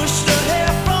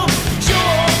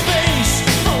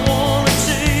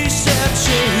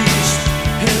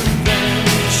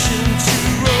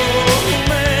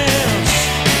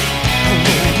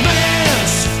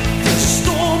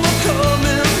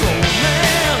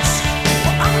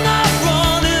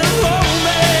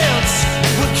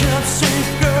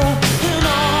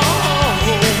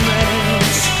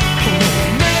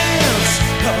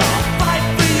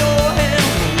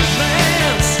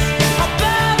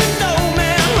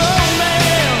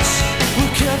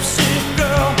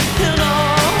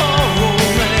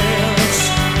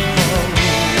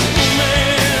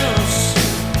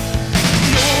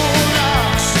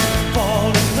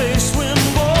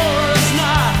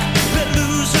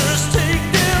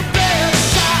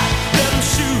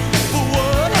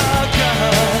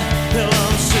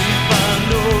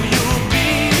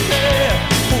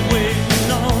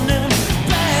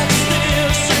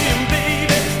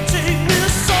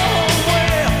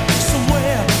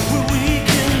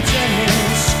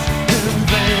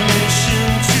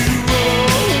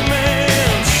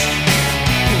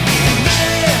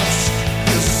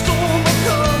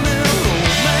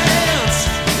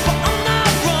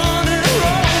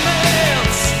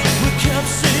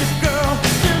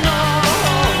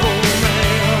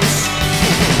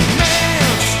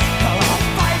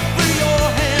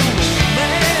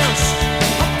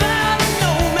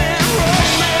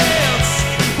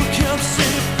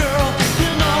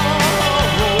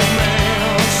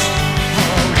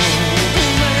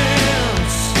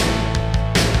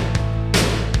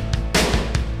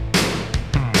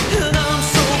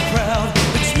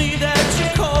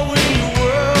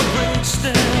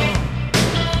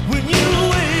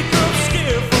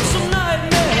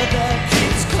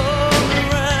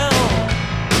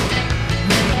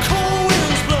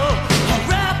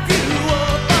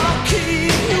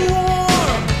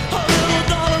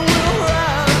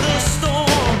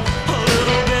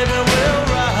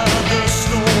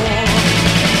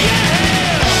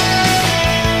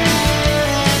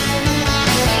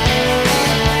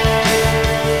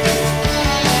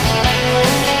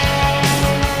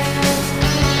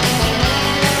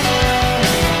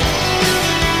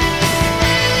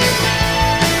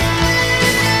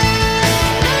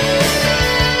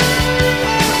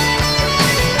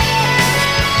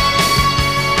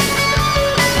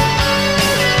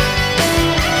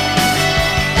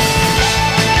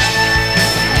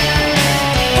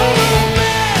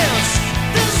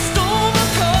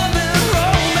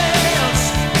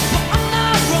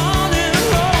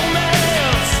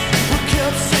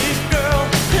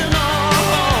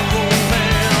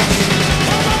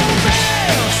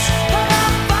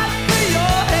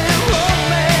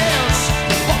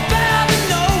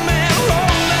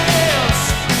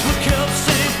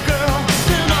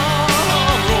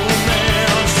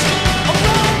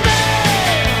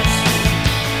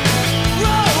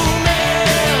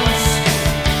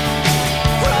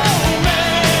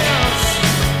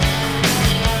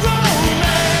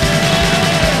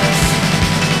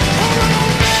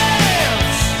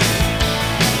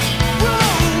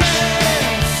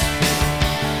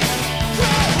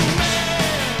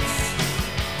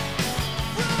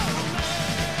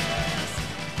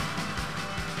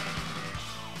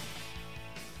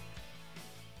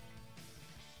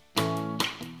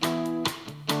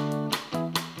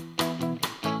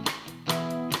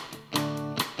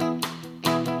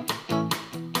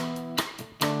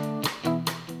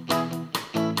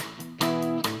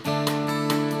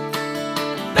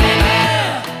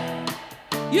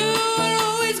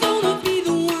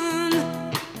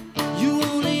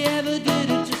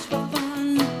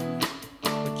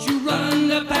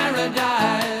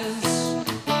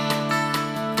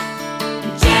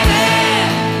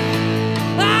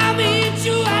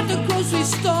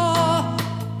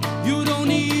You don't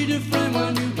need a friend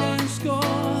when you can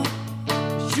score.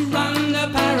 You run the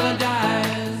paradise.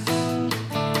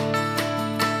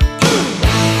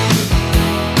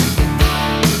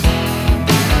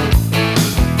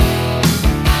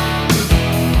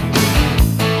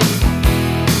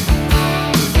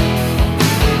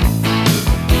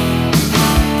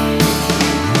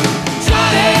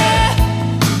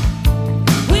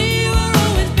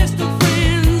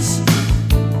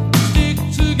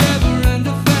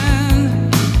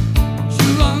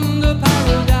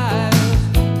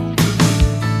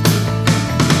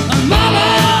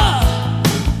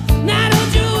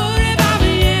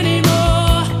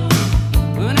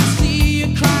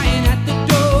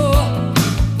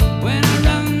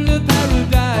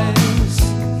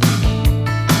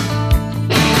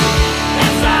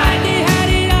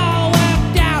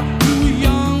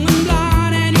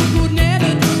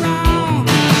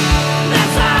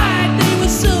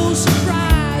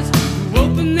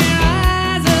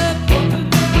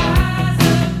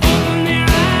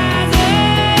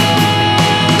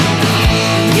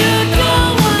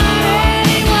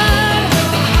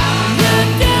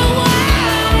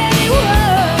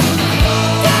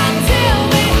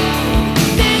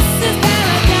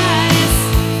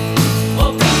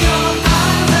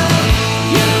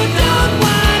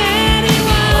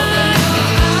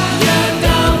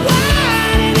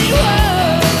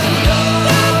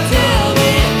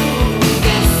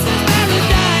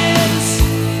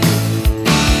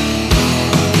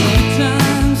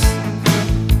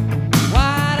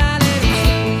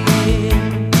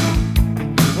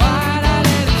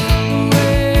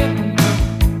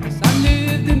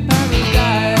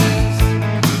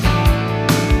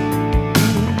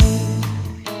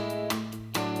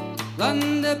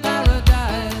 Run the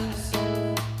paradise.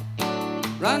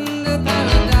 Run the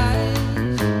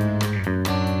paradise.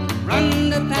 Run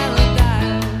the paradise.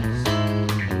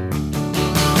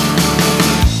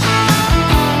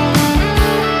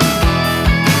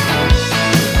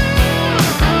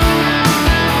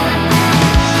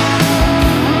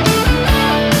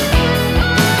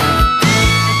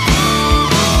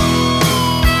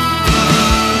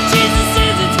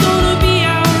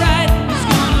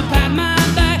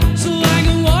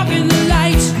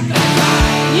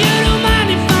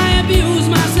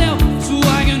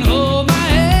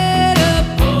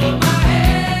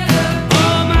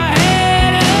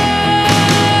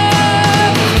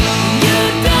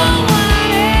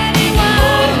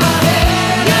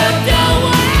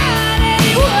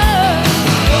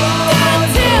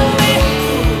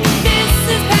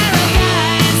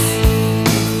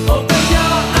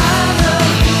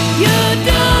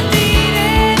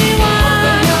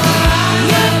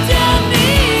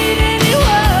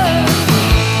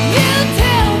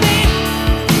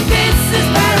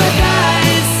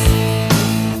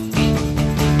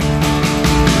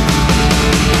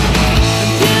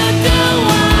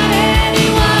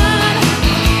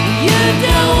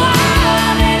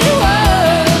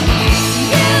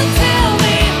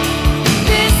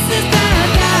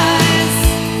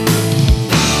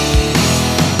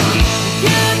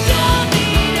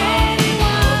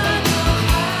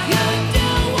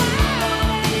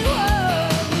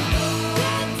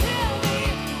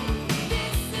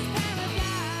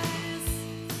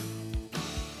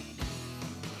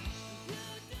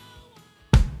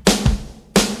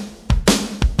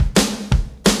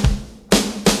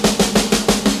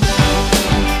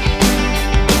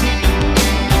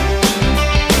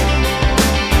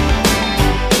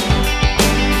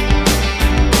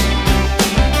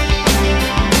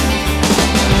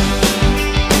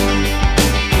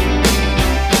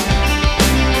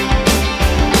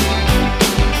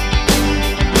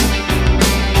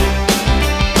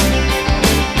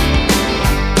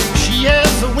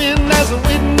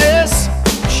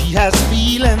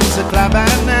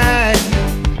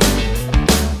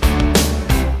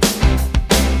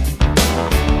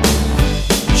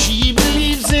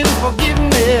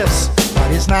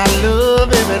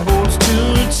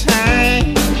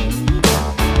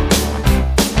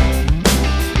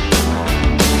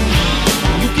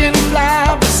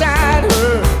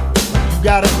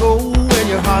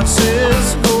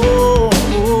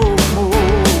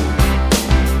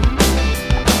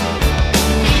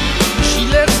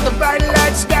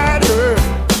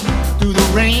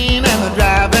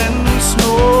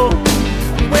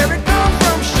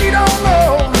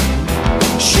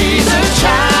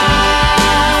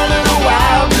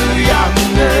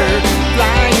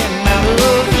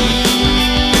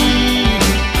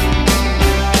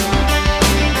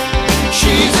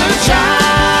 She's a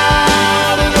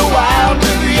child of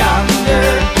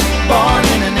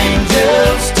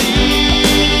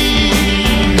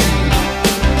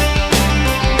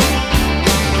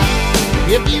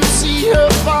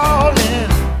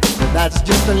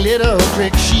little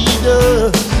trick she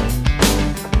does.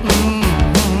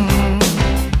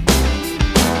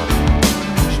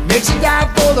 She makes it out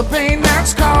for the pain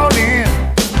that's called in.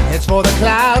 It's for the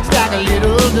clouds like a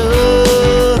little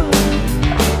dove.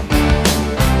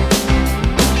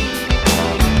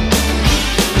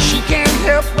 She can't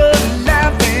help but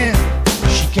laughing.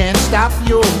 She can't stop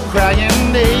your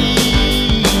crying days.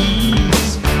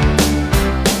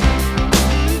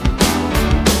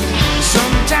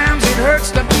 Sometimes it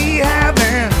hurts to be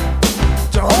having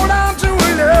to hold on to a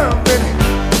love that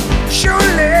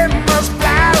surely must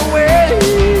fly away.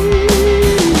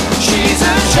 She's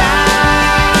a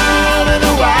child in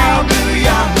the wild blue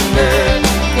yonder,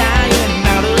 flying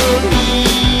out of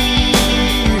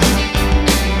here.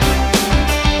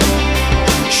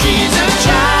 She's a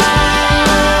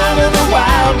child in the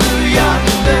wild blue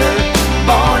yonder,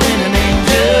 born in an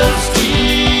angel's teeth.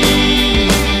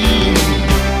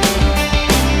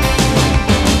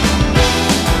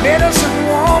 Medicine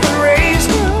woman raised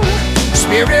her,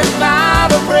 spirit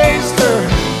father praised her.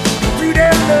 Through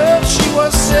their love she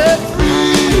was set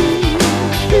free.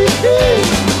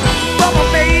 From a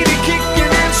baby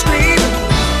kicking and screaming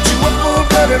to a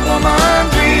full-blooded woman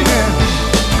dreaming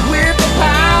with the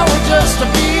power just to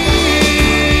be.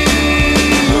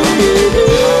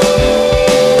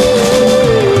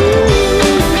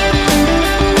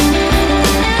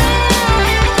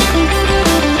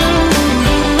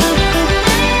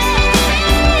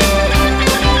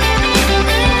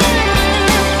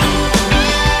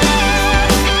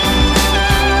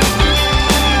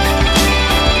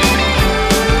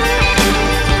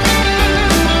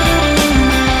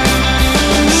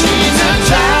 She's a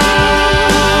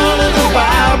child in the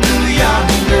wild blue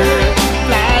yonder,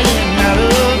 flying out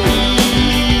of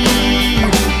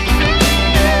here.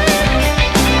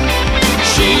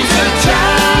 She's a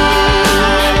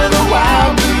child in the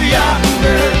wild blue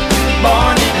yonder,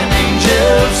 born in an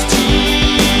angel's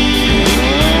teeth.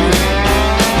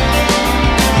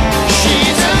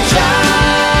 She's a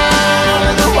child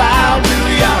in the wild blue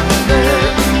yonder,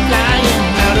 flying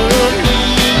out of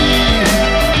here.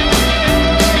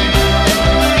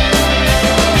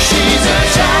 She's a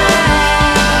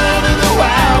child in the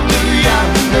wild blue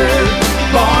yonder,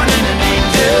 born in an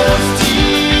angel's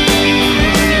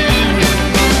teeth.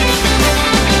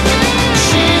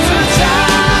 She's a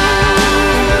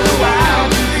child in the wild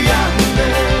blue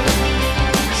yonder.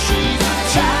 She's a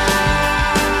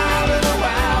child in the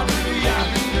wild blue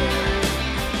yonder.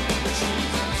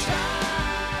 She's a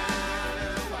child in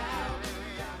the wild blue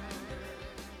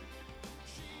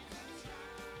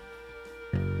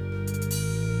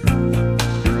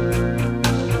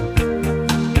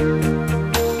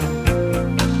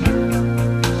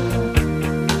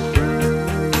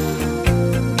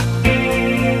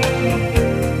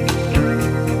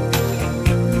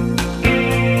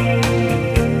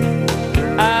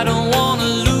I don't wanna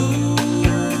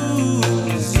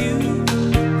lose you.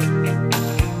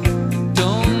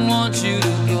 Don't want you to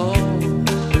go.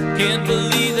 Can't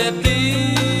believe that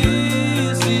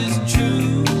this is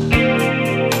true.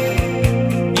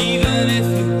 Even if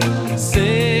you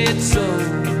say it's so.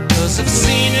 'Cause I've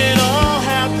seen it all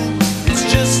happen. It's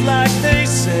just like they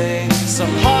say.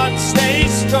 Some hearts stay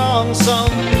strong,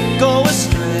 some go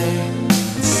astray.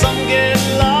 Some get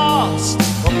lost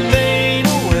or fade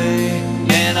away.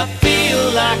 And I feel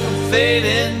like I'm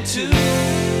fading too.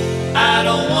 I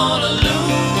don't wanna lose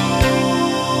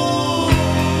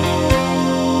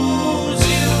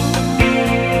you.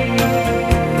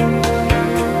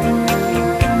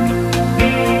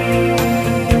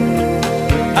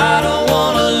 I don't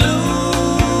wanna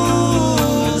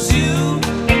lose you.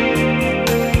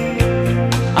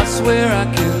 I swear I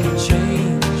can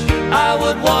change. I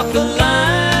would walk the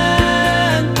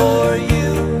line for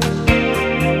you.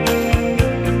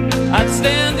 I'd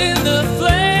stand in the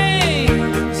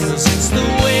flames. 'Cause it's the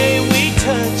way we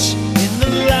touch in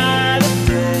the light of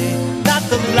day, not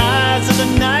the lies of the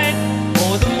night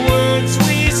or the words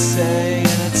we say.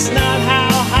 And it's not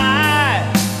how high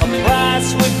a price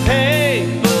we pay,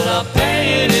 but I'll pay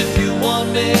it if you want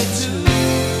me to.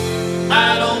 I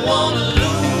don't wanna lose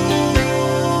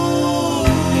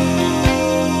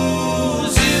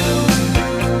you.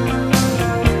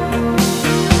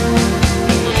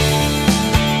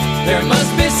 There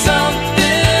must be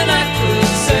something I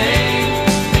could say.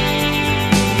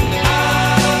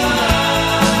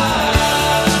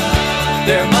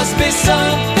 There must be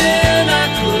something I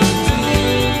could do.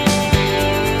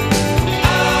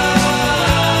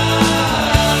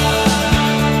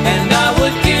 And I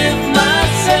would give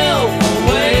myself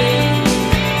away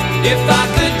if I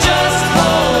could just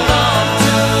hold on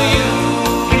to you.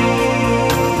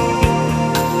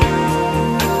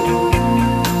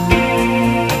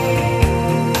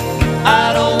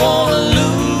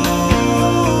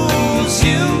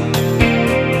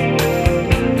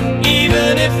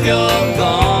 if you're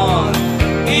gone,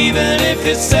 even if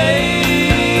you say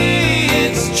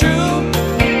it's true,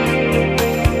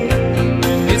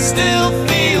 it still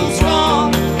feels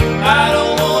wrong. I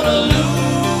don't wanna lose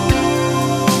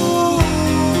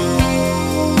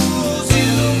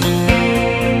you.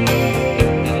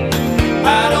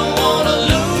 I don't wanna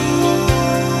lose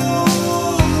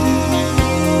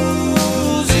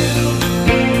you.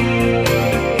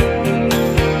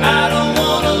 I don't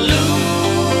wanna lose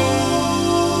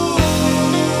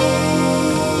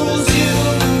you.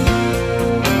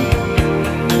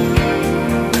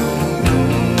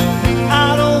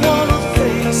 I don't wanna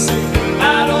face it.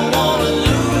 I don't wanna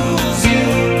lose you.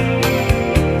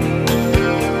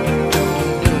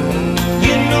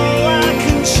 You know I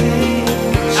can change.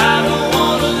 I don't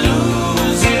wanna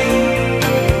lose you.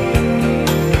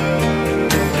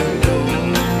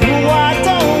 Why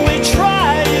don't we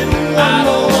try it one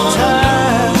more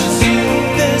time?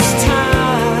 This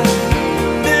time,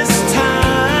 this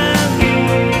time,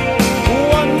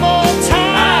 one more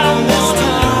time. This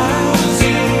time,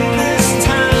 this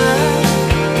time,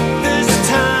 this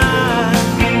time,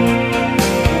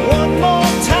 one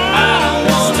more time. I don't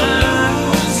wanna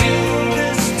lose you.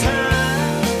 This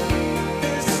time,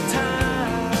 this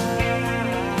time,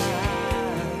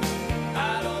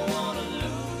 I don't wanna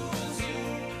lose you.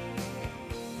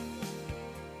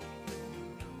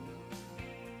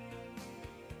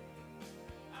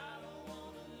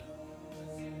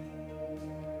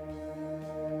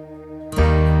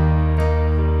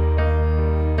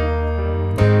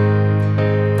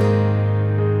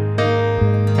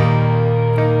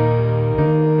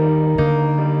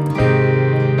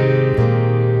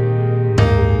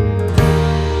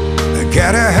 I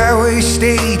got a highway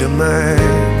state of mind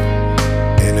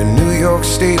and a New York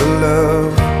state of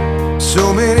love.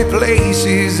 So many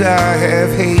places I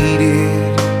have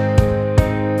hated,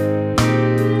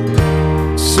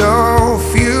 so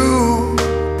few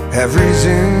have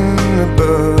risen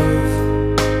above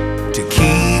to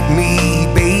keep me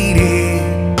baited,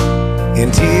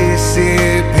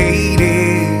 anticipated.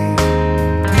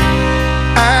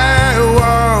 I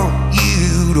want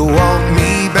you to want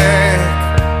me back.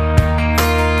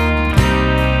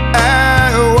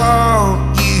 I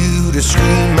want you to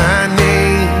scream my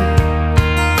name.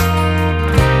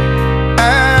 I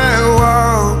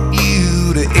want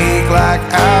you to ache like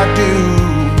I do.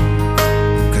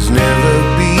 'Cause never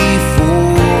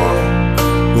before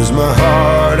was my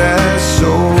heart as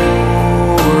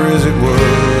sore as it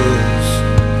was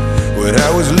when I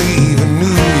was leaving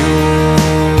New York.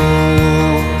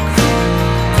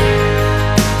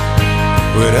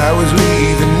 When I was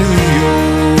leaving New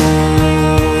York.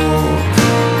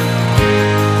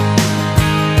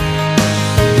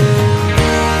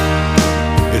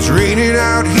 It's raining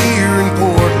out here in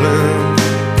Portland,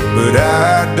 but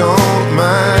I don't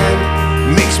mind.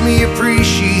 Makes me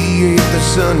appreciate the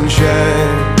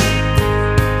sunshine.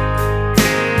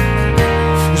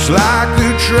 It's like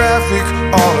the traffic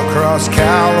all across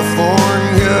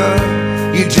California.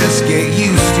 You just get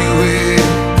used to it.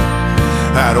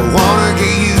 I don't wanna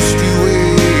get used to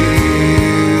it.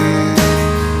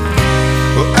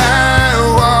 But I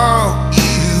want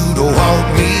you to want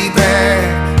me back.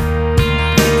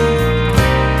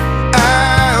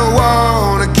 I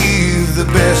wanna give the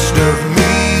best of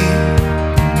me.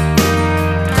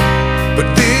 But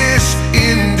this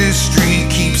industry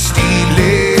keeps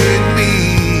stealing me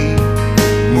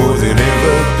more than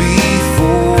ever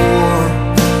before.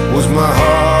 Was my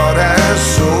heart as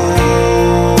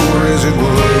sore as it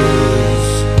was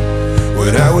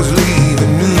when I was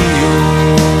leaving New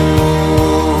York?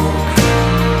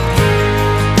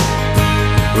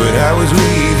 When I was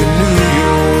leaving New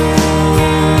York.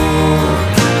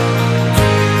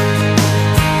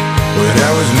 When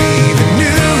I was leaving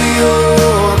New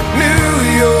York, New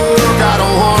York, I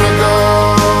don't wanna go.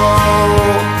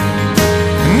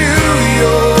 New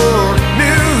York,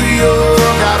 New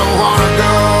York, I don't wanna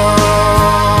go.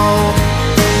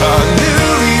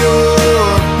 New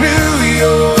York, New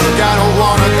York, I don't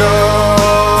wanna go.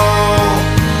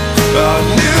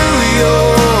 New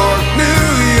York, New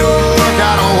York,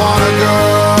 I don't wanna go.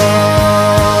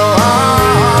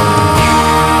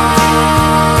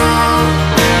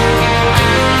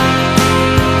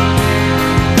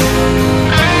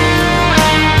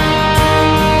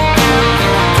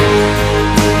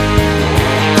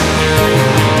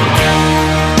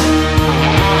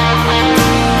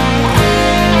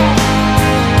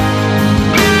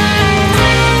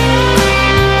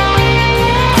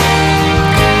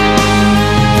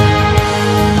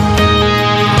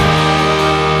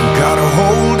 Gotta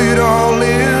hold it all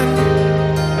in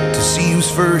to see who's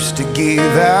first to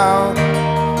give out.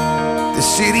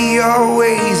 city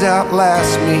always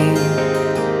outlasts me.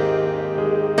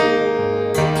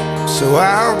 So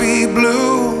I'll be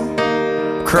blue,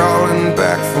 crawling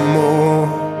back for more.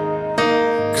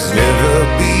 'Cause never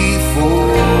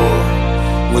before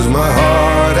was my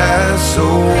heart as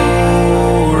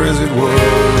sore as it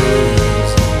was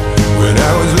when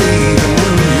I was leaving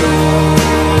New York.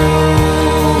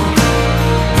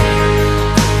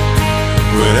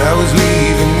 When I was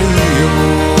leaving New York.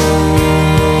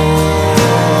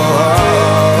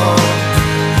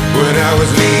 When I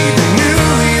was leaving New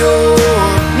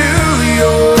York, New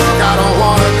York, I don't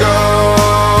wanna go.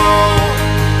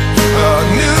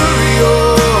 New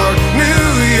York, New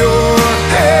York,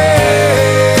 hey.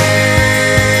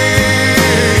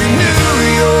 New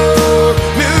York,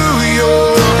 New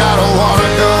York, I don't wanna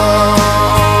go.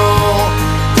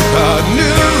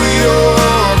 New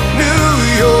York, New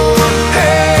York,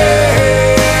 hey.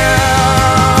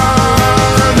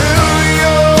 New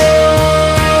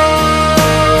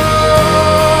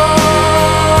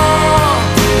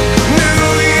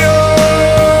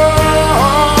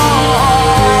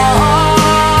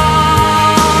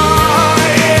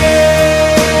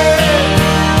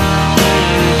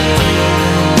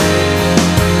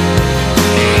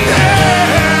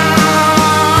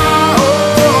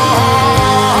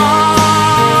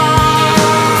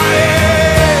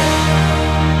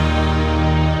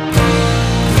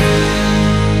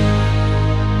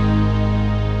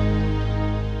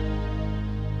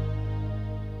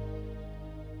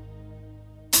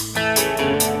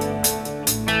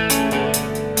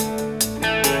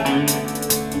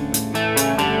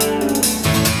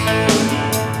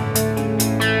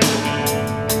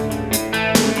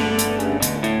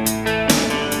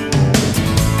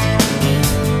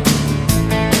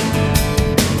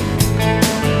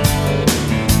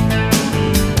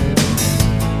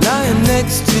lying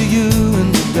next to you in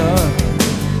the dark,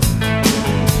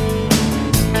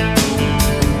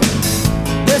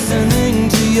 listening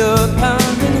to your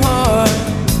pounding heart.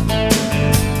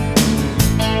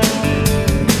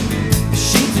 The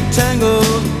sheets are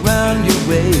tangled around your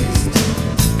waist.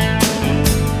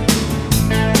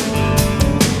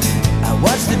 I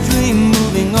watch the dream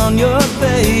moving on your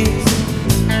face.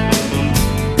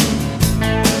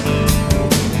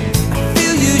 I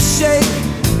feel you shake,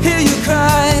 hear you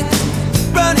cry,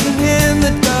 running in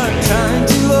the dark, trying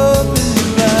to open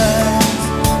your eyes.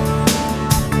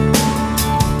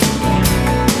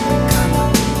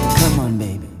 Come on,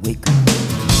 baby, wake up.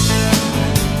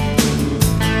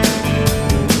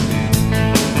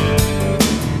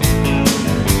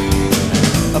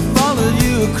 I followed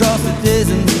you across the days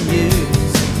and the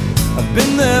years. I've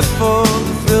been there for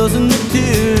the thrills and the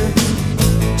tears,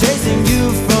 chasing you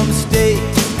from state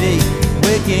to state,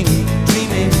 waking,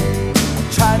 dreaming, I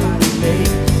try to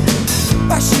relate.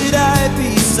 Why should I be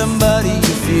somebody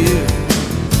you fear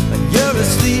when you're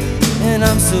asleep and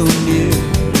I'm so near?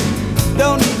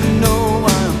 Don't even know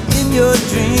I'm in your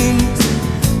dreams.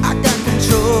 I got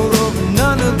control over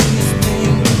none of these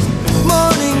things.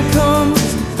 Morning comes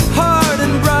hard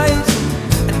and bright,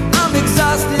 and I'm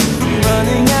exhausted from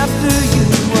running after you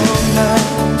all night,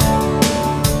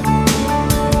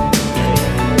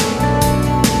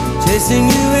 chasing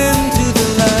you into the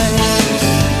light.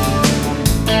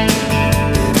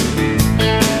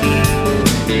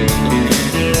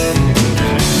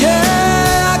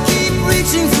 Yeah, I keep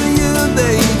reaching for you,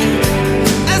 baby,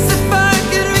 as if I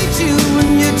could reach you when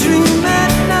you dream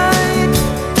at night,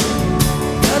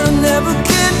 but I never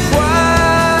can quite.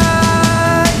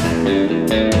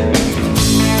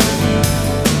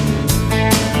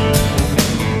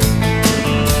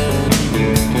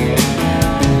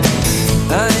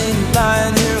 I ain't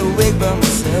lying here awake by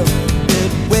myself.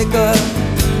 Better wake up.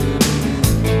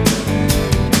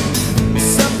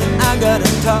 Something I gotta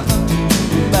talk to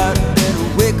you about. Better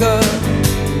wake up.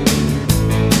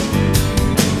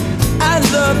 I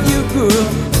love you, girl.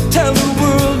 Tell the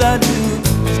world I do.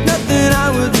 There's nothing I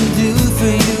wouldn't do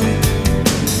for you.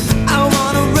 I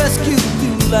wanna rescue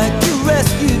you like you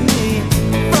rescued me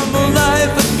from a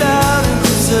life without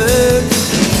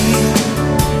uncertainty.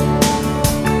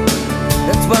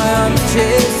 That's why I'm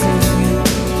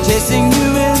chasing you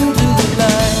into the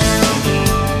light.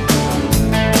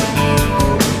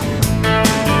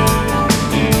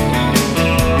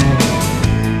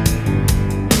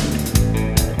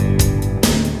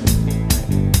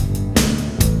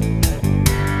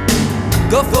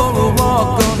 Go for a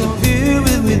walk on the pier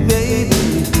with me,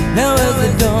 baby. Now as the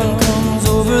dawn comes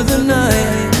over the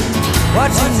night,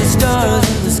 watching the stars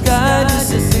in the sky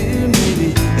disappear, maybe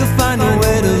you'll find a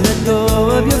way to let go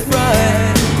of your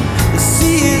fright. The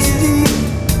sea is deep,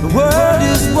 the world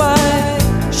is wide,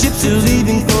 ships are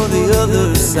leaving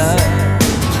side.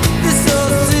 This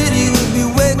old city will be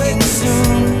waking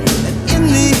soon, and in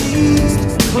the east,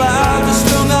 clouds are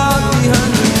strung out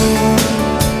behind the moon.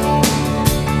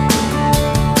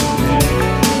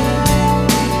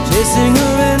 Chasing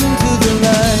her into the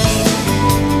light.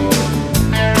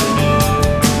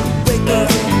 Wake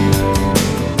up,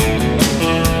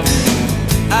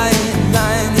 I ain't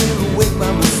lying here awake by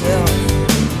myself.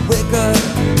 Wake up,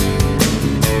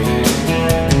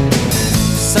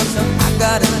 something I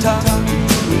gotta talk to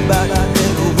you about. I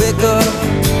better wake up.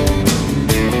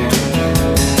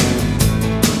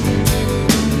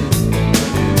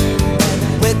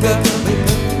 Wake up,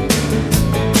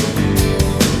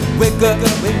 wake up,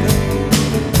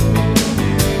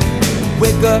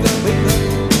 wake up, wake up,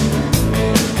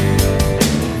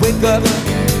 wake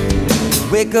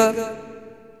up, wake up.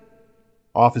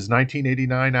 Off his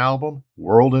 1989 album,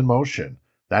 World in Motion,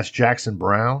 that's Jackson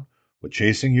Browne with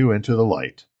Chasing You Into the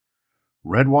Light.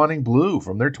 Red Wanting Blue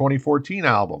from their 2014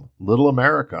 album, Little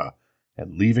America,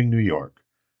 and Leaving New York.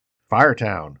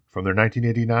 Firetown from their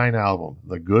 1989 album,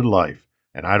 The Good Life,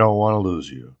 and I Don't Want to Lose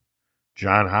You.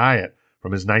 John Hyatt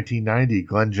from his 1990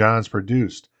 Glenn Johns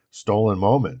produced Stolen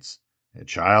Moments, and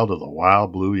Child of the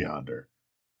Wild Blue Yonder.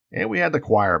 And we had the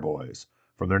Choir Boys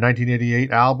from their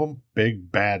 1988 album,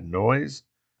 Big Bad Noise.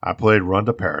 I played Run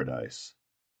to Paradise.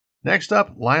 Next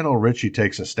up, Lionel Richie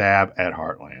takes a stab at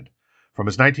Heartland. From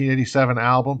his 1987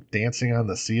 album, Dancing on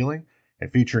the Ceiling,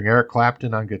 and featuring Eric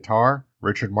Clapton on guitar,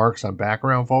 Richard Marx on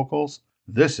background vocals,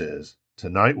 this is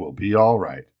Tonight Will Be All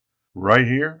Right, right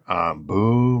here on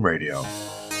Boom Radio.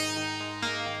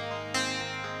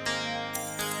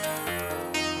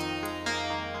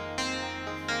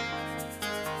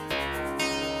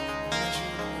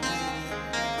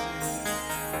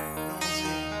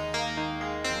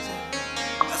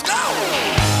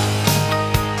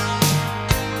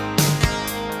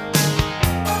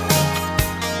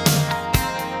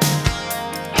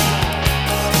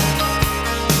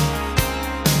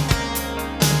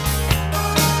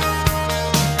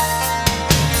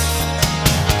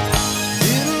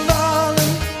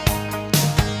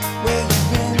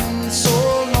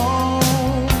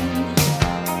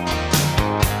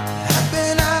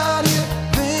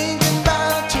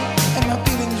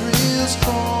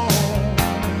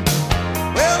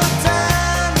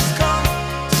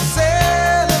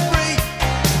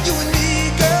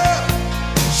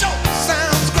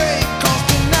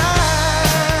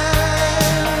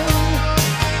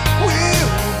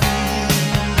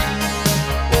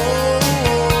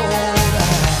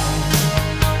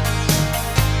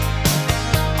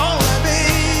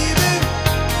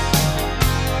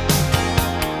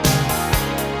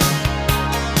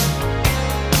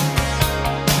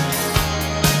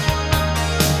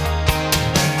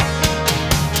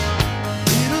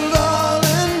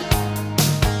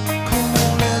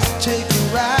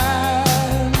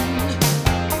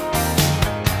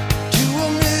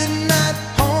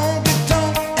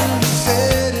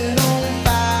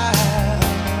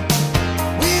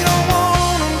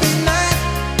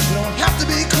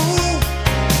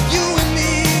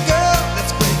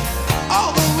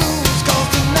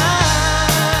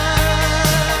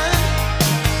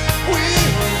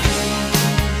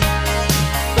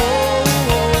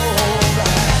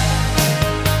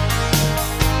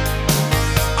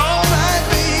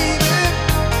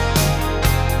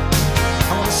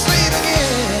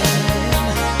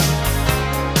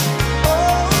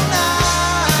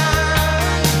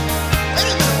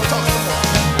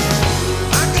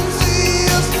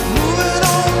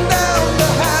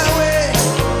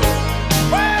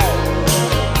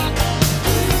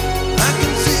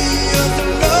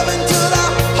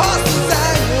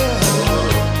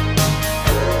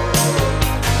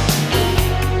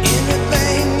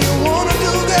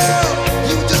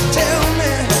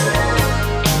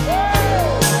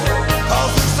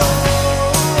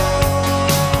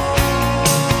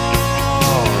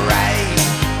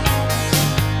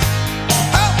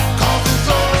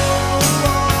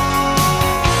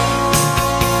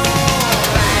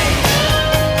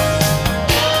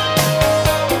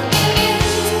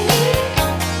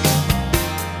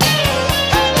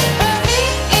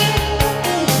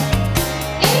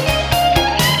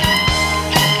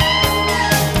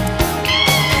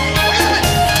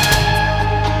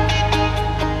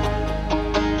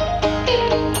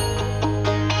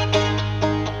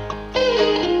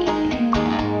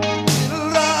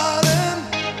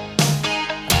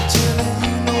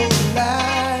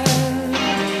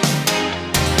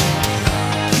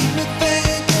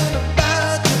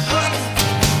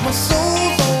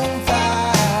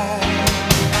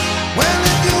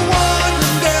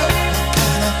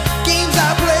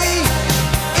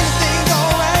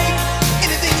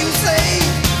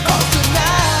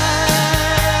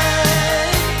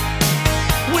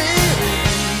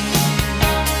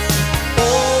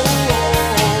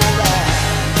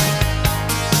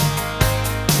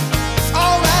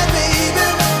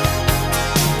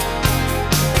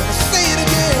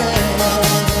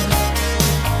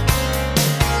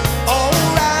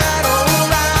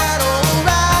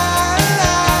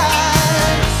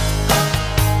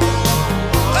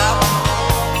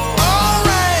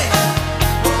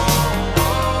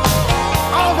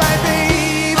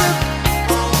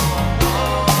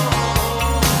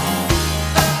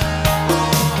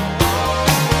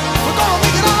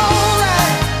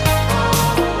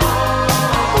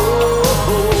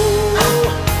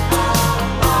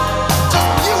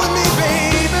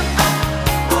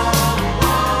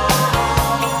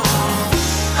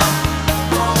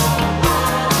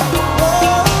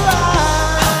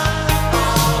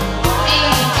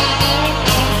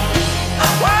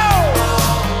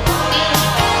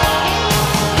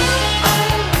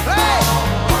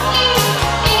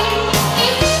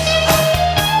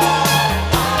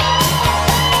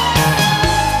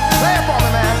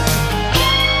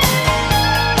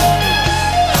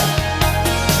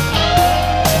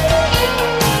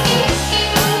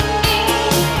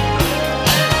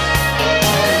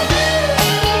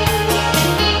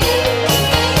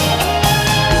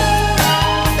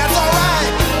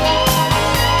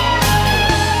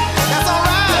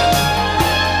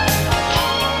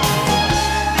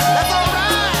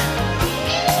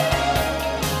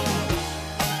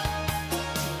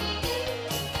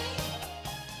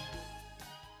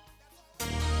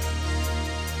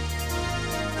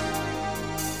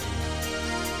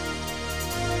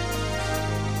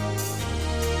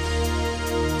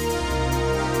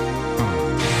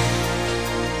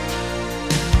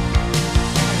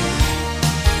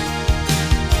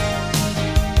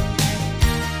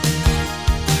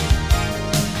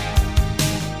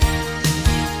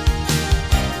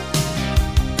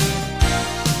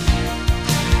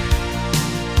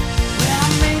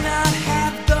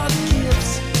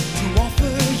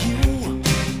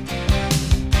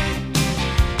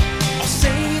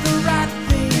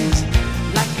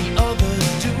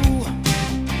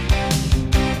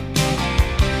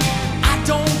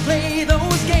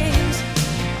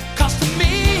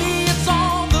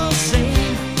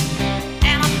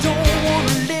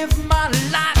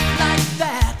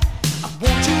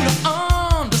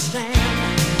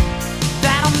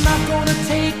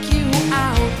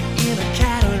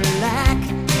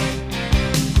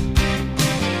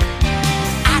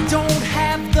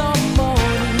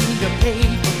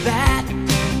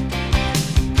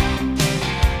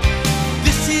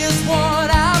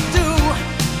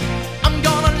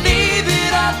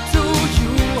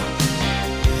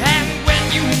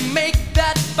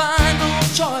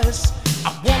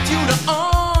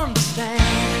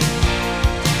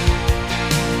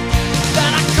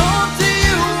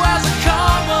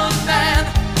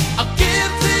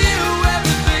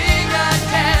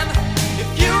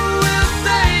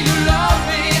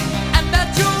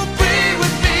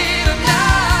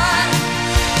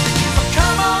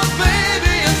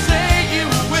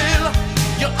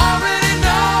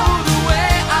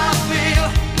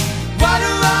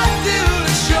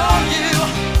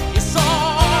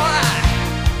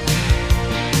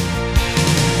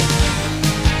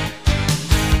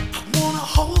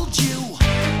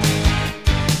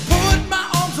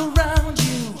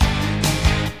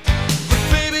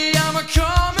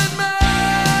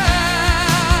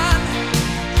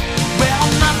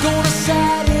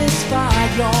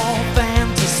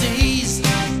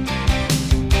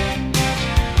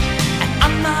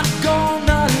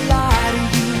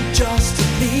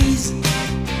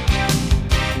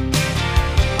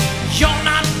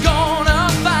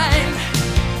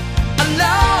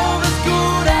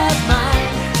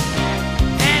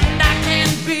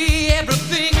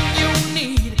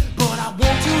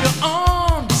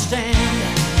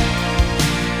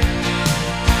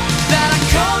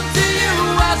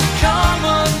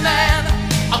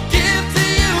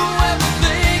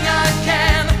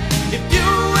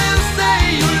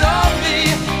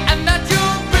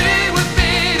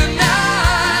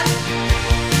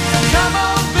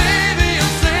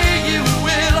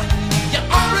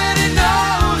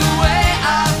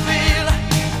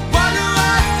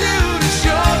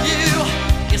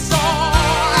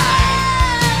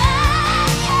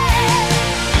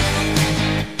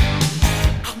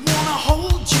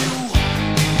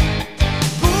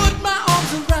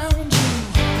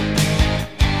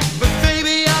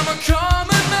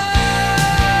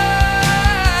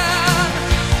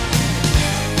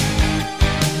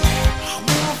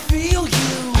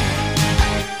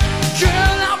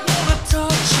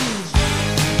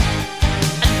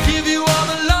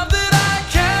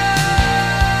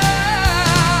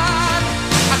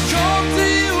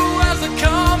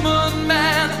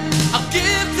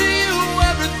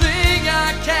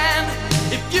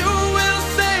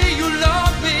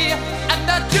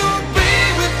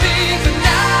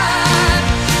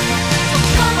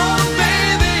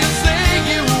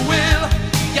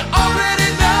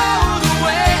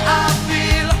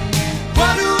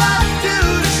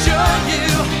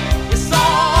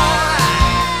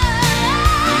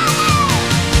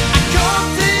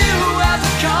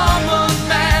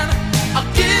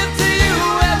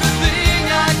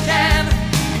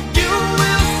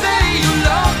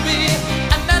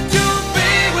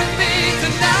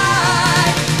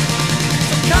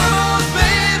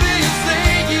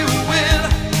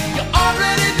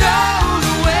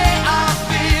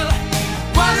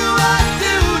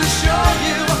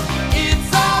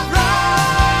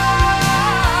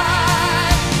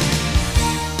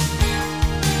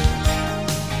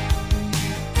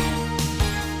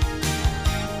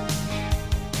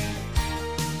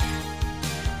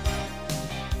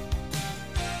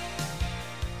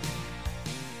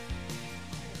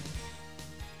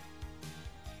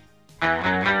 So you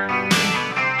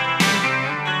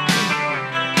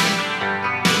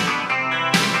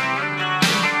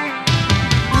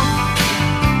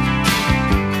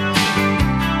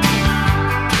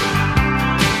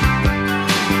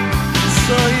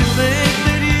think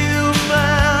that you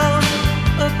found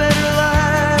a better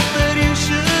life that you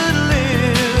should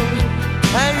live,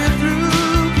 and you're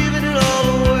through giving it all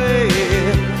away.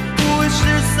 Wish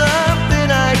there's something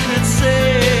I could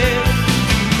say,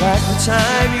 like the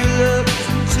time you looked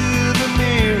into the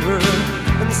mirror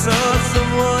and saw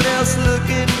someone else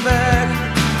looking back.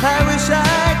 I wish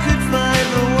I could find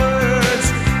the words,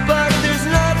 but there's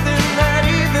nothing that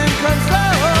even comes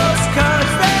close,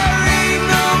 'cause there ain't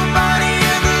nobody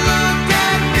ever looked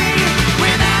at me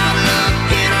without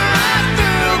looking right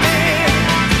through me.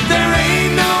 There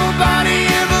ain't nobody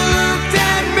ever looked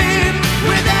at me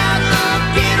without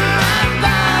looking right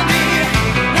by me.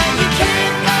 And you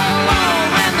can't go on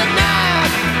when the night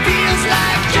feels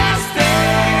like justice.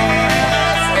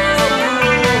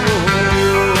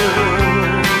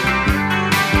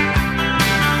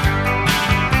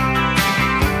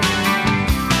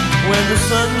 When the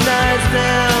sun dies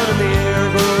down and the air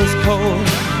grows cold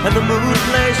and the moon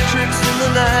plays tricks in the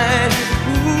night,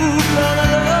 ooh, la la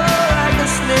la, like a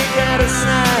snake out of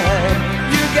sight.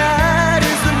 Your guide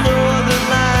is the northern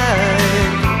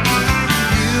light.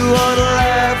 You wanna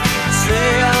laugh, say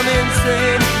I'm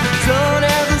insane, don't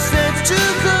have the sense to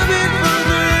come in for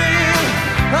the rain.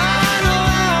 I know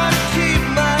how to keep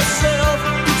myself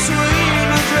between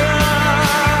the drugs.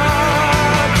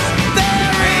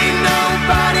 There ain't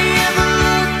nobody ever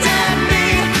looked at me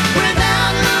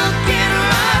without looking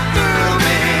right through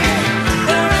me.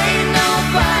 There ain't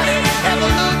nobody ever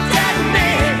looked at me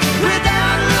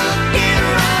without looking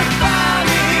right by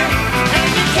me. And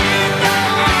you can't go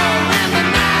on when the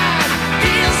night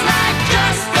feels like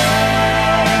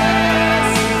justice.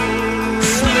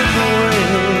 Slip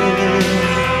away,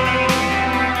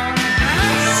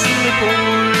 slip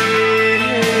away,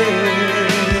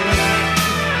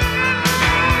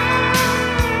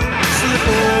 slip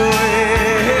away.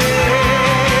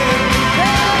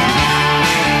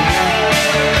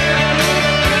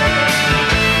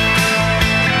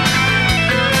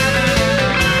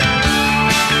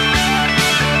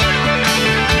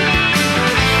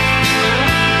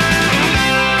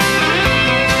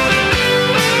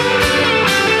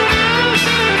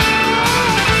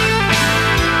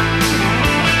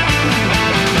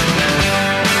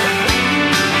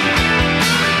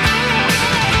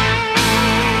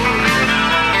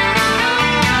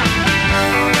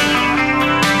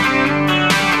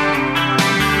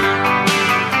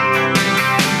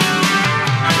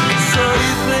 So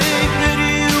you think that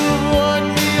you won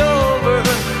me over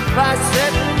by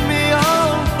setting me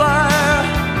on fire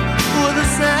with the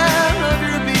sound of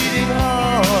your beating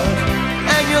heart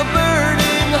and your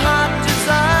burning hot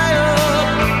desire.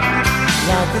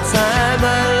 Like the time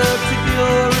I looked at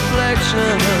your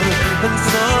reflection and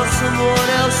saw someone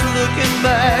else looking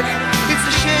back. It's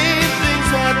a shame things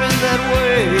happen that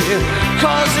way,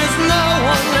 'cause there's no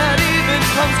one that even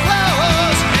comes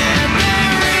close. And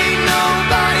there ain't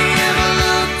nobody ever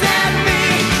looked at me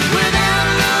without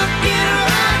looking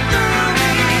right through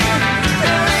me.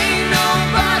 There ain't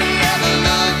nobody ever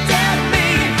looked at me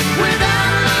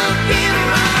without looking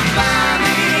right by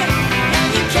me. And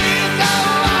you can't go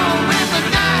on when the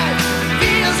night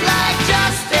feels like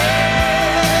justice.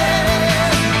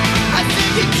 I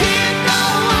think you can't go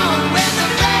on when the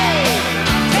blade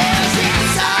tears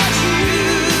inside you.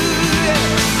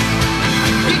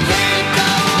 You can't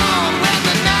go on when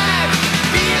the night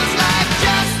feels like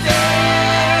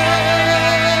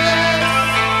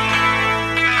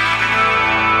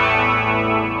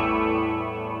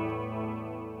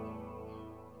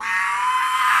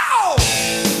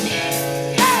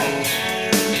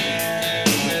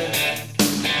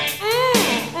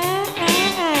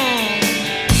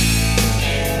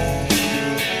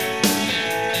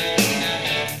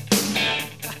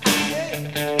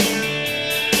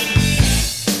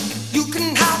You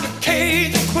can have the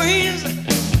Cajun Queens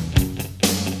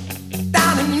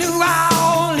down in New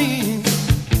Orleans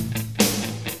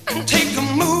and take a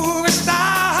movie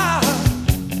star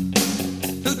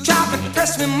who drive the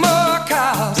press me more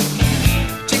cars.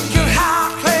 Take your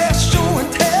high class show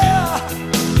and tell.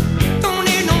 Don't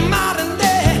need no modern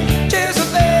day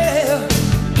Jezebel.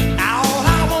 All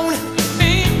I want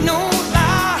ain't no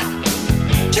lie.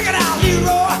 Check it out,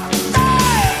 Leroy.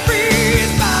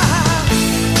 Freeze by.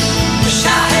 Wish I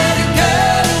had a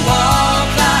girl in Washington.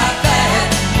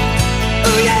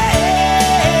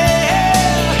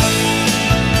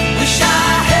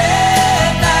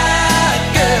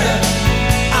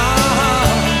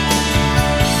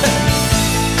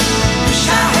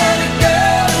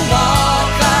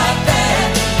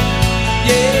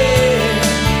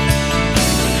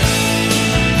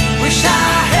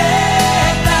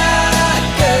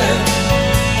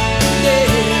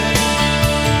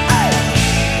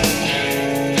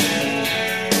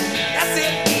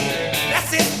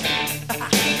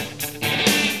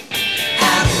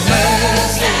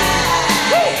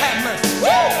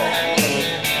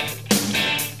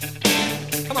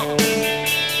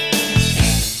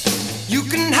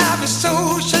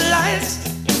 socialites,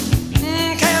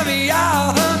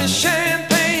 caviar, honey,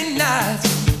 champagne nights.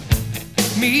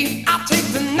 Me, I'll take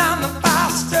the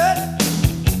 9-to-5 strut.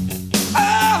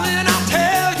 Oh, and I'll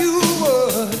tell you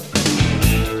what.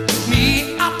 Me,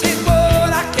 I'll take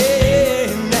what I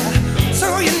can now. So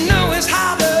you know it's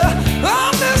hard to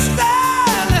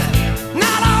understand.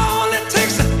 Not all it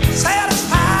takes to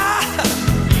satisfy.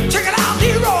 Check it out,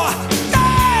 hero.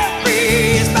 Yeah,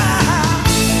 breeze by.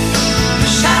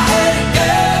 Wish I had a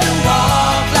girl who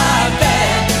walked like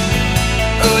that.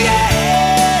 Oh yeah.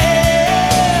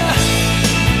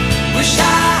 Wish I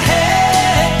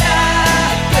had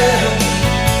that girl.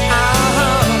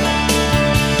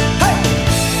 Hey.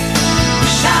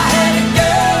 Wish I had a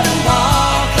girl who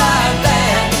walked like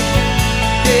that.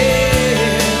 Yeah.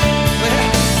 Well,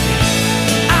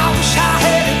 I wish I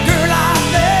had a girl like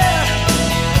that.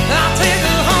 I'll take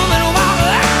her home and walk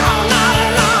all night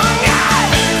long. Yeah.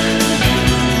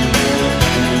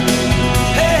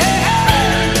 Hey, hey, hey.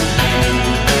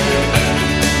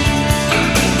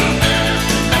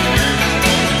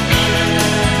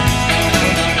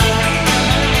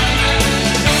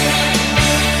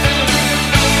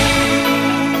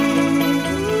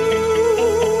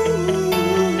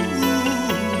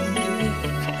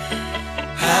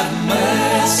 Have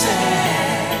mercy.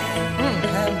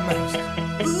 Have mercy.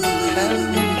 Have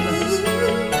mercy.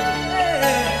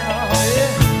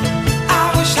 I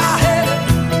wish I had a,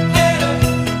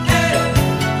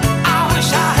 I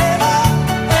wish I had a,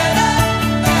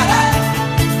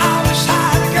 I wish I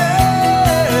had a girl.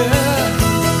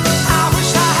 I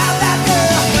wish I had that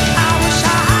girl. I wish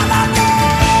I had that girl.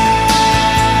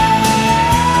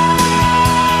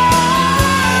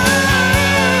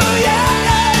 Yeah,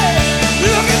 yeah.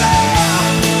 Look at that.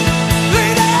 Look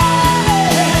at that.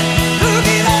 Look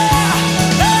at that.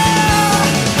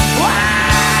 Wow.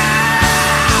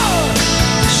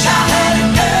 Wish I had a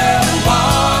girl who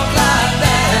walked like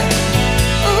that.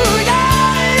 Ooh, yeah,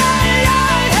 yeah,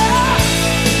 yeah, yeah.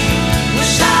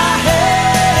 Wish I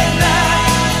had that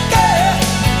girl,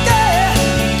 girl,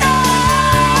 girl.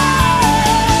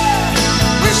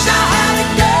 Wish I had a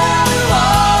girl who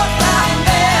walked like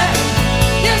that.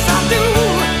 Yes, I do.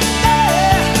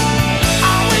 Yeah.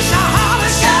 I wish I had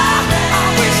a girl. I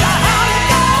wish I had a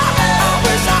girl. I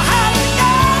wish I had a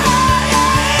girl.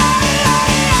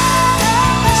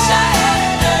 Wish I had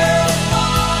a girl.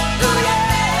 Ooh, yeah.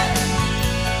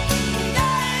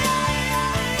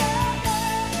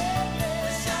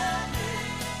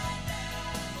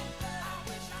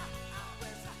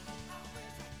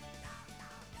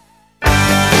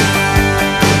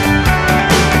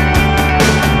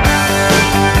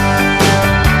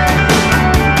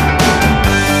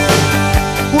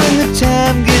 When the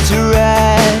time gets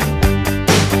right,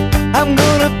 I'm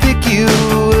gonna pick you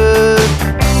up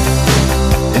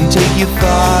and take you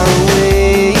far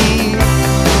away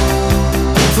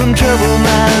from trouble,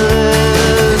 my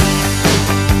love.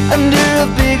 Under a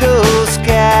big old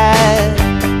sky,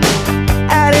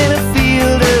 out in a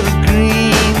field of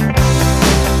green,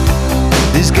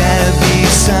 there's gotta be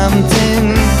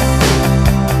something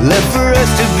left for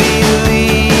us to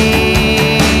believe.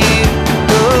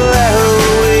 Oh, I'll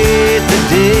wait the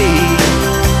day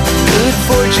good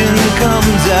fortune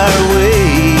comes our way,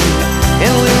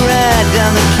 and we ride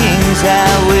down the King's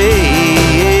Highway.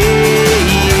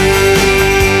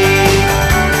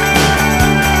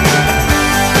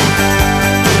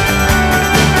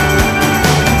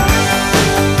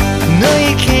 No,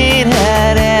 you can't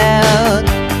hide out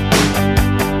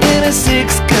in a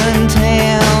six-gun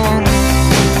town.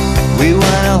 We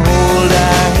wanna hold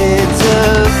our heads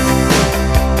up,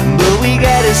 but we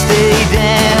gotta stay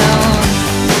down.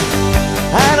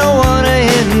 I don't wanna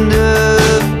end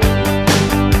up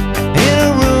in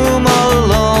a room all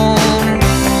alone.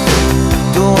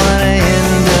 Don't wanna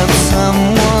end up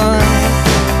someone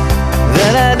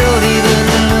that I don't even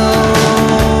know.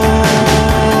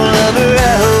 Lover,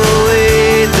 I'll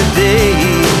wait the day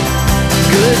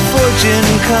good fortune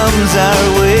comes our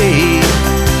way,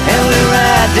 and we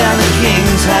ride down the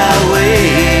King's Highway.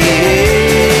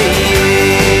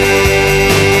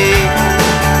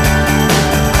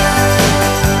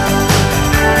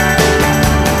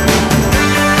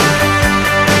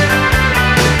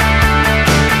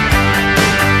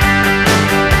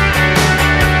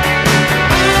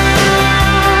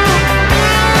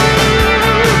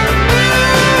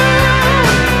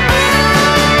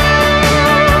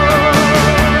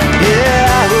 Yeah,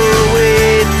 I will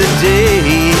wait the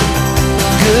day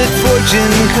good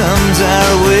fortune comes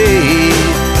our way,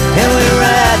 and we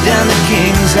ride down the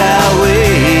King's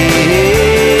Highway.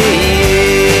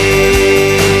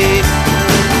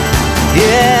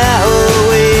 Yeah, I'll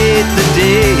wait the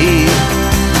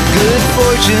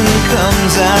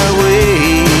comes our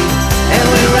way, and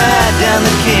we ride down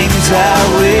the King's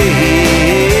Highway.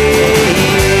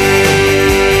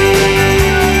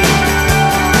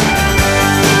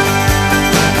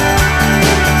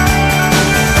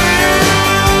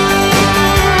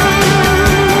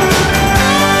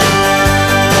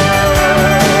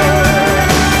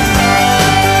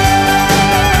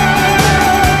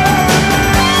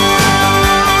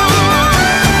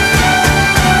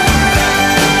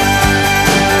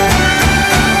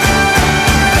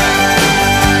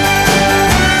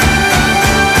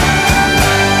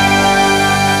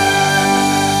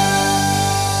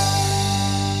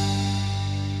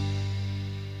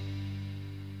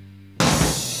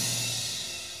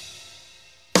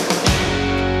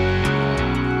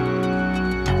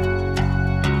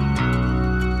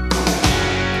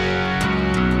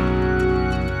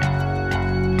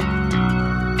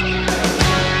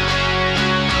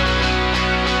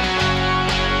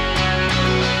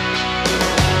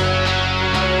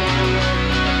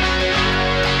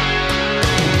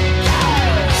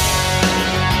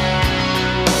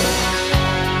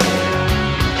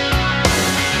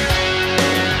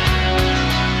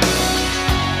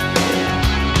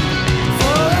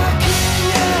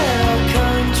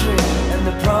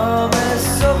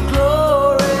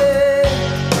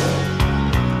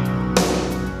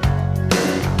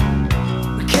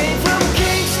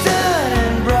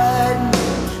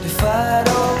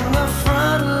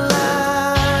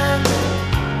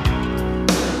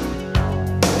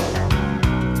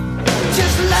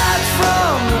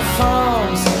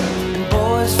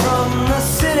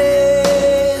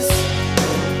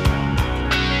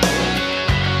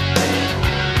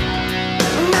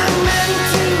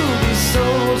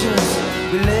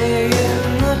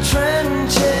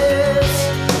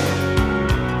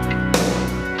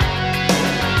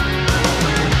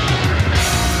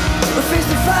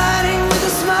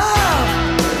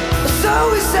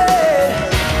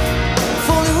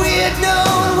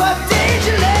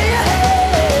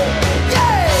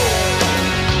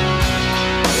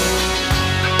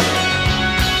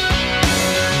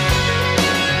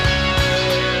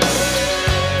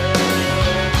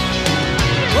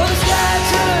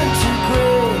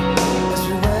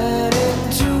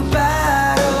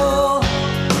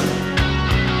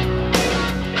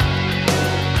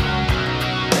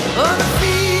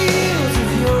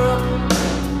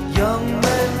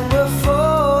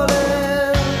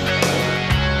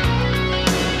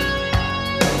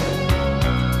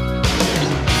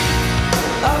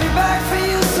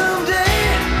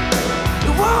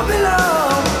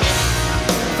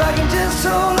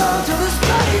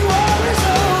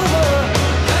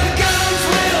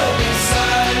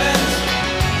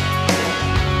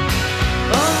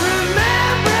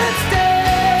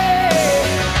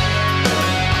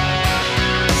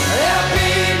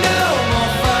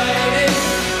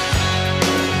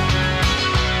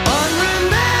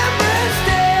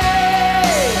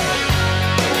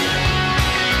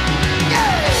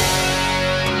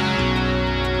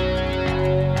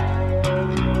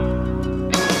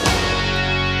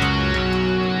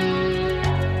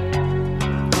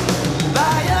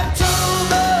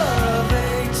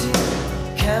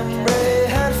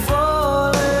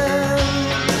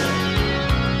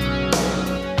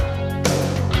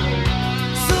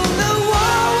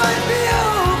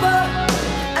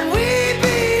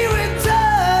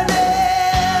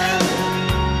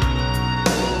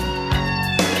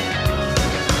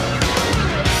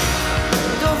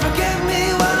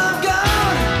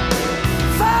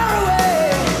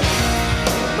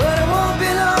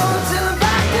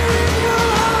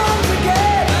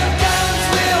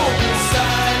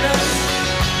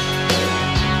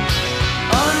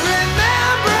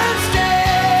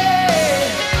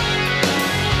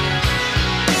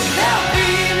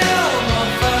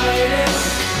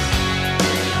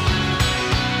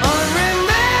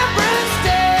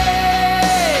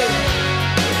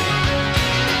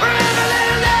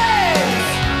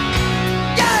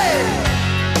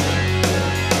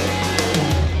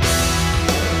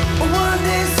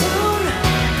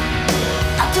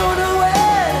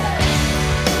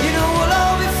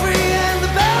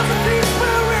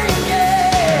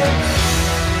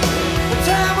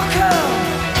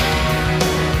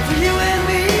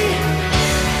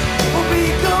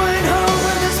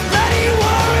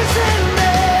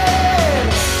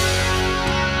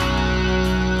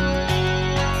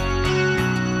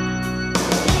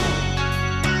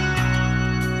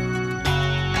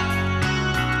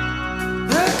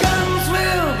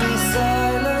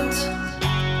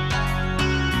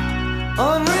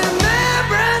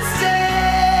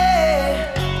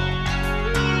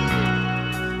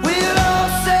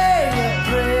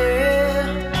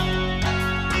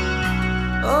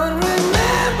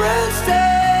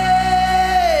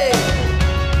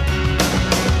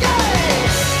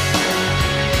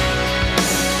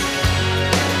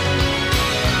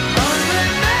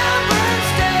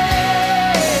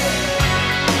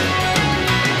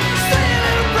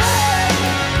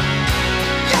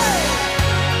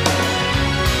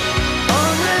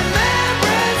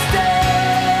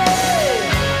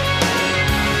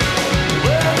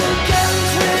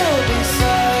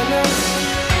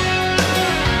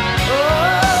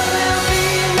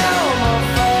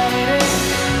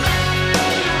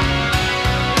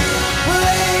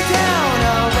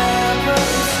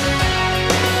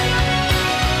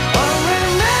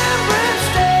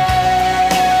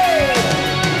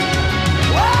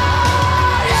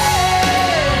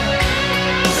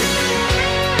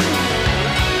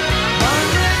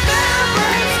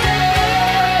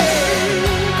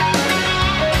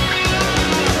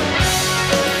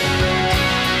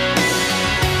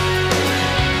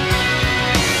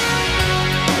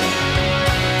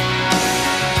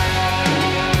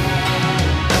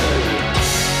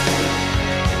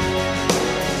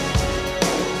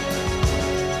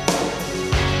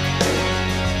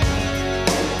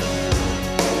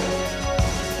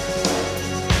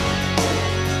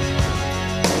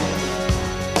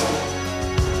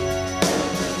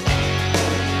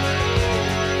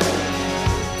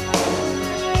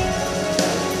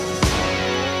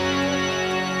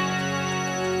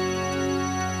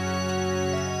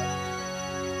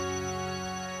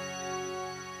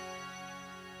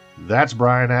 That's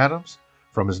Bryan Adams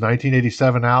from his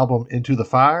 1987 album Into the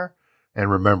Fire and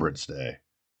Remembrance Day.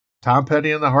 Tom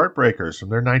Petty and the Heartbreakers from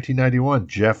their 1991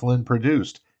 Jeff Lynne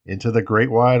produced Into the Great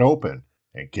Wide Open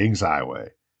and King's Highway.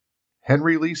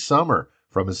 Henry Lee Summer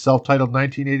from his self-titled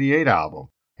 1988 album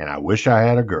And I Wish I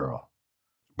Had a Girl.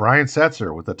 Brian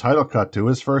Setzer with the title cut to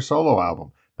his first solo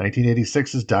album,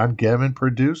 1986's Don Gehman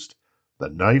produced The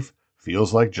Knife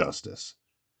Feels Like Justice.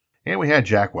 And we had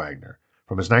Jack Wagner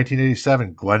from his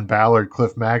 1987 Glenn Ballard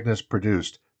Cliff Magnus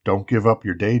produced Don't Give Up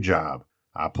Your Day Job.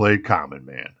 I Played Common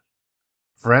Man.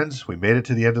 Friends, we made it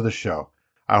to the end of the show.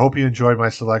 I hope you enjoyed my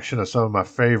selection of some of my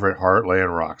favorite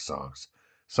Heartland Rock songs.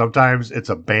 Sometimes it's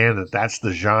a band that's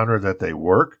the genre that they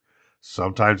work.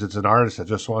 Sometimes it's an artist that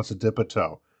just wants to dip a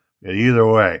toe. And either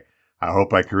way, I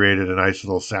hope I created a nice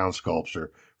little sound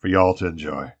sculpture for y'all to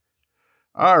enjoy.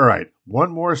 All right,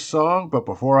 one more song, but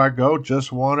before I go,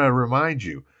 just want to remind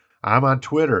you, I'm on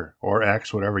Twitter, or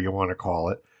X, whatever you want to call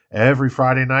it, every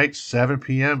Friday night, 7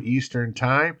 p.m. Eastern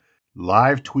Time,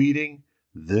 live tweeting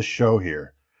this show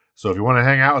here. So if you want to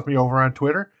hang out with me over on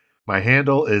Twitter, my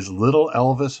handle is Little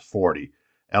Elvis40,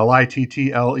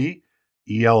 LittleElvis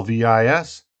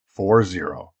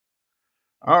 40.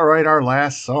 All right, our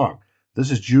last song.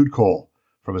 This is Jude Cole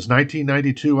from his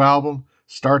 1992 album,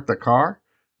 Start the Car.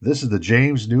 This is the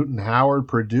James Newton Howard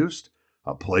produced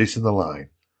A Place in the Line.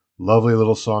 Lovely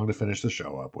little song to finish the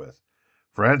show up with.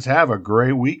 Friends, have a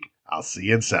great week. I'll see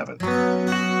you in 7.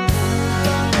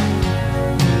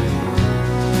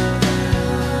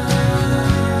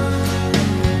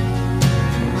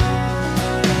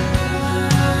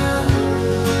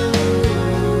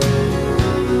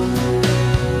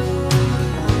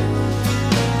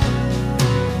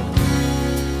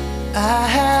 I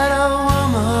had a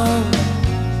woman,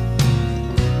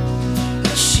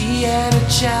 she had a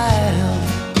child.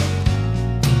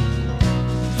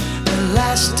 It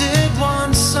lasted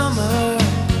one summer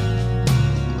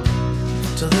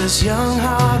till this young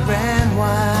heart ran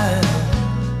wild.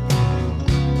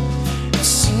 It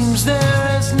seems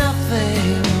there is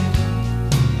nothing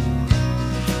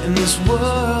in this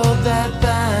world that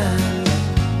binds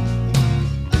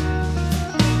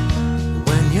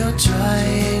when you're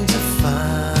trying to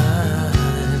find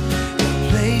a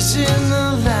place in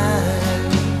the line.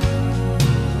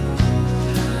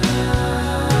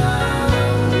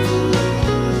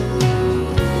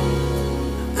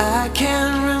 I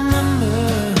can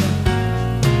remember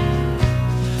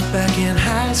back in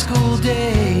high school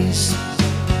days,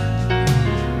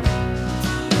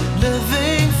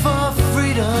 living for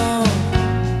freedom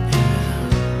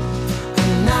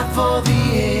and not for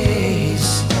the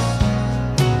A's.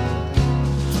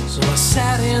 So I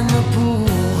sat in the pool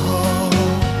hall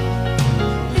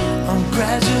on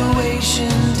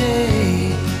graduation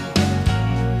day,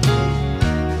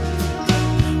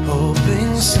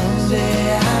 hoping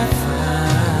someday I'd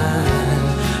find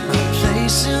my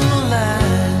place in the line.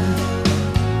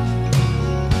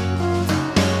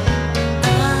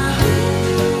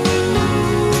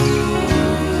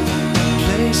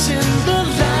 Place in the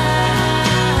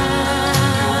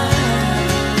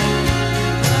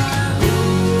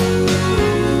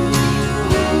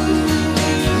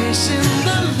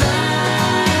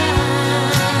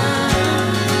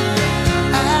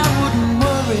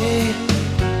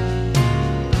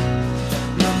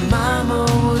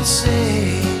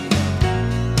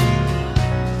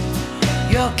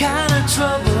kind of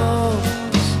troubles,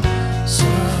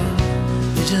 son,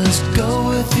 you just go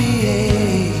with the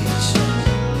age.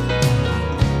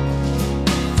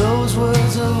 Those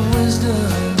words of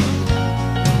wisdom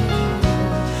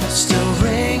still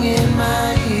ring in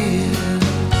my ears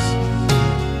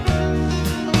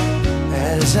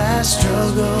as I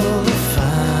struggle to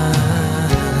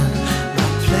find my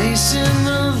place in the